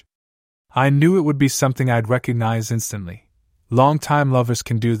language. I knew it would be something I'd recognize instantly. Long-time lovers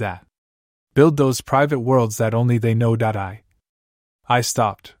can do that. Build those private worlds that only they know. I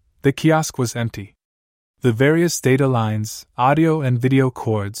stopped. The kiosk was empty. The various data lines, audio and video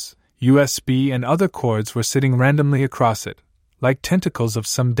cords, USB and other cords were sitting randomly across it, like tentacles of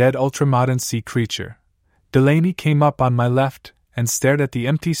some dead ultramodern sea creature. Delaney came up on my left and stared at the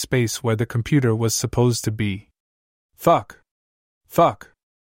empty space where the computer was supposed to be. Fuck. Fuck.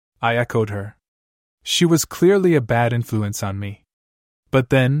 I echoed her. She was clearly a bad influence on me. But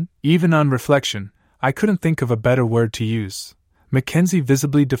then, even on reflection, I couldn't think of a better word to use. Mackenzie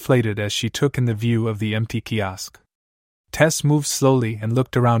visibly deflated as she took in the view of the empty kiosk. Tess moved slowly and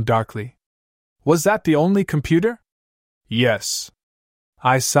looked around darkly. Was that the only computer? Yes.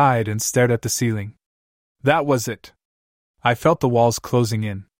 I sighed and stared at the ceiling. That was it. I felt the walls closing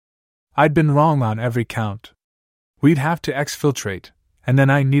in. I'd been wrong on every count. We'd have to exfiltrate, and then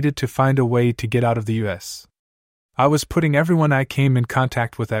I needed to find a way to get out of the US. I was putting everyone I came in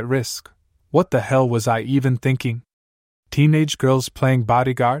contact with at risk. What the hell was I even thinking? Teenage girls playing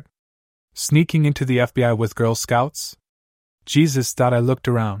bodyguard? Sneaking into the FBI with Girl Scouts? Jesus! I looked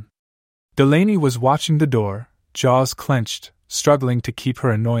around. Delaney was watching the door, jaws clenched, struggling to keep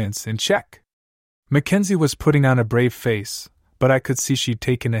her annoyance in check. Mackenzie was putting on a brave face, but I could see she'd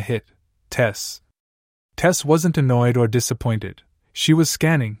taken a hit. Tess wasn't annoyed or disappointed. She was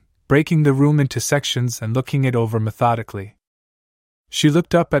scanning, breaking the room into sections and looking it over methodically. She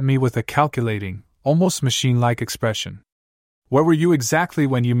looked up at me with a calculating, almost machine-like expression. Where were you exactly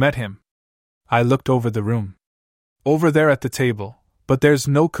when you met him? I looked over the room. Over there at the table, but there's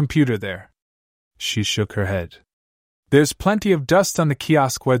no computer there. She shook her head. There's plenty of dust on the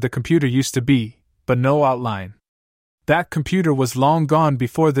kiosk where the computer used to be, but no outline. That computer was long gone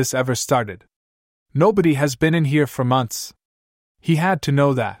before this ever started. Nobody has been in here for months. He had to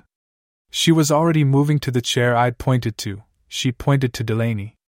know that. She was already moving to the chair I'd pointed to. She pointed to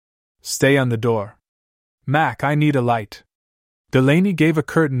Delaney. Stay on the door. Mac, I need a light. Delaney gave a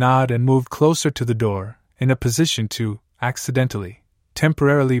curt nod and moved closer to the door, in a position to, accidentally,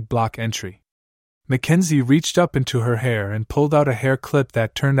 temporarily block entry. Mackenzie reached up into her hair and pulled out a hair clip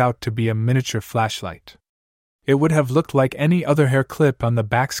that turned out to be a miniature flashlight. It would have looked like any other hair clip on the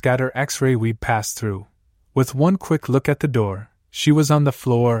backscatter X-ray we'd passed through. With one quick look at the door, she was on the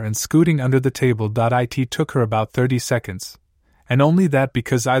floor and scooting under the table. It took her about 30 seconds, and only that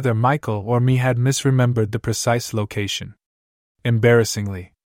because either Michael or me had misremembered the precise location.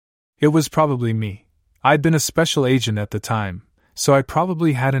 Embarrassingly. It was probably me. I'd been a special agent at the time, so I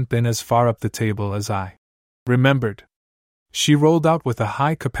probably hadn't been as far up the table as I remembered. She rolled out with a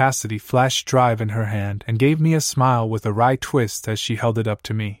high-capacity flash drive in her hand and gave me a smile with a wry twist as she held it up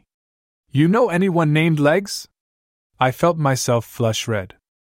to me. You know anyone named Legs? I felt myself flush red.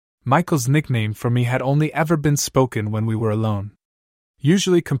 Michael's nickname for me had only ever been spoken when we were alone.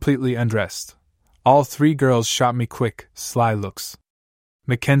 Usually completely undressed. All three girls shot me quick, sly looks.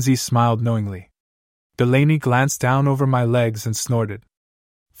 Mackenzie smiled knowingly. Delaney glanced down over my legs and snorted.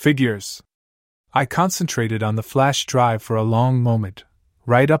 Figures. I concentrated on the flash drive for a long moment,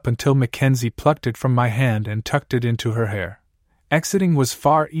 right up until Mackenzie plucked it from my hand and tucked it into her hair. Exiting was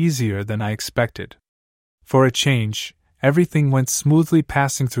far easier than I expected. For a change, everything went smoothly.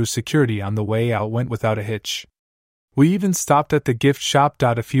 Passing through security on the way out went without a hitch. We even stopped at the gift shop.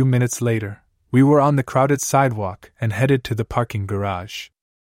 A few minutes later, we were on the crowded sidewalk and headed to the parking garage.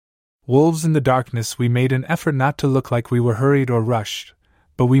 Wolves in the darkness, we made an effort not to look like we were hurried or rushed,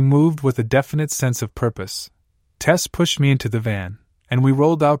 but we moved with a definite sense of purpose. Tess pushed me into the van, and we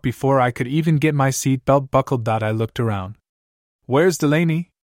rolled out before I could even get my seat belt buckled. I looked around. Where's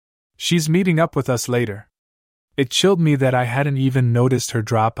Delaney? She's meeting up with us later. It chilled me that I hadn't even noticed her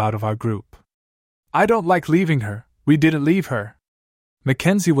drop out of our group. I don't like leaving her. We didn't leave her.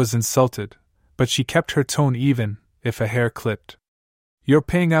 Mackenzie was insulted, but she kept her tone even, if a hair clipped. You're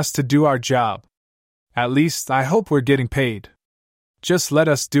paying us to do our job. At least, I hope we're getting paid. Just let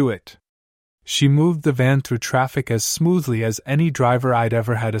us do it. She moved the van through traffic as smoothly as any driver I'd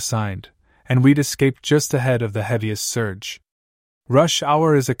ever had assigned, and we'd escaped just ahead of the heaviest surge. Rush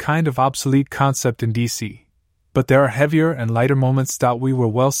hour is a kind of obsolete concept in DC, but there are heavier and lighter moments. We were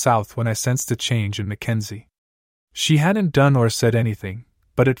well south when I sensed a change in Mackenzie. She hadn't done or said anything,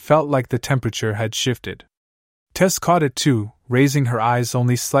 but it felt like the temperature had shifted. Tess caught it too, raising her eyes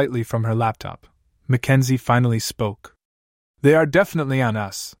only slightly from her laptop. Mackenzie finally spoke. They are definitely on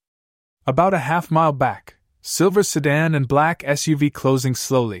us. About a half-mile back, silver sedan and black SUV closing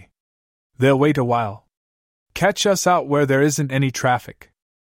slowly. They'll wait a while. Catch us out where there isn't any traffic.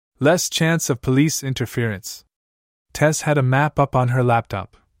 Less chance of police interference. Tess had a map up on her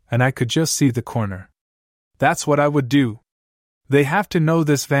laptop, and I could just see the corner. That's what I would do. They have to know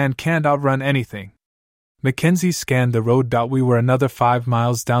this van can't outrun anything. Mackenzie scanned the road. We were another 5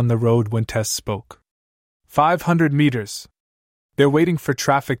 miles down the road when Tess spoke. 500 meters. They're waiting for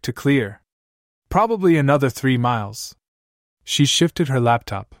traffic to clear. Probably another 3 miles. She shifted her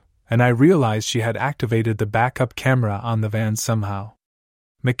laptop, and I realized she had activated the backup camera on the van somehow.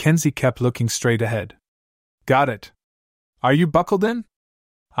 Mackenzie kept looking straight ahead. Got it. Are you buckled in?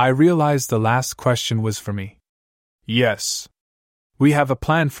 I realized the last question was for me. Yes. We have a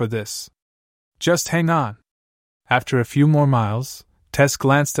plan for this. Just hang on. After a few more miles, Tess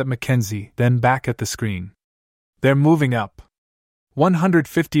glanced at Mackenzie, then back at the screen. They're moving up.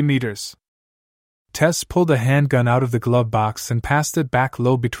 150 meters. Tess pulled a handgun out of the glove box and passed it back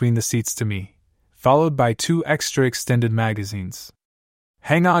low between the seats to me, followed by 2 extra extended magazines.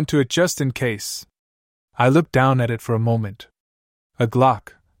 Hang on to it just in case. I looked down at it for a moment. A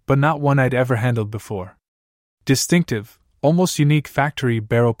Glock, but not one I'd ever handled before. Distinctive, almost unique factory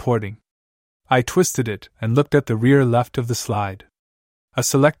barrel porting. I twisted it and looked at the rear left of the slide. A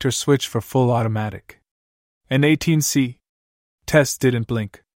selector switch for full automatic. An 18C. Tess didn't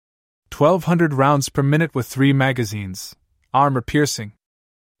blink. 1,200 rounds per minute with 3 magazines. Armor piercing.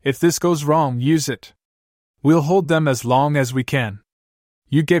 If this goes wrong, use it. We'll hold them as long as we can.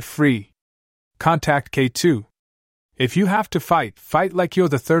 You get free. Contact K2. If you have to fight, fight like you're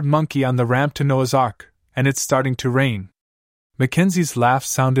the third monkey on the ramp to Noah's Ark, and it's starting to rain. Mackenzie's laugh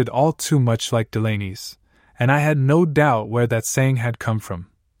sounded all too much like Delaney's, and I had no doubt where that saying had come from.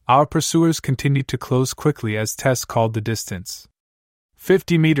 Our pursuers continued to close quickly as Tess called the distance.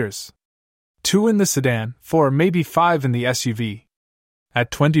 50 meters. 2 in the sedan, 4, maybe 5 in the SUV.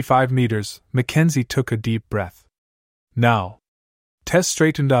 At 25 meters, Mackenzie took a deep breath. Now. Tess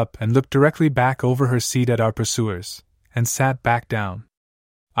straightened up and looked directly back over her seat at our pursuers, and sat back down.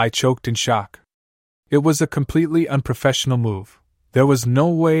 I choked in shock. It was a completely unprofessional move. There was no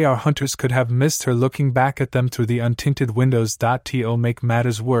way our hunters could have missed her looking back at them through the untinted windows. To make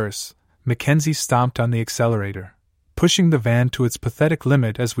matters worse, Mackenzie stomped on the accelerator, pushing the van to its pathetic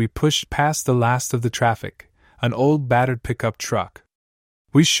limit as we pushed past the last of the traffic, an old battered pickup truck.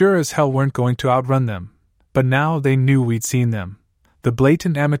 We sure as hell weren't going to outrun them, but now they knew we'd seen them. The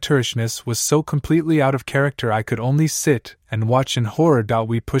blatant amateurishness was so completely out of character I could only sit and watch in horror.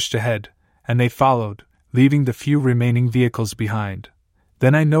 We pushed ahead, and they followed, leaving the few remaining vehicles behind.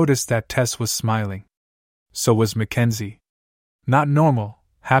 Then I noticed that Tess was smiling. So was Mackenzie. Not normal,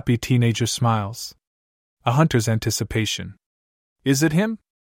 happy teenager smiles. A hunter's anticipation. Is it him?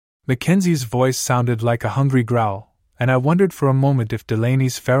 Mackenzie's voice sounded like a hungry growl, and I wondered for a moment if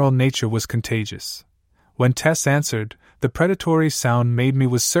Delaney's feral nature was contagious. When Tess answered, the predatory sound made me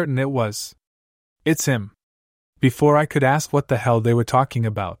was certain it was. It's him. Before I could ask what the hell they were talking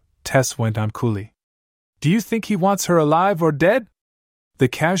about, Tess went on coolly. Do you think he wants her alive or dead? The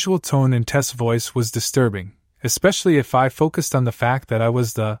casual tone in Tess' voice was disturbing, especially if I focused on the fact that I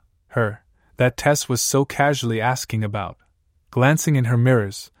was the her that Tess was so casually asking about. Glancing in her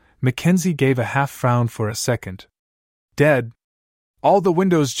mirrors, Mackenzie gave a half frown for a second. Dead. All the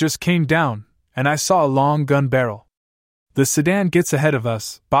windows just came down, and I saw a long gun barrel. The sedan gets ahead of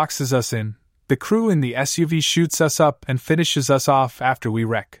us, boxes us in. The crew in the SUV shoots us up and finishes us off after we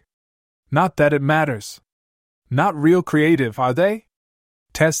wreck. Not that it matters. Not real creative, are they?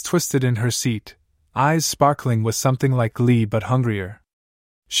 Tess twisted in her seat, eyes sparkling with something like glee but hungrier.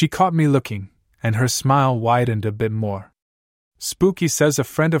 She caught me looking, and her smile widened a bit more. Spooky says a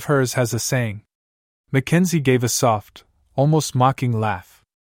friend of hers has a saying. Mackenzie gave a soft, almost mocking laugh.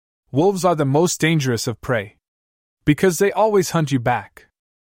 Wolves are the most dangerous of prey. Because they always hunt you back.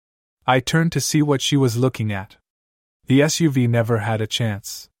 I turned to see what she was looking at. The SUV never had a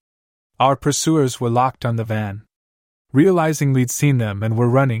chance. Our pursuers were locked on the van. Realizing we'd seen them and were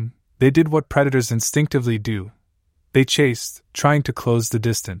running, they did what predators instinctively do. They chased, trying to close the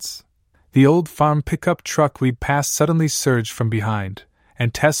distance. The old farm pickup truck we'd passed suddenly surged from behind,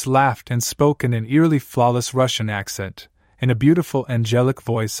 and Tess laughed and spoke in an eerily flawless Russian accent, in a beautiful angelic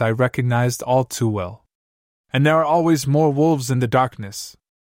voice I recognized all too well. And there are always more wolves in the darkness.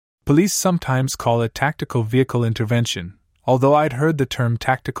 Police sometimes call it tactical vehicle intervention, although I'd heard the term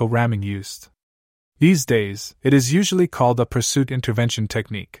tactical ramming used. These days, it is usually called a pursuit intervention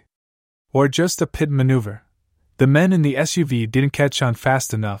technique. Or just a pit maneuver. The men in the SUV didn't catch on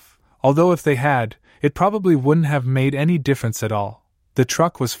fast enough, although if they had, it probably wouldn't have made any difference at all. The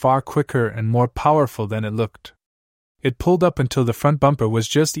truck was far quicker and more powerful than it looked. It pulled up until the front bumper was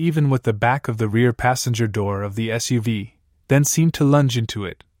just even with the back of the rear passenger door of the SUV, then seemed to lunge into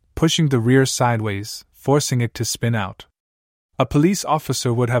it, pushing the rear sideways, forcing it to spin out. A police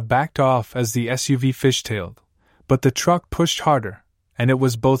officer would have backed off as the SUV fishtailed, but the truck pushed harder, and it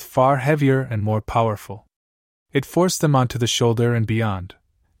was both far heavier and more powerful. It forced them onto the shoulder and beyond.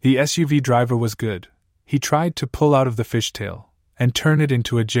 The SUV driver was good. He tried to pull out of the fishtail and turn it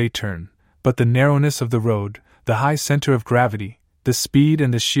into a J-turn, but the narrowness of the road, the high center of gravity, the speed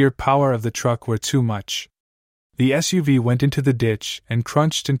and the sheer power of the truck were too much. The SUV went into the ditch and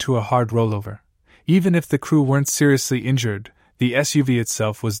crunched into a hard rollover. Even if the crew weren't seriously injured, the SUV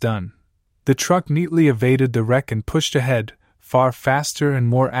itself was done. The truck neatly evaded the wreck and pushed ahead, far faster and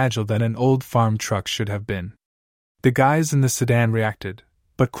more agile than an old farm truck should have been. The guys in the sedan reacted,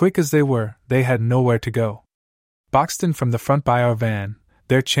 but quick as they were, they had nowhere to go. Boxed in from the front by our van,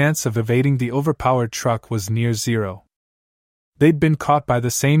 their chance of evading the overpowered truck was near zero. They'd been caught by the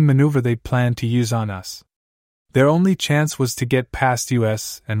same maneuver they'd planned to use on us. Their only chance was to get past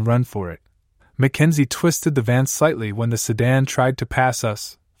us and run for it. Mackenzie twisted the van slightly when the sedan tried to pass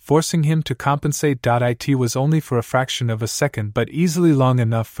us, forcing him to compensate. It was only for a fraction of a second but easily long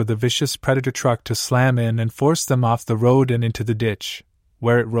enough for the vicious predator truck to slam in and force them off the road and into the ditch,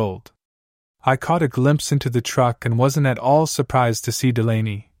 where it rolled. I caught a glimpse into the truck and wasn't at all surprised to see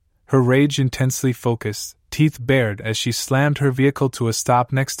Delaney, her rage intensely focused, teeth bared as she slammed her vehicle to a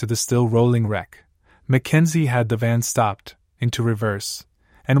stop next to the still rolling wreck. Mackenzie had the van stopped, into reverse,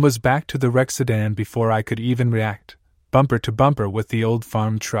 and was back to the wrecked sedan before I could even react, bumper to bumper with the old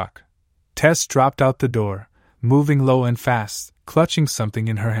farm truck. Tess dropped out the door, moving low and fast, clutching something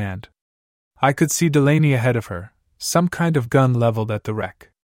in her hand. I could see Delaney ahead of her, some kind of gun leveled at the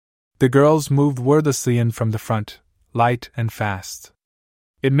wreck. The girls moved wordlessly in from the front, light and fast.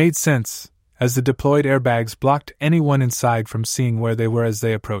 It made sense, as the deployed airbags blocked anyone inside from seeing where they were as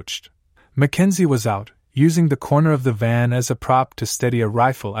they approached. Mackenzie was out, using the corner of the van as a prop to steady a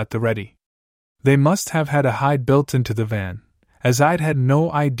rifle at the ready. They must have had a hide built into the van, as I'd had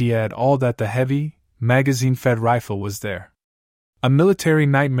no idea at all that the heavy, magazine-fed rifle was there. A military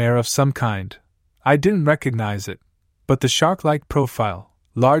nightmare of some kind. I didn't recognize it, but the shark-like profile,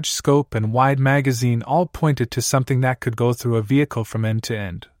 large scope and wide magazine all pointed to something that could go through a vehicle from end to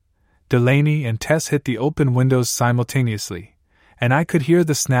end. Delaney and Tess hit the open windows simultaneously, and I could hear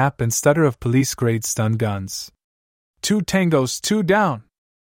the snap and stutter of police-grade stun guns. 2 tangos, 2 down!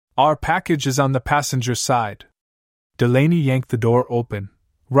 Our package is on the passenger side. Delaney yanked the door open,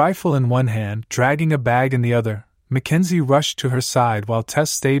 rifle in one hand, dragging a bag in the other. Mackenzie rushed to her side while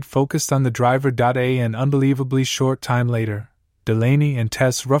Tess stayed focused on the driver. An unbelievably short time later, Delaney and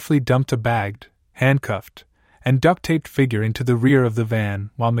Tess roughly dumped a bagged, handcuffed, and duct-taped figure into the rear of the van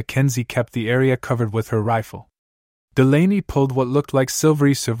while Mackenzie kept the area covered with her rifle. Delaney pulled what looked like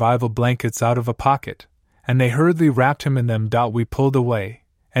silvery survival blankets out of a pocket, and they hurriedly wrapped him in them. We pulled away,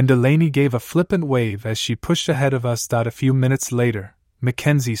 and Delaney gave a flippant wave as she pushed ahead of us. A few minutes later,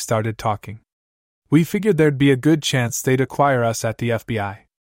 Mackenzie started talking. We figured there'd be a good chance they'd acquire us at the FBI.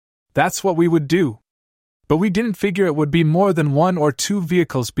 That's what we would do. But we didn't figure it would be more than 1 or 2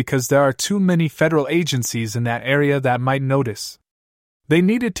 vehicles because there are too many federal agencies in that area that might notice. They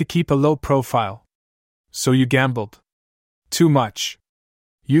needed to keep a low profile. So you gambled. Too much.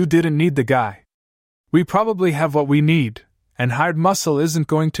 You didn't need the guy. We probably have what we need, and hired muscle isn't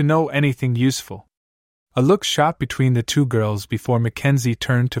going to know anything useful. A look shot between the two girls before Mackenzie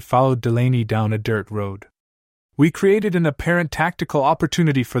turned to follow Delaney down a dirt road. We created an apparent tactical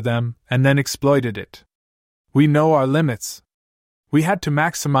opportunity for them and then exploited it. We know our limits. We had to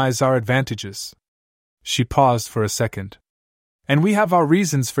maximize our advantages. She paused for a second. And we have our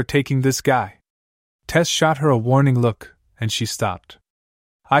reasons for taking this guy. Tess shot her a warning look, and she stopped.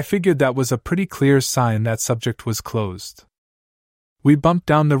 I figured that was a pretty clear sign that subject was closed. We bumped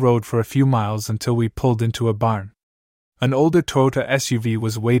down the road for a few miles until we pulled into a barn. An older Toyota SUV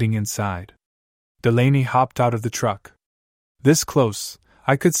was waiting inside. Delaney hopped out of the truck. This close,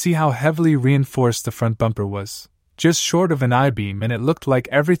 I could see how heavily reinforced the front bumper was, just short of an I-beam, and it looked like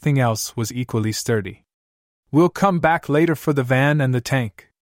everything else was equally sturdy. We'll come back later for the van and the tank.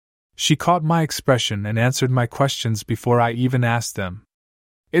 She caught my expression and answered my questions before I even asked them.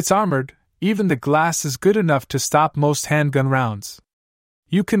 It's armored, even the glass is good enough to stop most handgun rounds.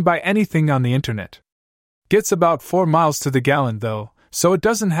 You can buy anything on the internet. Gets about 4 miles to the gallon though, so it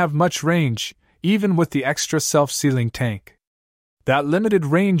doesn't have much range, even with the extra self-sealing tank. That limited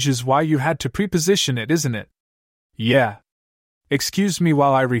range is why you had to pre-position it, isn't it? Yeah. Excuse me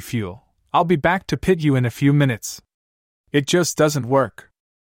while I refuel. I'll be back to pit you in a few minutes. It just doesn't work.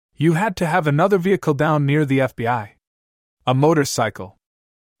 You had to have another vehicle down near the FBI. A motorcycle.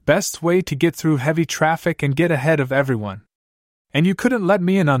 Best way to get through heavy traffic and get ahead of everyone. And you couldn't let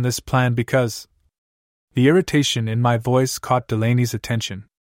me in on this plan because... The irritation in my voice caught Delaney's attention.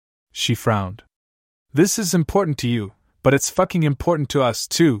 She frowned. This is important to you, but it's fucking important to us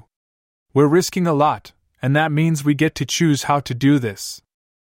too. We're risking a lot, and that means we get to choose how to do this.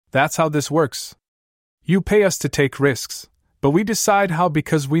 That's how this works. You pay us to take risks, but we decide how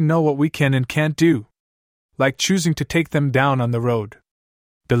because we know what we can and can't do. Like choosing to take them down on the road.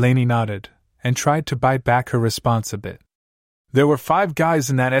 Delaney nodded, and tried to bite back her response a bit. There were 5 guys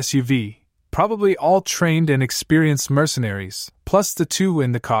in that SUV, probably all trained and experienced mercenaries, plus the 2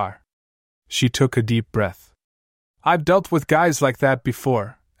 in the car. She took a deep breath. I've dealt with guys like that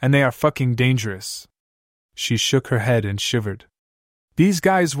before, and they are fucking dangerous. She shook her head and shivered. These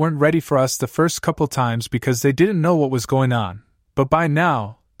guys weren't ready for us the first couple times because they didn't know what was going on, but by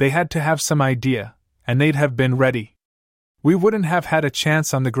now, they had to have some idea, and they'd have been ready. We wouldn't have had a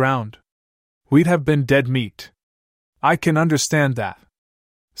chance on the ground. We'd have been dead meat. I can understand that.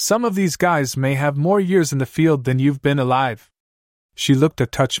 Some of these guys may have more years in the field than you've been alive. She looked a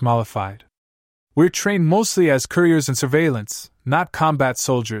touch mollified. We're trained mostly as couriers and surveillance, not combat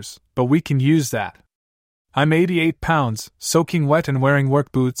soldiers, but we can use that. I'm 88 pounds, soaking wet and wearing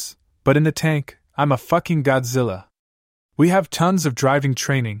work boots, but in the tank, I'm a fucking Godzilla. We have tons of driving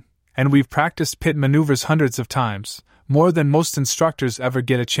training, and we've practiced pit maneuvers hundreds of times, more than most instructors ever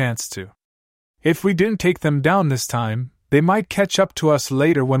get a chance to. If we didn't take them down this time, they might catch up to us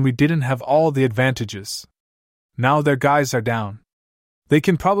later when we didn't have all the advantages. Now their guys are down. They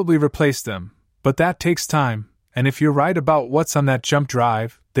can probably replace them, but that takes time, and if you're right about what's on that jump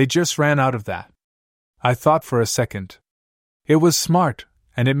drive, they just ran out of that. I thought for a second. It was smart,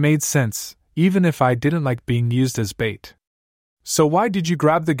 and it made sense, even if I didn't like being used as bait. So why did you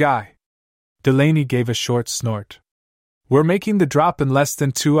grab the guy? Delaney gave a short snort. We're making the drop in less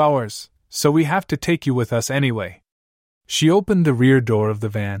than 2 hours, so we have to take you with us anyway. She opened the rear door of the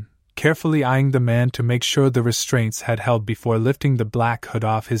van, carefully eyeing the man to make sure the restraints had held before lifting the black hood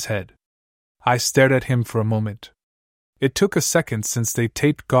off his head. I stared at him for a moment. It took a second since they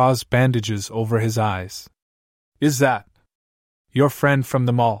taped gauze bandages over his eyes. "Is that your friend from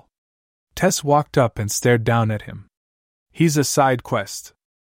the mall?" Tess walked up and stared down at him. "He's a side quest."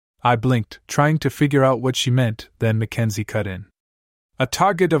 I blinked, trying to figure out what she meant, then Mackenzie cut in. "A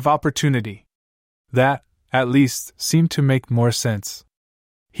target of opportunity." That, at least, seemed to make more sense.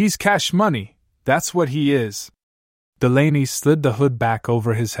 "He's cash money, that's what he is." Delaney slid the hood back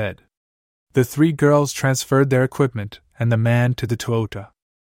over his head. The three girls transferred their equipment, and the man to the Toyota.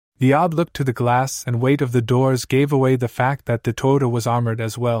 The odd look to the glass and weight of the doors gave away the fact that the Toyota was armored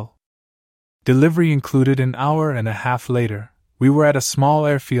as well. Delivery included. An hour and a half later, we were at a small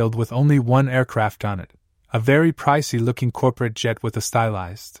airfield with only one aircraft on it, a very pricey-looking corporate jet with a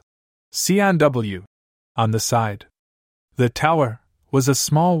stylized C&W on the side. The tower was a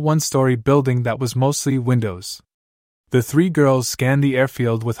small one-story building that was mostly windows. The three girls scanned the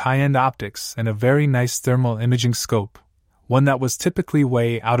airfield with high-end optics and a very nice thermal imaging scope, one that was typically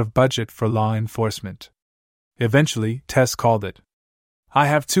way out of budget for law enforcement. Eventually, Tess called it. "I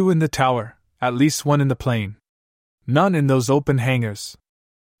have two in the tower, at least one in the plane. None in those open hangars."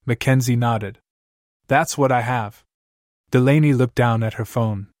 Mackenzie nodded. "That's what I have." Delaney looked down at her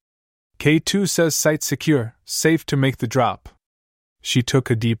phone. "K2 says site secure, safe to make the drop." She took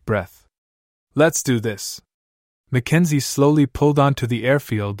a deep breath. "Let's do this." Mackenzie slowly pulled onto the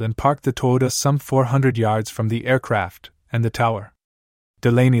airfield and parked the Toyota some 400 yards from the aircraft and the tower.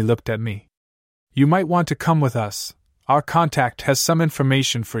 Delaney looked at me. "You might want to come with us. Our contact has some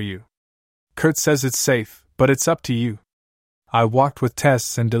information for you. Kurt says it's safe, but it's up to you." I walked with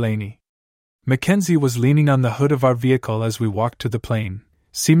Tess and Delaney. Mackenzie was leaning on the hood of our vehicle as we walked to the plane,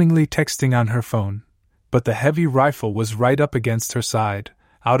 seemingly texting on her phone, but the heavy rifle was right up against her side,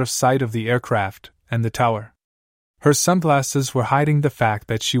 out of sight of the aircraft and the tower. Her sunglasses were hiding the fact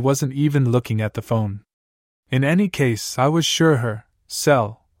that she wasn't even looking at the phone. In any case, I was sure her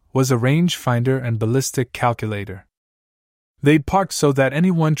cell was a rangefinder and ballistic calculator. They'd parked so that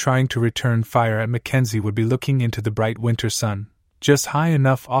anyone trying to return fire at Mackenzie would be looking into the bright winter sun, just high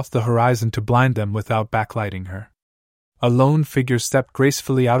enough off the horizon to blind them without backlighting her. A lone figure stepped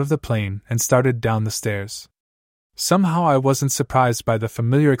gracefully out of the plane and started down the stairs. Somehow I wasn't surprised by the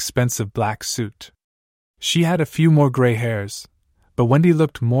familiar expensive black suit. She had a few more gray hairs, but Wendy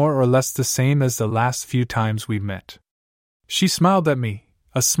looked more or less the same as the last few times we'd met. She smiled at me,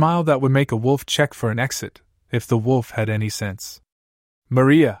 a smile that would make a wolf check for an exit, if the wolf had any sense.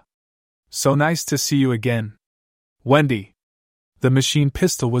 "Maria! So nice to see you again." "Wendy!" The machine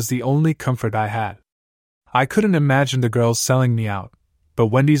pistol was the only comfort I had. I couldn't imagine the girls selling me out, but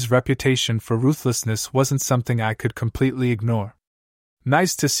Wendy's reputation for ruthlessness wasn't something I could completely ignore.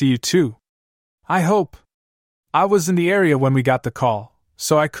 "Nice to see you too. I hope. I was in the area when we got the call,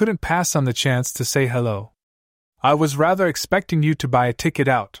 so I couldn't pass on the chance to say hello. I was rather expecting you to buy a ticket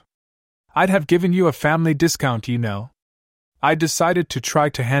out. I'd have given you a family discount, you know. I decided to try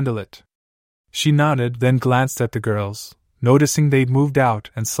to handle it." She nodded, then glanced at the girls, noticing they'd moved out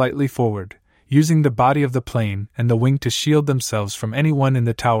and slightly forward, using the body of the plane and the wing to shield themselves from anyone in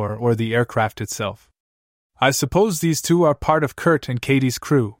the tower or the aircraft itself. "I suppose these two are part of Kurt and Katie's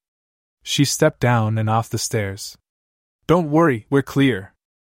crew." She stepped down and off the stairs. "Don't worry, we're clear.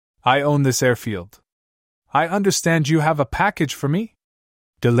 I own this airfield. I understand you have a package for me?"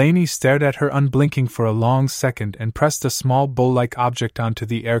 Delaney stared at her unblinking for a long second and pressed a small bowl-like object onto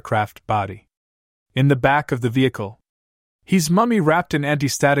the aircraft body. "In the back of the vehicle. He's mummy-wrapped in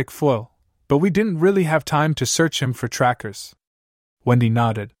anti-static foil, but we didn't really have time to search him for trackers." Wendy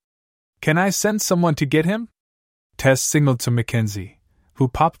nodded. "Can I send someone to get him?" Tess signaled to Mackenzie, who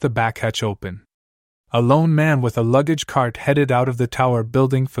popped the back hatch open. A lone man with a luggage cart headed out of the tower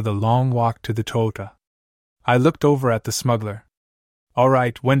building for the long walk to the Toyota. I looked over at the smuggler. "All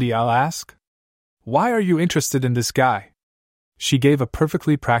right, Wendy, I'll ask. Why are you interested in this guy?" She gave a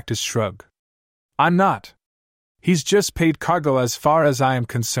perfectly practiced shrug. "I'm not. He's just paid cargo as far as I am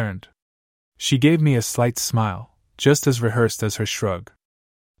concerned." She gave me a slight smile, just as rehearsed as her shrug.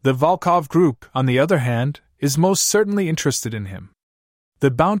 "The Volkov Group, on the other hand, is most certainly interested in him.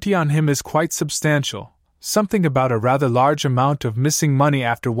 The bounty on him is quite substantial, something about a rather large amount of missing money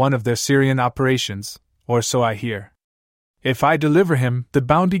after one of their Syrian operations, or so I hear. If I deliver him, the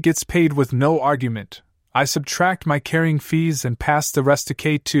bounty gets paid with no argument. I subtract my carrying fees and pass the rest to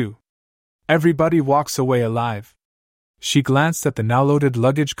K2. Everybody walks away alive." She glanced at the now loaded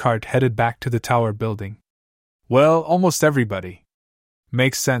luggage cart headed back to the tower building. "Well, almost everybody.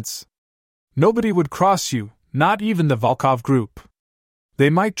 Makes sense. Nobody would cross you, not even the Volkov Group. They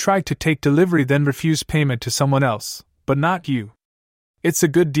might try to take delivery then refuse payment to someone else, but not you. It's a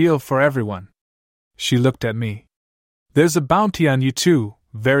good deal for everyone. She looked at me. There's a bounty on you too,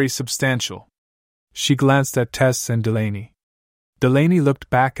 very substantial. She glanced at Tess and Delaney. Delaney looked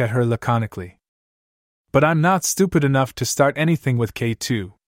back at her laconically. But I'm not stupid enough to start anything with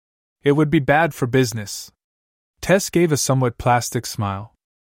K2. It would be bad for business. Tess gave a somewhat plastic smile.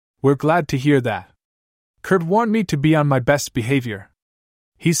 We're glad to hear that. Kurt warned me to be on my best behavior.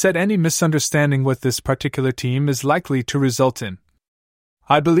 He said any misunderstanding with this particular team is likely to result in.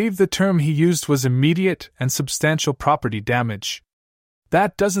 I believe the term he used was immediate and substantial property damage.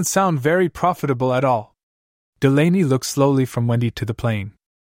 That doesn't sound very profitable at all. Delaney looked slowly from Wendy to the plane.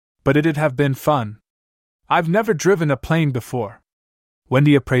 But it'd have been fun. I've never driven a plane before.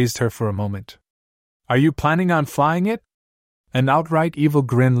 Wendy appraised her for a moment. Are you planning on flying it? An outright evil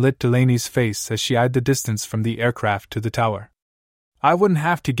grin lit Delaney's face as she eyed the distance from the aircraft to the tower. I wouldn't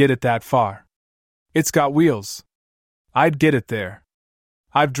have to get it that far. It's got wheels. I'd get it there.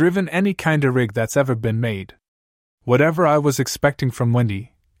 I've driven any kind of rig that's ever been made. Whatever I was expecting from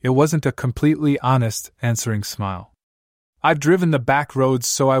Wendy, it wasn't a completely honest, answering smile. I've driven the back roads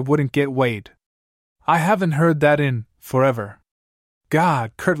so I wouldn't get weighed. I haven't heard that in forever.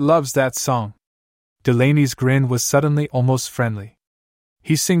 God, Kurt loves that song. Delaney's grin was suddenly almost friendly.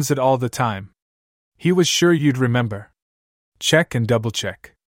 He sings it all the time. He was sure you'd remember. Check and double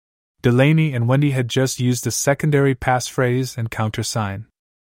check. Delaney and Wendy had just used a secondary passphrase and countersign.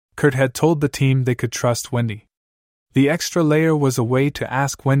 Kurt had told the team they could trust Wendy. The extra layer was a way to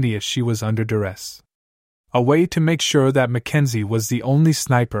ask Wendy if she was under duress. A way to make sure that Mackenzie was the only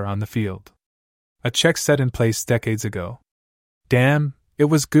sniper on the field. A check set in place decades ago. Damn, it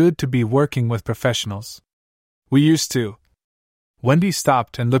was good to be working with professionals. We used to. Wendy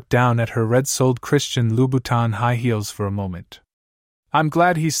stopped and looked down at her red-soled Christian Louboutin high heels for a moment. I'm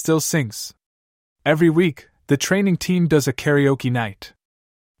glad he still sings. Every week, the training team does a karaoke night.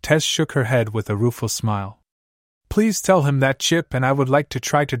 Tess shook her head with a rueful smile. Please tell him that, Chip, and I would like to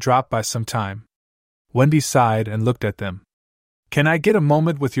try to drop by sometime. Wendy sighed and looked at them. Can I get a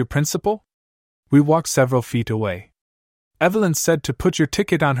moment with your principal? We walked several feet away. Evelyn said to put your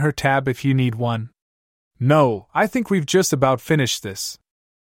ticket on her tab if you need one. No, I think we've just about finished this.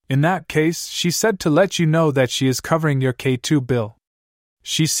 In that case, she said to let you know that she is covering your K2 bill.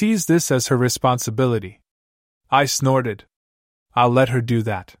 She sees this as her responsibility. I snorted. I'll let her do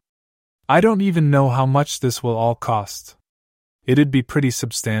that. I don't even know how much this will all cost. It'd be pretty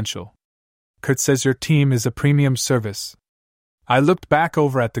substantial. Kurt says your team is a premium service. I looked back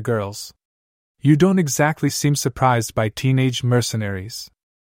over at the girls. You don't exactly seem surprised by teenage mercenaries.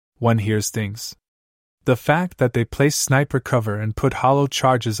 One hears things. The fact that they placed sniper cover and put hollow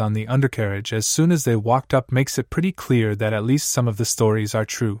charges on the undercarriage as soon as they walked up makes it pretty clear that at least some of the stories are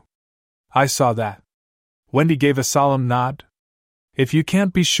true. I saw that. Wendy gave a solemn nod. If you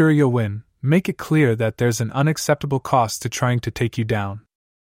can't be sure you'll win, make it clear that there's an unacceptable cost to trying to take you down.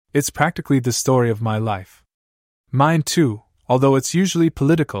 It's practically the story of my life. Mine too, although it's usually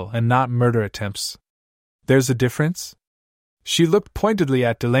political and not murder attempts. There's a difference? She looked pointedly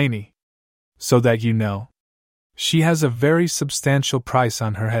at Delaney. So that you know. She has a very substantial price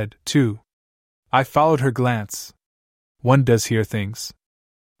on her head, too. I followed her glance. One does hear things.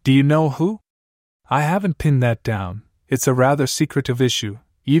 Do you know who? I haven't pinned that down. It's a rather secretive issue,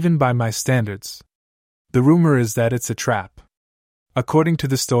 even by my standards. The rumor is that it's a trap. According to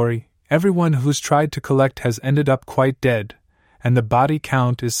the story, everyone who's tried to collect has ended up quite dead, and the body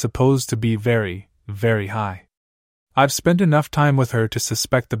count is supposed to be very, very high. I've spent enough time with her to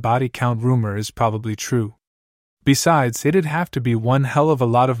suspect the body count rumor is probably true. Besides, it'd have to be one hell of a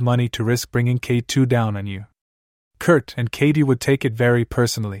lot of money to risk bringing K2 down on you. Kurt and Katie would take it very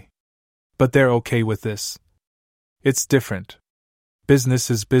personally. But they're okay with this. It's different.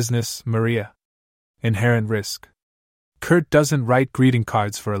 Business is business, Maria. Inherent risk. Kurt doesn't write greeting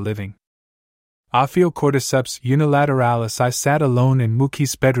cards for a living. Ophio cordyceps unilateralis. I sat alone in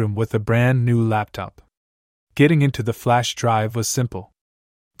Mookie's bedroom with a brand new laptop. Getting into the flash drive was simple.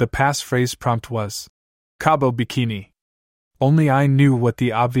 The passphrase prompt was, Cabo Bikini. Only I knew what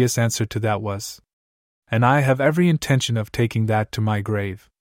the obvious answer to that was. And I have every intention of taking that to my grave.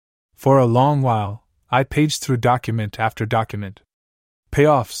 For a long while, I paged through document after document.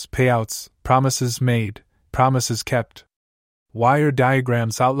 Payoffs, payouts, promises made, promises kept. Wire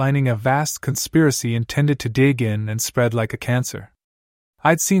diagrams outlining a vast conspiracy intended to dig in and spread like a cancer.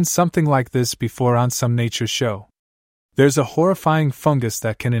 I'd seen something like this before on some nature show. There's a horrifying fungus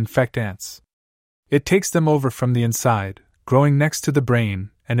that can infect ants. It takes them over from the inside, growing next to the brain,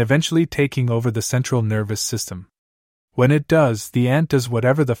 and eventually taking over the central nervous system. When it does, the ant does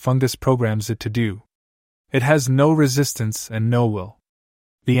whatever the fungus programs it to do. It has no resistance and no will.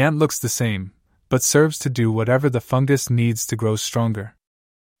 The ant looks the same, but serves to do whatever the fungus needs to grow stronger.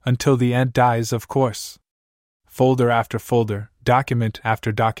 Until the ant dies, of course. Folder after folder, document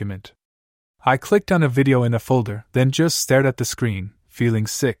after document. I clicked on a video in a folder, then just stared at the screen, feeling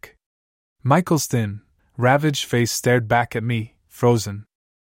sick. Michael's thin, ravaged face stared back at me, frozen.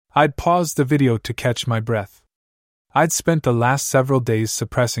 I'd paused the video to catch my breath. I'd spent the last several days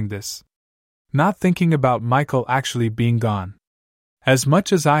suppressing this, not thinking about Michael actually being gone. As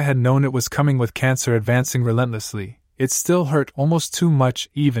much as I had known it was coming with cancer advancing relentlessly, it still hurt almost too much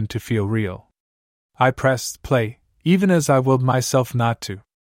even to feel real. I pressed play, even as I willed myself not to.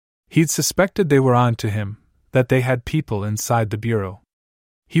 He'd suspected they were on to him, that they had people inside the bureau.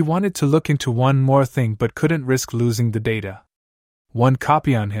 He wanted to look into one more thing but couldn't risk losing the data. One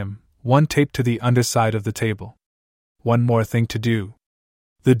copy on him, one taped to the underside of the table. One more thing to do.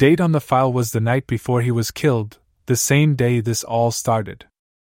 The date on the file was the night before he was killed, the same day this all started.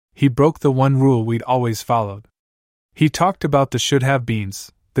 He broke the one rule we'd always followed. He talked about the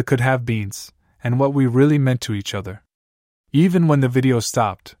should-have-beens, the could-have-beens, and what we really meant to each other. Even when the video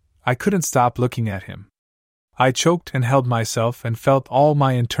stopped, I couldn't stop looking at him. I choked and held myself and felt all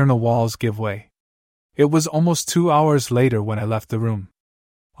my internal walls give way. It was almost 2 hours later when I left the room.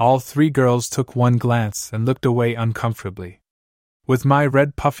 All three girls took one glance and looked away uncomfortably. With my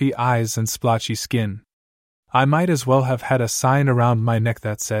red puffy eyes and splotchy skin, I might as well have had a sign around my neck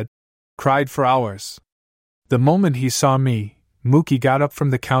that said, "Cried for hours." The moment he saw me, Mookie got up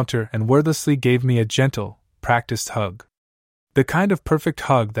from the counter and wordlessly gave me a gentle, practiced hug. The kind of perfect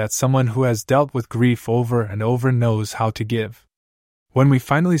hug that someone who has dealt with grief over and over knows how to give. When we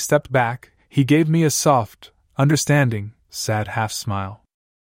finally stepped back, he gave me a soft, understanding, sad half-smile.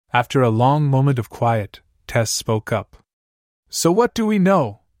 After a long moment of quiet, Tess spoke up. "So what do we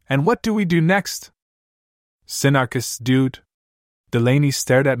know, and what do we do next?" "Synarchus, dude." Delaney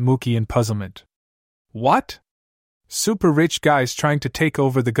stared at Mookie in puzzlement. "What?" "Super rich guys trying to take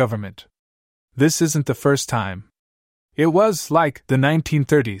over the government. This isn't the first time. It was like the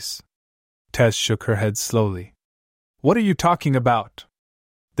 1930s. Tess shook her head slowly. "What are you talking about?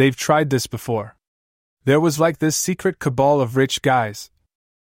 They've tried this before. There was like this secret cabal of rich guys."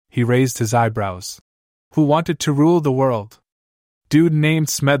 He raised his eyebrows. "Who wanted to rule the world. Dude named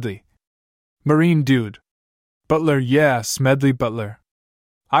Smedley. Marine dude. Butler, yeah, Smedley Butler.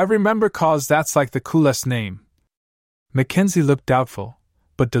 I remember 'cause that's like the coolest name." Mackenzie looked doubtful,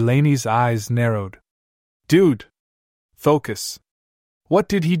 but Delaney's eyes narrowed. "Dude. Focus. What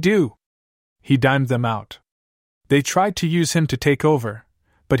did he do?" "He dimed them out. They tried to use him to take over,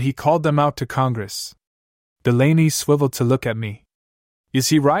 but he called them out to Congress." Delaney swiveled to look at me. "Is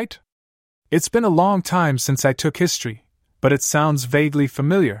he right? It's been a long time since I took history, but it sounds vaguely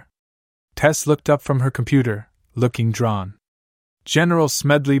familiar." Tess looked up from her computer, looking drawn. "General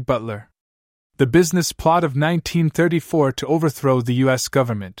Smedley Butler. The business plot of 1934 to overthrow the U.S.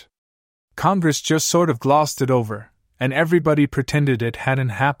 government. Congress just sort of glossed it over, and everybody pretended it hadn't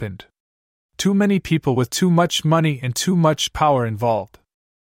happened. Too many people with too much money and too much power involved."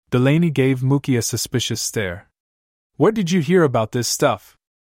 Delaney gave Mookie a suspicious stare. "Where did you hear about this stuff?"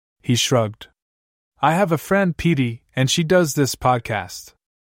 He shrugged. "I have a friend, Petey, and she does this podcast.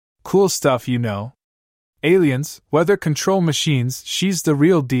 Cool stuff, you know. Aliens, weather control machines, she's the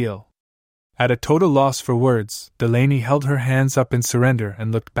real deal." At a total loss for words, Delaney held her hands up in surrender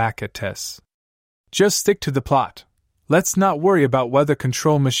and looked back at Tess. "Just stick to the plot. Let's not worry about weather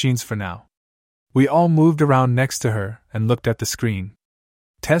control machines for now." We all moved around next to her and looked at the screen.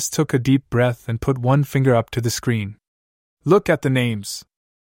 Tess took a deep breath and put one finger up to the screen. "Look at the names."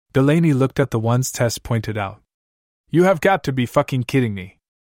 Delaney looked at the ones Tess pointed out. "You have got to be fucking kidding me.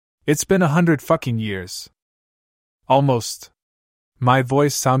 It's been 100 fucking years." "Almost." My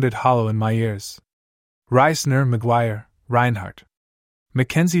voice sounded hollow in my ears. "Reisner, McGuire, Reinhardt."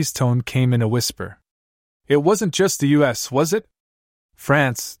 Mackenzie's tone came in a whisper. "It wasn't just the U.S., was it?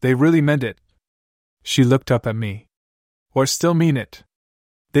 France, they really meant it." She looked up at me. "Or still mean it.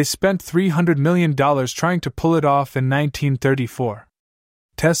 They spent $300 million trying to pull it off in 1934.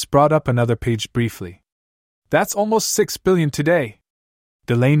 Tess brought up another page briefly. "That's almost $6 billion today."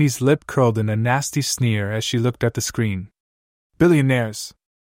 Delaney's lip curled in a nasty sneer as she looked at the screen. "Billionaires.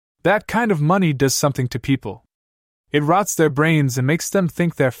 That kind of money does something to people. It rots their brains and makes them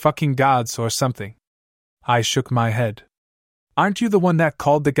think they're fucking gods or something." I shook my head. "Aren't you the one that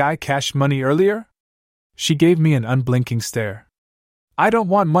called the guy cash money earlier?" She gave me an unblinking stare. "I don't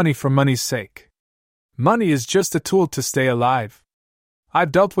want money for money's sake. Money is just a tool to stay alive.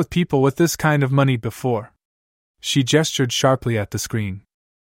 I've dealt with people with this kind of money before. She gestured sharply at the screen.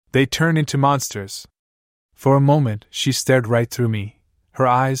 They turn into monsters. For a moment, she stared right through me, her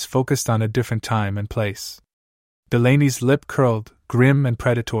eyes focused on a different time and place. Delaney's lip curled, grim and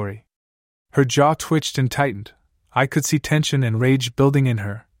predatory. Her jaw twitched and tightened. I could see tension and rage building in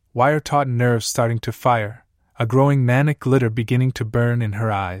her, wire-taut nerves starting to fire, a growing manic glitter beginning to burn in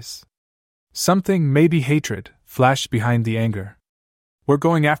her eyes. Something, maybe hatred, flashed behind the anger. We're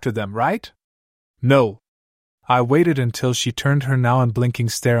going after them, right? No. I waited until she turned her now unblinking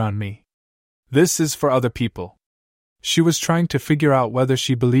stare on me. This is for other people. She was trying to figure out whether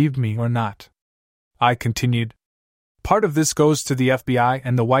she believed me or not. I continued. Part of this goes to the FBI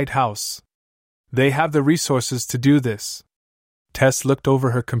and the White House. They have the resources to do this. Tess looked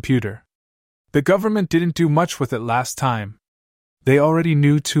over her computer. The government didn't do much with it last time. They already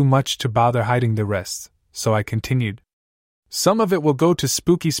knew too much to bother hiding the rest, so I continued. Some of it will go to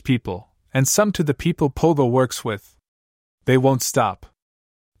Spooky's people, and some to the people Pogo works with. They won't stop.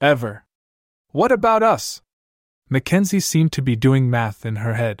 Ever. What about us? Mackenzie seemed to be doing math in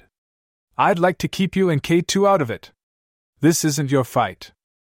her head. I'd like to keep you and K2 out of it. This isn't your fight.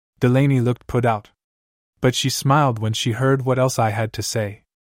 Delaney looked put out. But she smiled when she heard what else I had to say.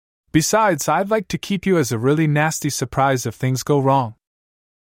 Besides, I'd like to keep you as a really nasty surprise if things go wrong.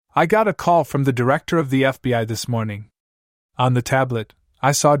 I got a call from the director of the FBI this morning. On the tablet,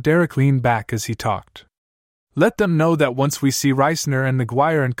 I saw Derek lean back as he talked. Let them know that once we see Reisner and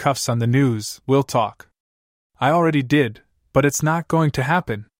McGuire in cuffs on the news, we'll talk. I already did, but it's not going to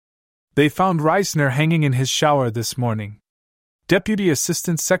happen. They found Reisner hanging in his shower this morning. Deputy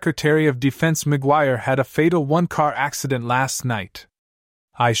Assistant Secretary of Defense McGuire had a fatal one-car accident last night.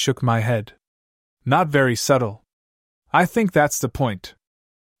 I shook my head. Not very subtle. I think that's the point.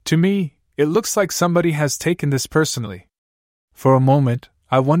 To me, it looks like somebody has taken this personally. For a moment,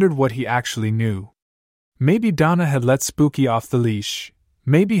 I wondered what he actually knew. Maybe Donna had let Spooky off the leash,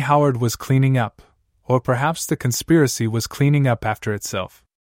 maybe Howard was cleaning up, or perhaps the conspiracy was cleaning up after itself.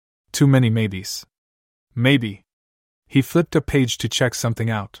 Too many maybes. Maybe. He flipped a page to check something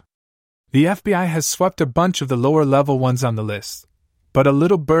out. The FBI has swept a bunch of the lower-level ones on the list, but a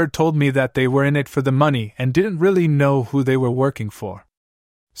little bird told me that they were in it for the money and didn't really know who they were working for.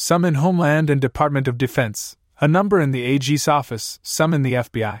 Some in Homeland and Department of Defense, a number in the AG's office, some in the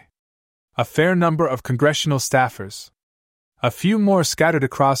FBI. A fair number of congressional staffers. A few more scattered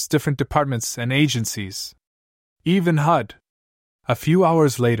across different departments and agencies. Even HUD. A few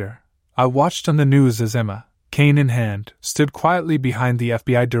hours later, I watched on the news as Emma, cane in hand, stood quietly behind the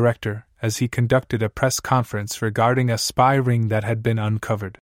FBI director as he conducted a press conference regarding a spy ring that had been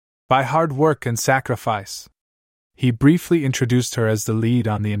uncovered. By hard work and sacrifice. He briefly introduced her as the lead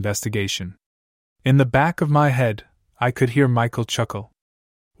on the investigation. In the back of my head, I could hear Michael chuckle.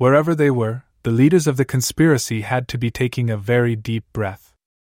 Wherever they were, the leaders of the conspiracy had to be taking a very deep breath.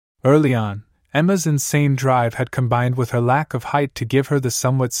 Early on, Emma's insane drive had combined with her lack of height to give her the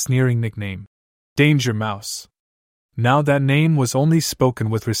somewhat sneering nickname, Danger Mouse. Now that name was only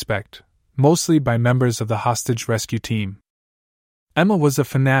spoken with respect, mostly by members of the hostage rescue team. Emma was a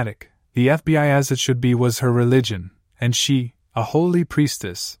fanatic, the FBI as it should be was her religion, and she, a holy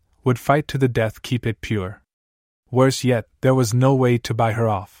priestess, would fight to the death keep it pure. Worse yet, there was no way to buy her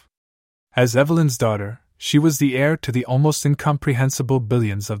off. As Evelyn's daughter, she was the heir to the almost incomprehensible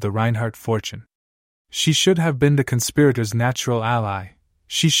billions of the Reinhardt fortune. She should have been the conspirators' natural ally,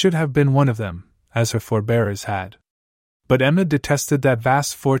 she should have been one of them, as her forebears had. But Emma detested that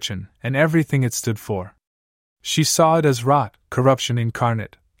vast fortune and everything it stood for. She saw it as rot, corruption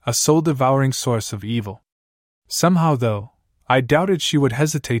incarnate, a soul-devouring source of evil. Somehow, though, I doubted she would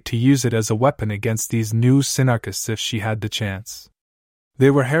hesitate to use it as a weapon against these new synarchists if she had the chance.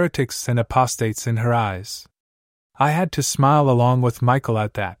 They were heretics and apostates in her eyes. I had to smile along with Michael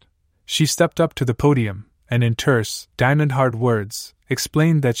at that. She stepped up to the podium, and in terse, diamond-hard words,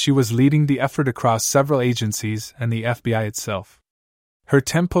 explained that she was leading the effort across several agencies and the FBI itself. Her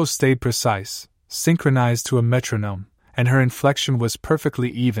tempo stayed precise, synchronized to a metronome, and her inflection was perfectly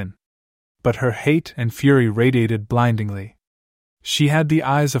even. But her hate and fury radiated blindingly. She had the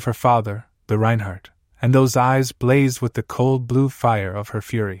eyes of her father, the Reinhardt, and those eyes blazed with the cold blue fire of her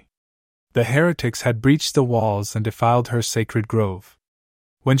fury. The heretics had breached the walls and defiled her sacred grove.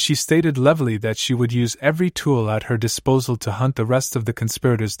 When she stated levelly that she would use every tool at her disposal to hunt the rest of the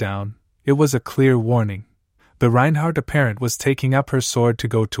conspirators down, it was a clear warning. The Reinhardt apparent was taking up her sword to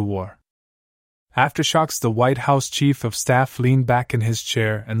go to war. Aftershocks, the White House chief of staff leaned back in his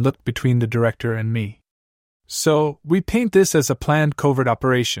chair and looked between the director and me. So, we paint this as a planned covert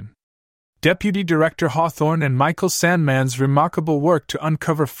operation. Deputy Director Hawthorne and Michael Sandman's remarkable work to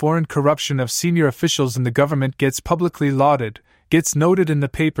uncover foreign corruption of senior officials in the government gets publicly lauded, gets noted in the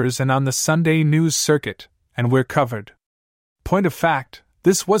papers and on the Sunday news circuit, and we're covered. Point of fact,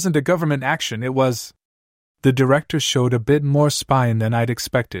 this wasn't a government action, it was. The director showed a bit more spine than I'd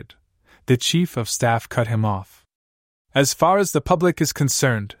expected. The chief of staff cut him off. As far as the public is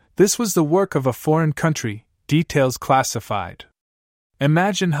concerned, this was the work of a foreign country, details classified.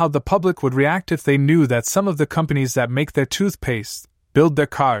 Imagine how the public would react if they knew that some of the companies that make their toothpaste, build their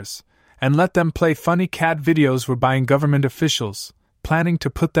cars, and let them play funny cat videos were buying government officials, planning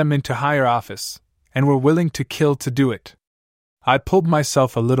to put them into higher office, and were willing to kill to do it. I pulled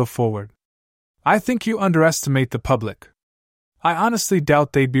myself a little forward. I think you underestimate the public. I honestly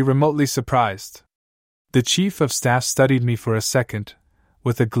doubt they'd be remotely surprised. The chief of staff studied me for a second,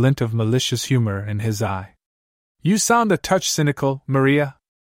 with a glint of malicious humor in his eye. You sound a touch cynical, Maria.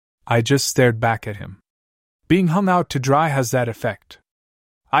 I just stared back at him. Being hung out to dry has that effect.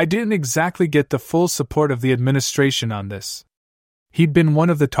 I didn't exactly get the full support of the administration on this. He'd been one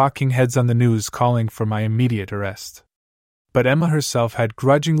of the talking heads on the news calling for my immediate arrest. But Emma herself had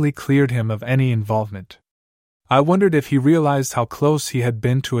grudgingly cleared him of any involvement. I wondered if he realized how close he had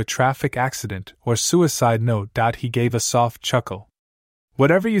been to a traffic accident or suicide note. He gave a soft chuckle.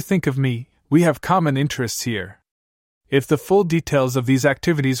 Whatever you think of me, we have common interests here. If the full details of these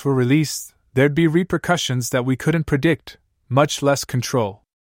activities were released, there'd be repercussions that we couldn't predict, much less control.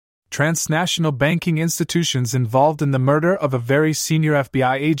 Transnational banking institutions involved in the murder of a very senior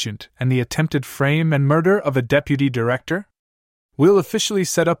FBI agent and the attempted frame and murder of a deputy director? We'll officially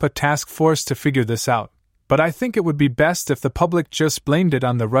set up a task force to figure this out, but I think it would be best if the public just blamed it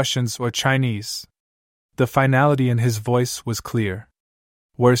on the Russians or Chinese. The finality in his voice was clear.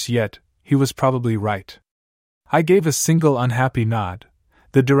 Worse yet, he was probably right. I gave a single unhappy nod.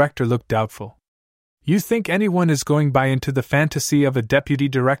 The director looked doubtful. You think anyone is going to buy into the fantasy of a deputy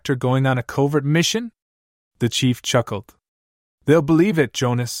director going on a covert mission? The chief chuckled. They'll believe it,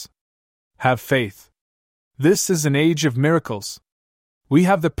 Jonas. Have faith. This is an age of miracles. We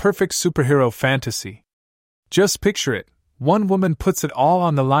have the perfect superhero fantasy. Just picture it. One woman puts it all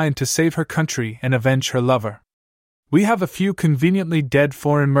on the line to save her country and avenge her lover. We have a few conveniently dead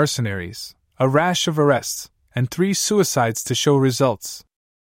foreign mercenaries, a rash of arrests, and 3 suicides to show results.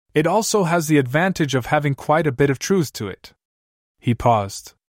 It also has the advantage of having quite a bit of truth to it. He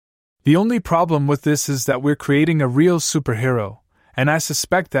paused. The only problem with this is that we're creating a real superhero, and I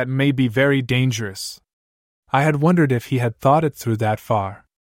suspect that may be very dangerous. I had wondered if he had thought it through that far.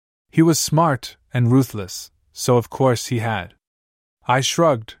 He was smart and ruthless, so of course he had. I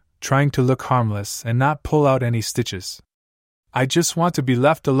shrugged, trying to look harmless and not pull out any stitches. I just want to be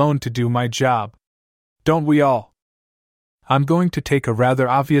left alone to do my job. Don't we all? I'm going to take a rather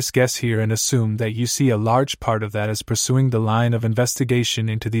obvious guess here and assume that you see a large part of that as pursuing the line of investigation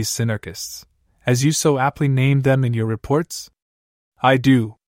into these synarchists, as you so aptly named them in your reports? I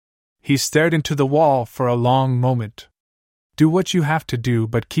do. He stared into the wall for a long moment. Do what you have to do,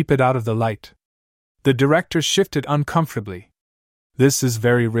 but keep it out of the light. The director shifted uncomfortably. This is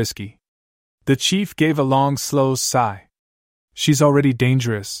very risky. The chief gave a long, slow sigh. She's already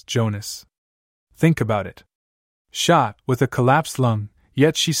dangerous, Jonas. Think about it. Shot with a collapsed lung,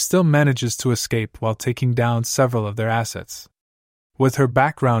 yet she still manages to escape while taking down several of their assets. With her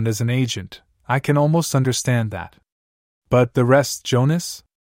background as an agent, I can almost understand that. But the rest, Jonas?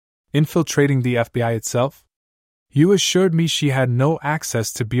 Infiltrating the FBI itself? You assured me she had no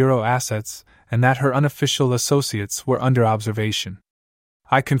access to Bureau assets and that her unofficial associates were under observation.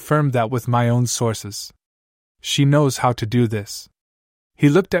 I confirmed that with my own sources. She knows how to do this. He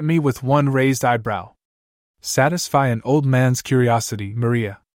looked at me with one raised eyebrow. Satisfy an old man's curiosity,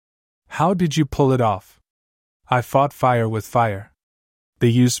 Maria. How did you pull it off? I fought fire with fire. They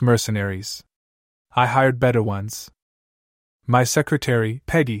used mercenaries. I hired better ones. My secretary,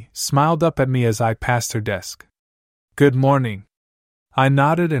 Peggy, smiled up at me as I passed her desk. Good morning. I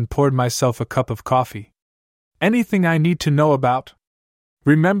nodded and poured myself a cup of coffee. Anything I need to know about?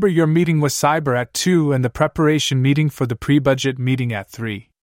 Remember your meeting with Cyber at 2 and the preparation meeting for the pre-budget meeting at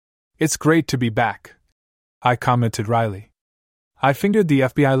 3. It's great to be back, I commented wryly. I fingered the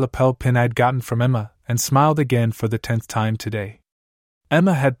FBI lapel pin I'd gotten from Emma and smiled again for the 10th time today.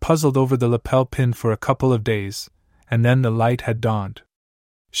 Emma had puzzled over the lapel pin for a couple of days, and then the light had dawned.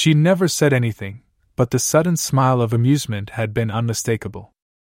 She never said anything, but the sudden smile of amusement had been unmistakable.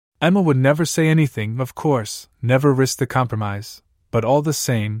 Emma would never say anything, of course, never risk the compromise, but all the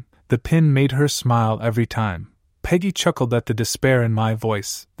same, the pin made her smile every time. Peggy chuckled at the despair in my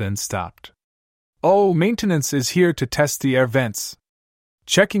voice, then stopped. Oh, maintenance is here to test the air vents.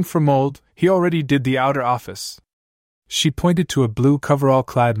 Checking for mold, He already did the outer office. She pointed to a blue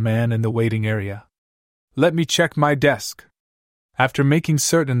coverall-clad man in the waiting area. Let me check my desk. After making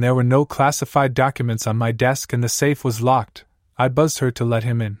certain there were no classified documents on my desk and the safe was locked, I buzzed her to let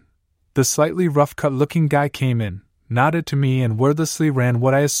him in. The slightly rough-cut-looking guy came in, nodded to me and wordlessly ran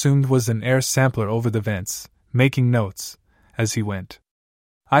what I assumed was an air sampler over the vents, making notes as he went.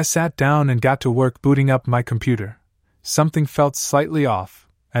 I sat down and got to work booting up my computer. Something felt slightly off,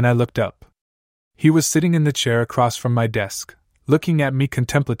 and I looked up. He was sitting in the chair across from my desk, looking at me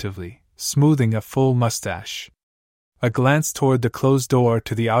contemplatively, smoothing a full mustache. A glance toward the closed door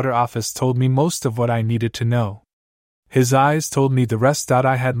to the outer office told me most of what I needed to know. His eyes told me the rest.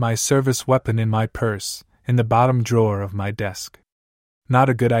 I had my service weapon in my purse, in the bottom drawer of my desk. Not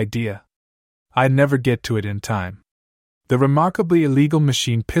a good idea. I'd never get to it in time. The remarkably illegal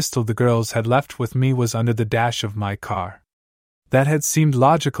machine pistol the girls had left with me was under the dash of my car. That had seemed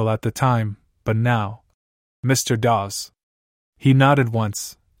logical at the time, but now... Mr. Dawes. He nodded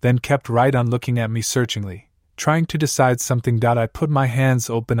once, then kept right on looking at me searchingly, trying to decide something. I put my hands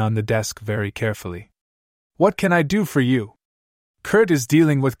open on the desk very carefully. What can I do for you? Kurt is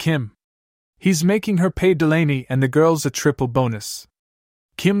dealing with Kim. He's making her pay Delaney and the girls a triple bonus.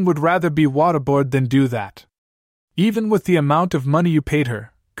 Kim would rather be waterboard than do that. Even with the amount of money you paid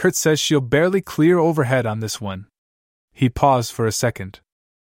her, Kurt says she'll barely clear overhead on this one. He paused for a second.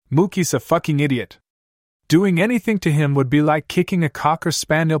 Mookie's a fucking idiot. Doing anything to him would be like kicking a cocker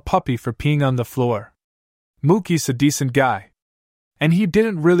spaniel puppy for peeing on the floor. Mookie's a decent guy. And he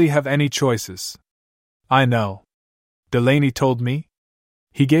didn't really have any choices. I know. Delaney told me.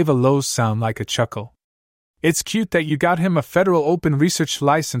 He gave a low sound like a chuckle. It's cute that you got him a federal open research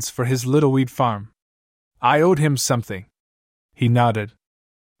license for his little weed farm. I owed him something. He nodded.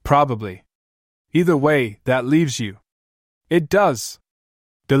 Probably. Either way, that leaves you. It does.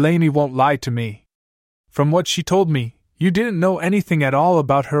 Delaney won't lie to me. From what she told me, you didn't know anything at all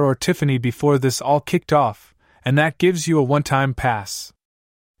about her or Tiffany before this all kicked off, and that gives you a one-time pass.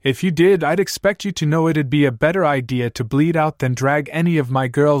 If you did, I'd expect you to know it'd be a better idea to bleed out than drag any of my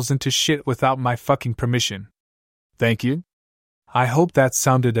girls into shit without my fucking permission. Thank you? I hope that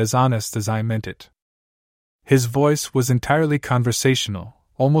sounded as honest as I meant it. His voice was entirely conversational,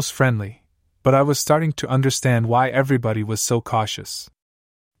 almost friendly, but I was starting to understand why everybody was so cautious.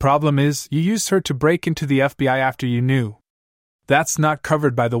 Problem is, you used her to break into the FBI after you knew. That's not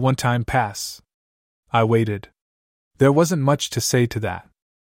covered by the one-time pass. I waited. There wasn't much to say to that.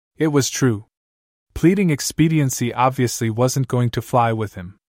 It was true. Pleading expediency obviously wasn't going to fly with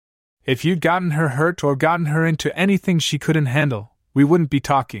him. If you'd gotten her hurt or gotten her into anything she couldn't handle, we wouldn't be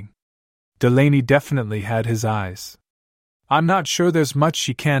talking. Delaney definitely had his eyes. I'm not sure there's much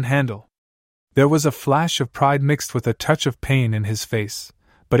she can't handle. There was a flash of pride mixed with a touch of pain in his face,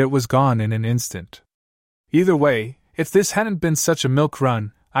 but it was gone in an instant. Either way, if this hadn't been such a milk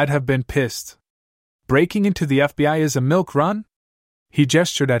run, I'd have been pissed. Breaking into the FBI is a milk run? He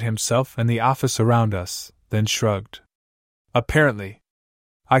gestured at himself and the office around us, then shrugged. Apparently.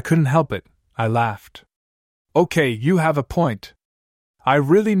 I couldn't help it, I laughed. Okay, you have a point. I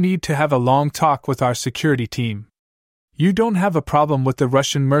really need to have a long talk with our security team. You don't have a problem with the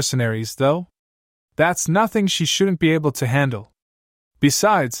Russian mercenaries, though? That's nothing she shouldn't be able to handle.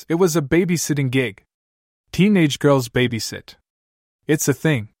 Besides, it was a babysitting gig. Teenage girls babysit. It's a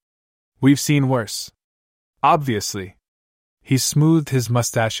thing. We've seen worse. Obviously. He smoothed his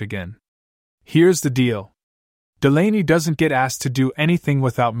mustache again. Here's the deal. Delaney doesn't get asked to do anything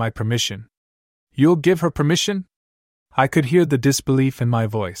without my permission. You'll give her permission? I could hear the disbelief in my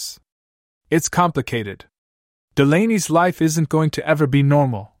voice. It's complicated. Delaney's life isn't going to ever be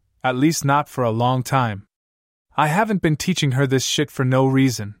normal, at least not for a long time. I haven't been teaching her this shit for no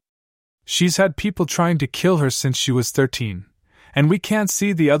reason. She's had people trying to kill her since she was 13, and we can't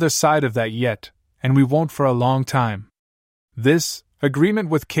see the other side of that yet, and we won't for a long time. This agreement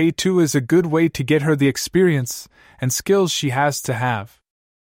with K2 is a good way to get her the experience and skills she has to have.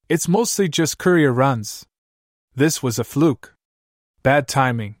 It's mostly just courier runs. This was a fluke. Bad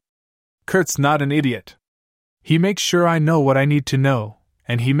timing. Kurt's not an idiot. He makes sure I know what I need to know,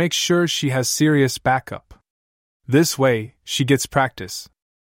 and he makes sure she has serious backup. This way, she gets practice.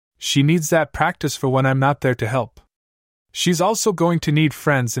 She needs that practice for when I'm not there to help. She's also going to need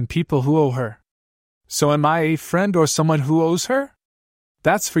friends and people who owe her. So am I a friend or someone who owes her?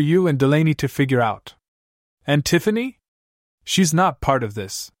 That's for you and Delaney to figure out. And Tiffany? She's not part of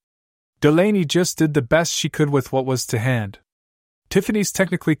this. Delaney just did the best she could with what was to hand. Tiffany's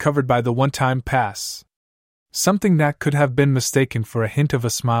technically covered by the one-time pass. Something that could have been mistaken for a hint of a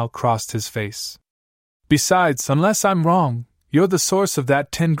smile crossed his face. Besides, unless I'm wrong, You're the source of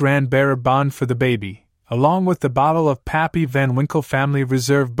that 10 grand bearer bond for the baby, along with the bottle of Pappy Van Winkle Family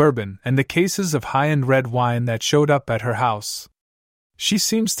Reserve bourbon and the cases of high-end red wine that showed up at her house. She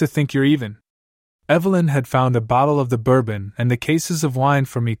seems to think you're even. Evelyn had found a bottle of the bourbon and the cases of wine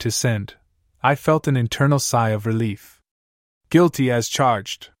for me to send. I felt an internal sigh of relief. Guilty as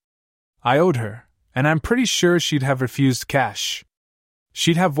charged. I owed her, and I'm pretty sure she'd have refused cash.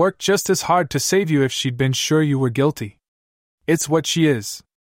 She'd have worked just as hard to save you if she'd been sure you were guilty. It's what she is.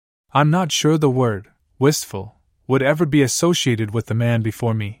 I'm not sure the word, wistful, would ever be associated with the man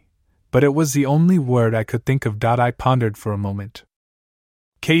before me, but it was the only word I could think of. I pondered for a moment.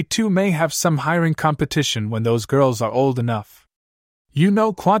 K2 may have some hiring competition when those girls are old enough. You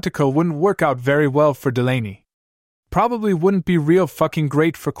know Quantico wouldn't work out very well for Delaney. Probably wouldn't be real fucking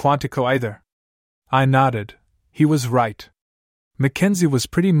great for Quantico either. I nodded. He was right. Mackenzie was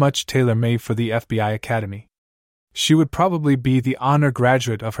pretty much tailor-made for the FBI Academy. She would probably be the honor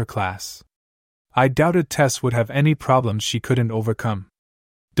graduate of her class. I doubted Tess would have any problems she couldn't overcome.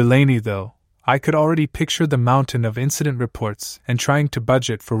 Delaney, though, I could already picture the mountain of incident reports and trying to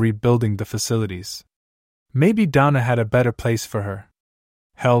budget for rebuilding the facilities. Maybe Donna had a better place for her.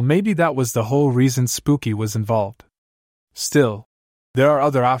 Hell, maybe that was the whole reason Spooky was involved. Still, there are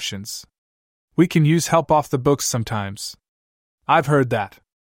other options. We can use help off the books sometimes. I've heard that.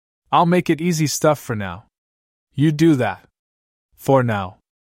 I'll make it easy stuff for now. You do that. For now.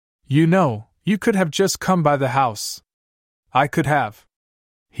 You know, you could have just come by the house. I could have.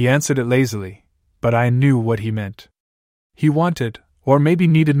 He answered it lazily, but I knew what he meant. He wanted, or maybe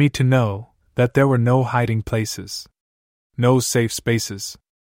needed me to know, that there were no hiding places. No safe spaces.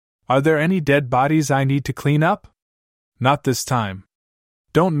 Are there any dead bodies I need to clean up? Not this time.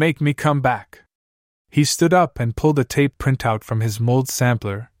 Don't make me come back. He stood up and pulled a tape printout from his mold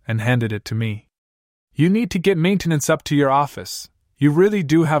sampler and handed it to me. You need to get maintenance up to your office. You really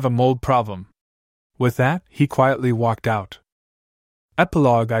do have a mold problem. With that, he quietly walked out.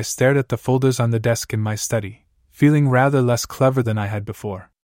 Epilogue. I stared at the folders on the desk in my study, feeling rather less clever than I had before.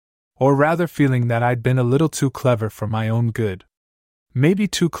 Or rather feeling that I'd been a little too clever for my own good. Maybe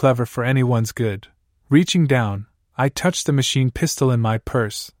too clever for anyone's good. Reaching down, I touched the machine pistol in my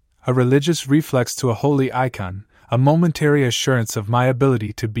purse, a religious reflex to a holy icon, a momentary assurance of my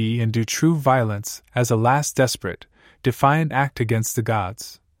ability to be and do true violence as a last desperate, defiant act against the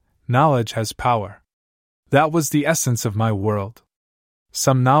gods. Knowledge has power. That was the essence of my world.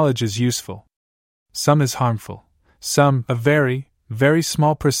 Some knowledge is useful. Some is harmful. Some, a very, very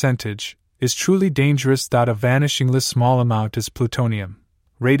small percentage, is truly dangerous. A vanishingly small amount is plutonium,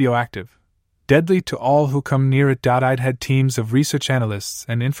 radioactive, deadly to all who come near it. I'd had teams of research analysts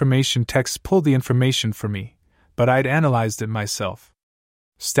and information techs pull the information for me, but I'd analyzed it myself.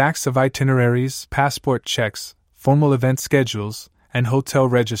 Stacks of itineraries, passport checks, formal event schedules, and hotel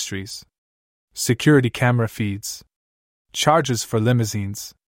registries. Security camera feeds. Charges for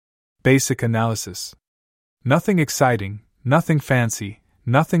limousines. Basic analysis. Nothing exciting, nothing fancy,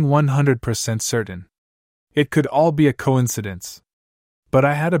 nothing 100% certain. It could all be a coincidence. But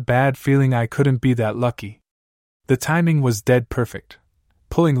I had a bad feeling I couldn't be that lucky. The timing was dead perfect.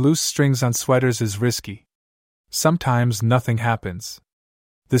 Pulling loose strings on sweaters is risky. Sometimes nothing happens.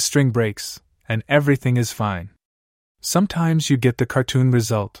 The string breaks, and everything is fine. Sometimes you get the cartoon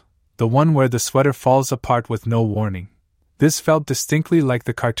result, the one where the sweater falls apart with no warning. This felt distinctly like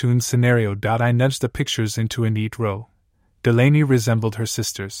the cartoon scenario. I nudged the pictures into a neat row. Delaney resembled her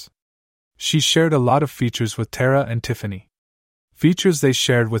sisters. She shared a lot of features with Tara and Tiffany. Features they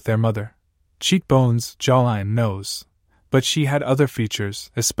shared with their mother. Cheekbones, jawline, nose. But she had other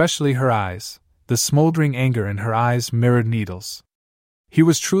features, especially her eyes. The smoldering anger in her eyes mirrored needles. He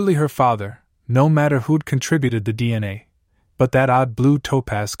was truly her father, no matter who'd contributed the DNA. But that odd blue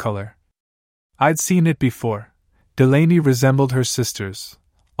topaz color. I'd seen it before. Delaney resembled her sisters,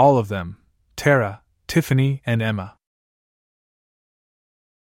 all of them, Tara, Tiffany, and Emma.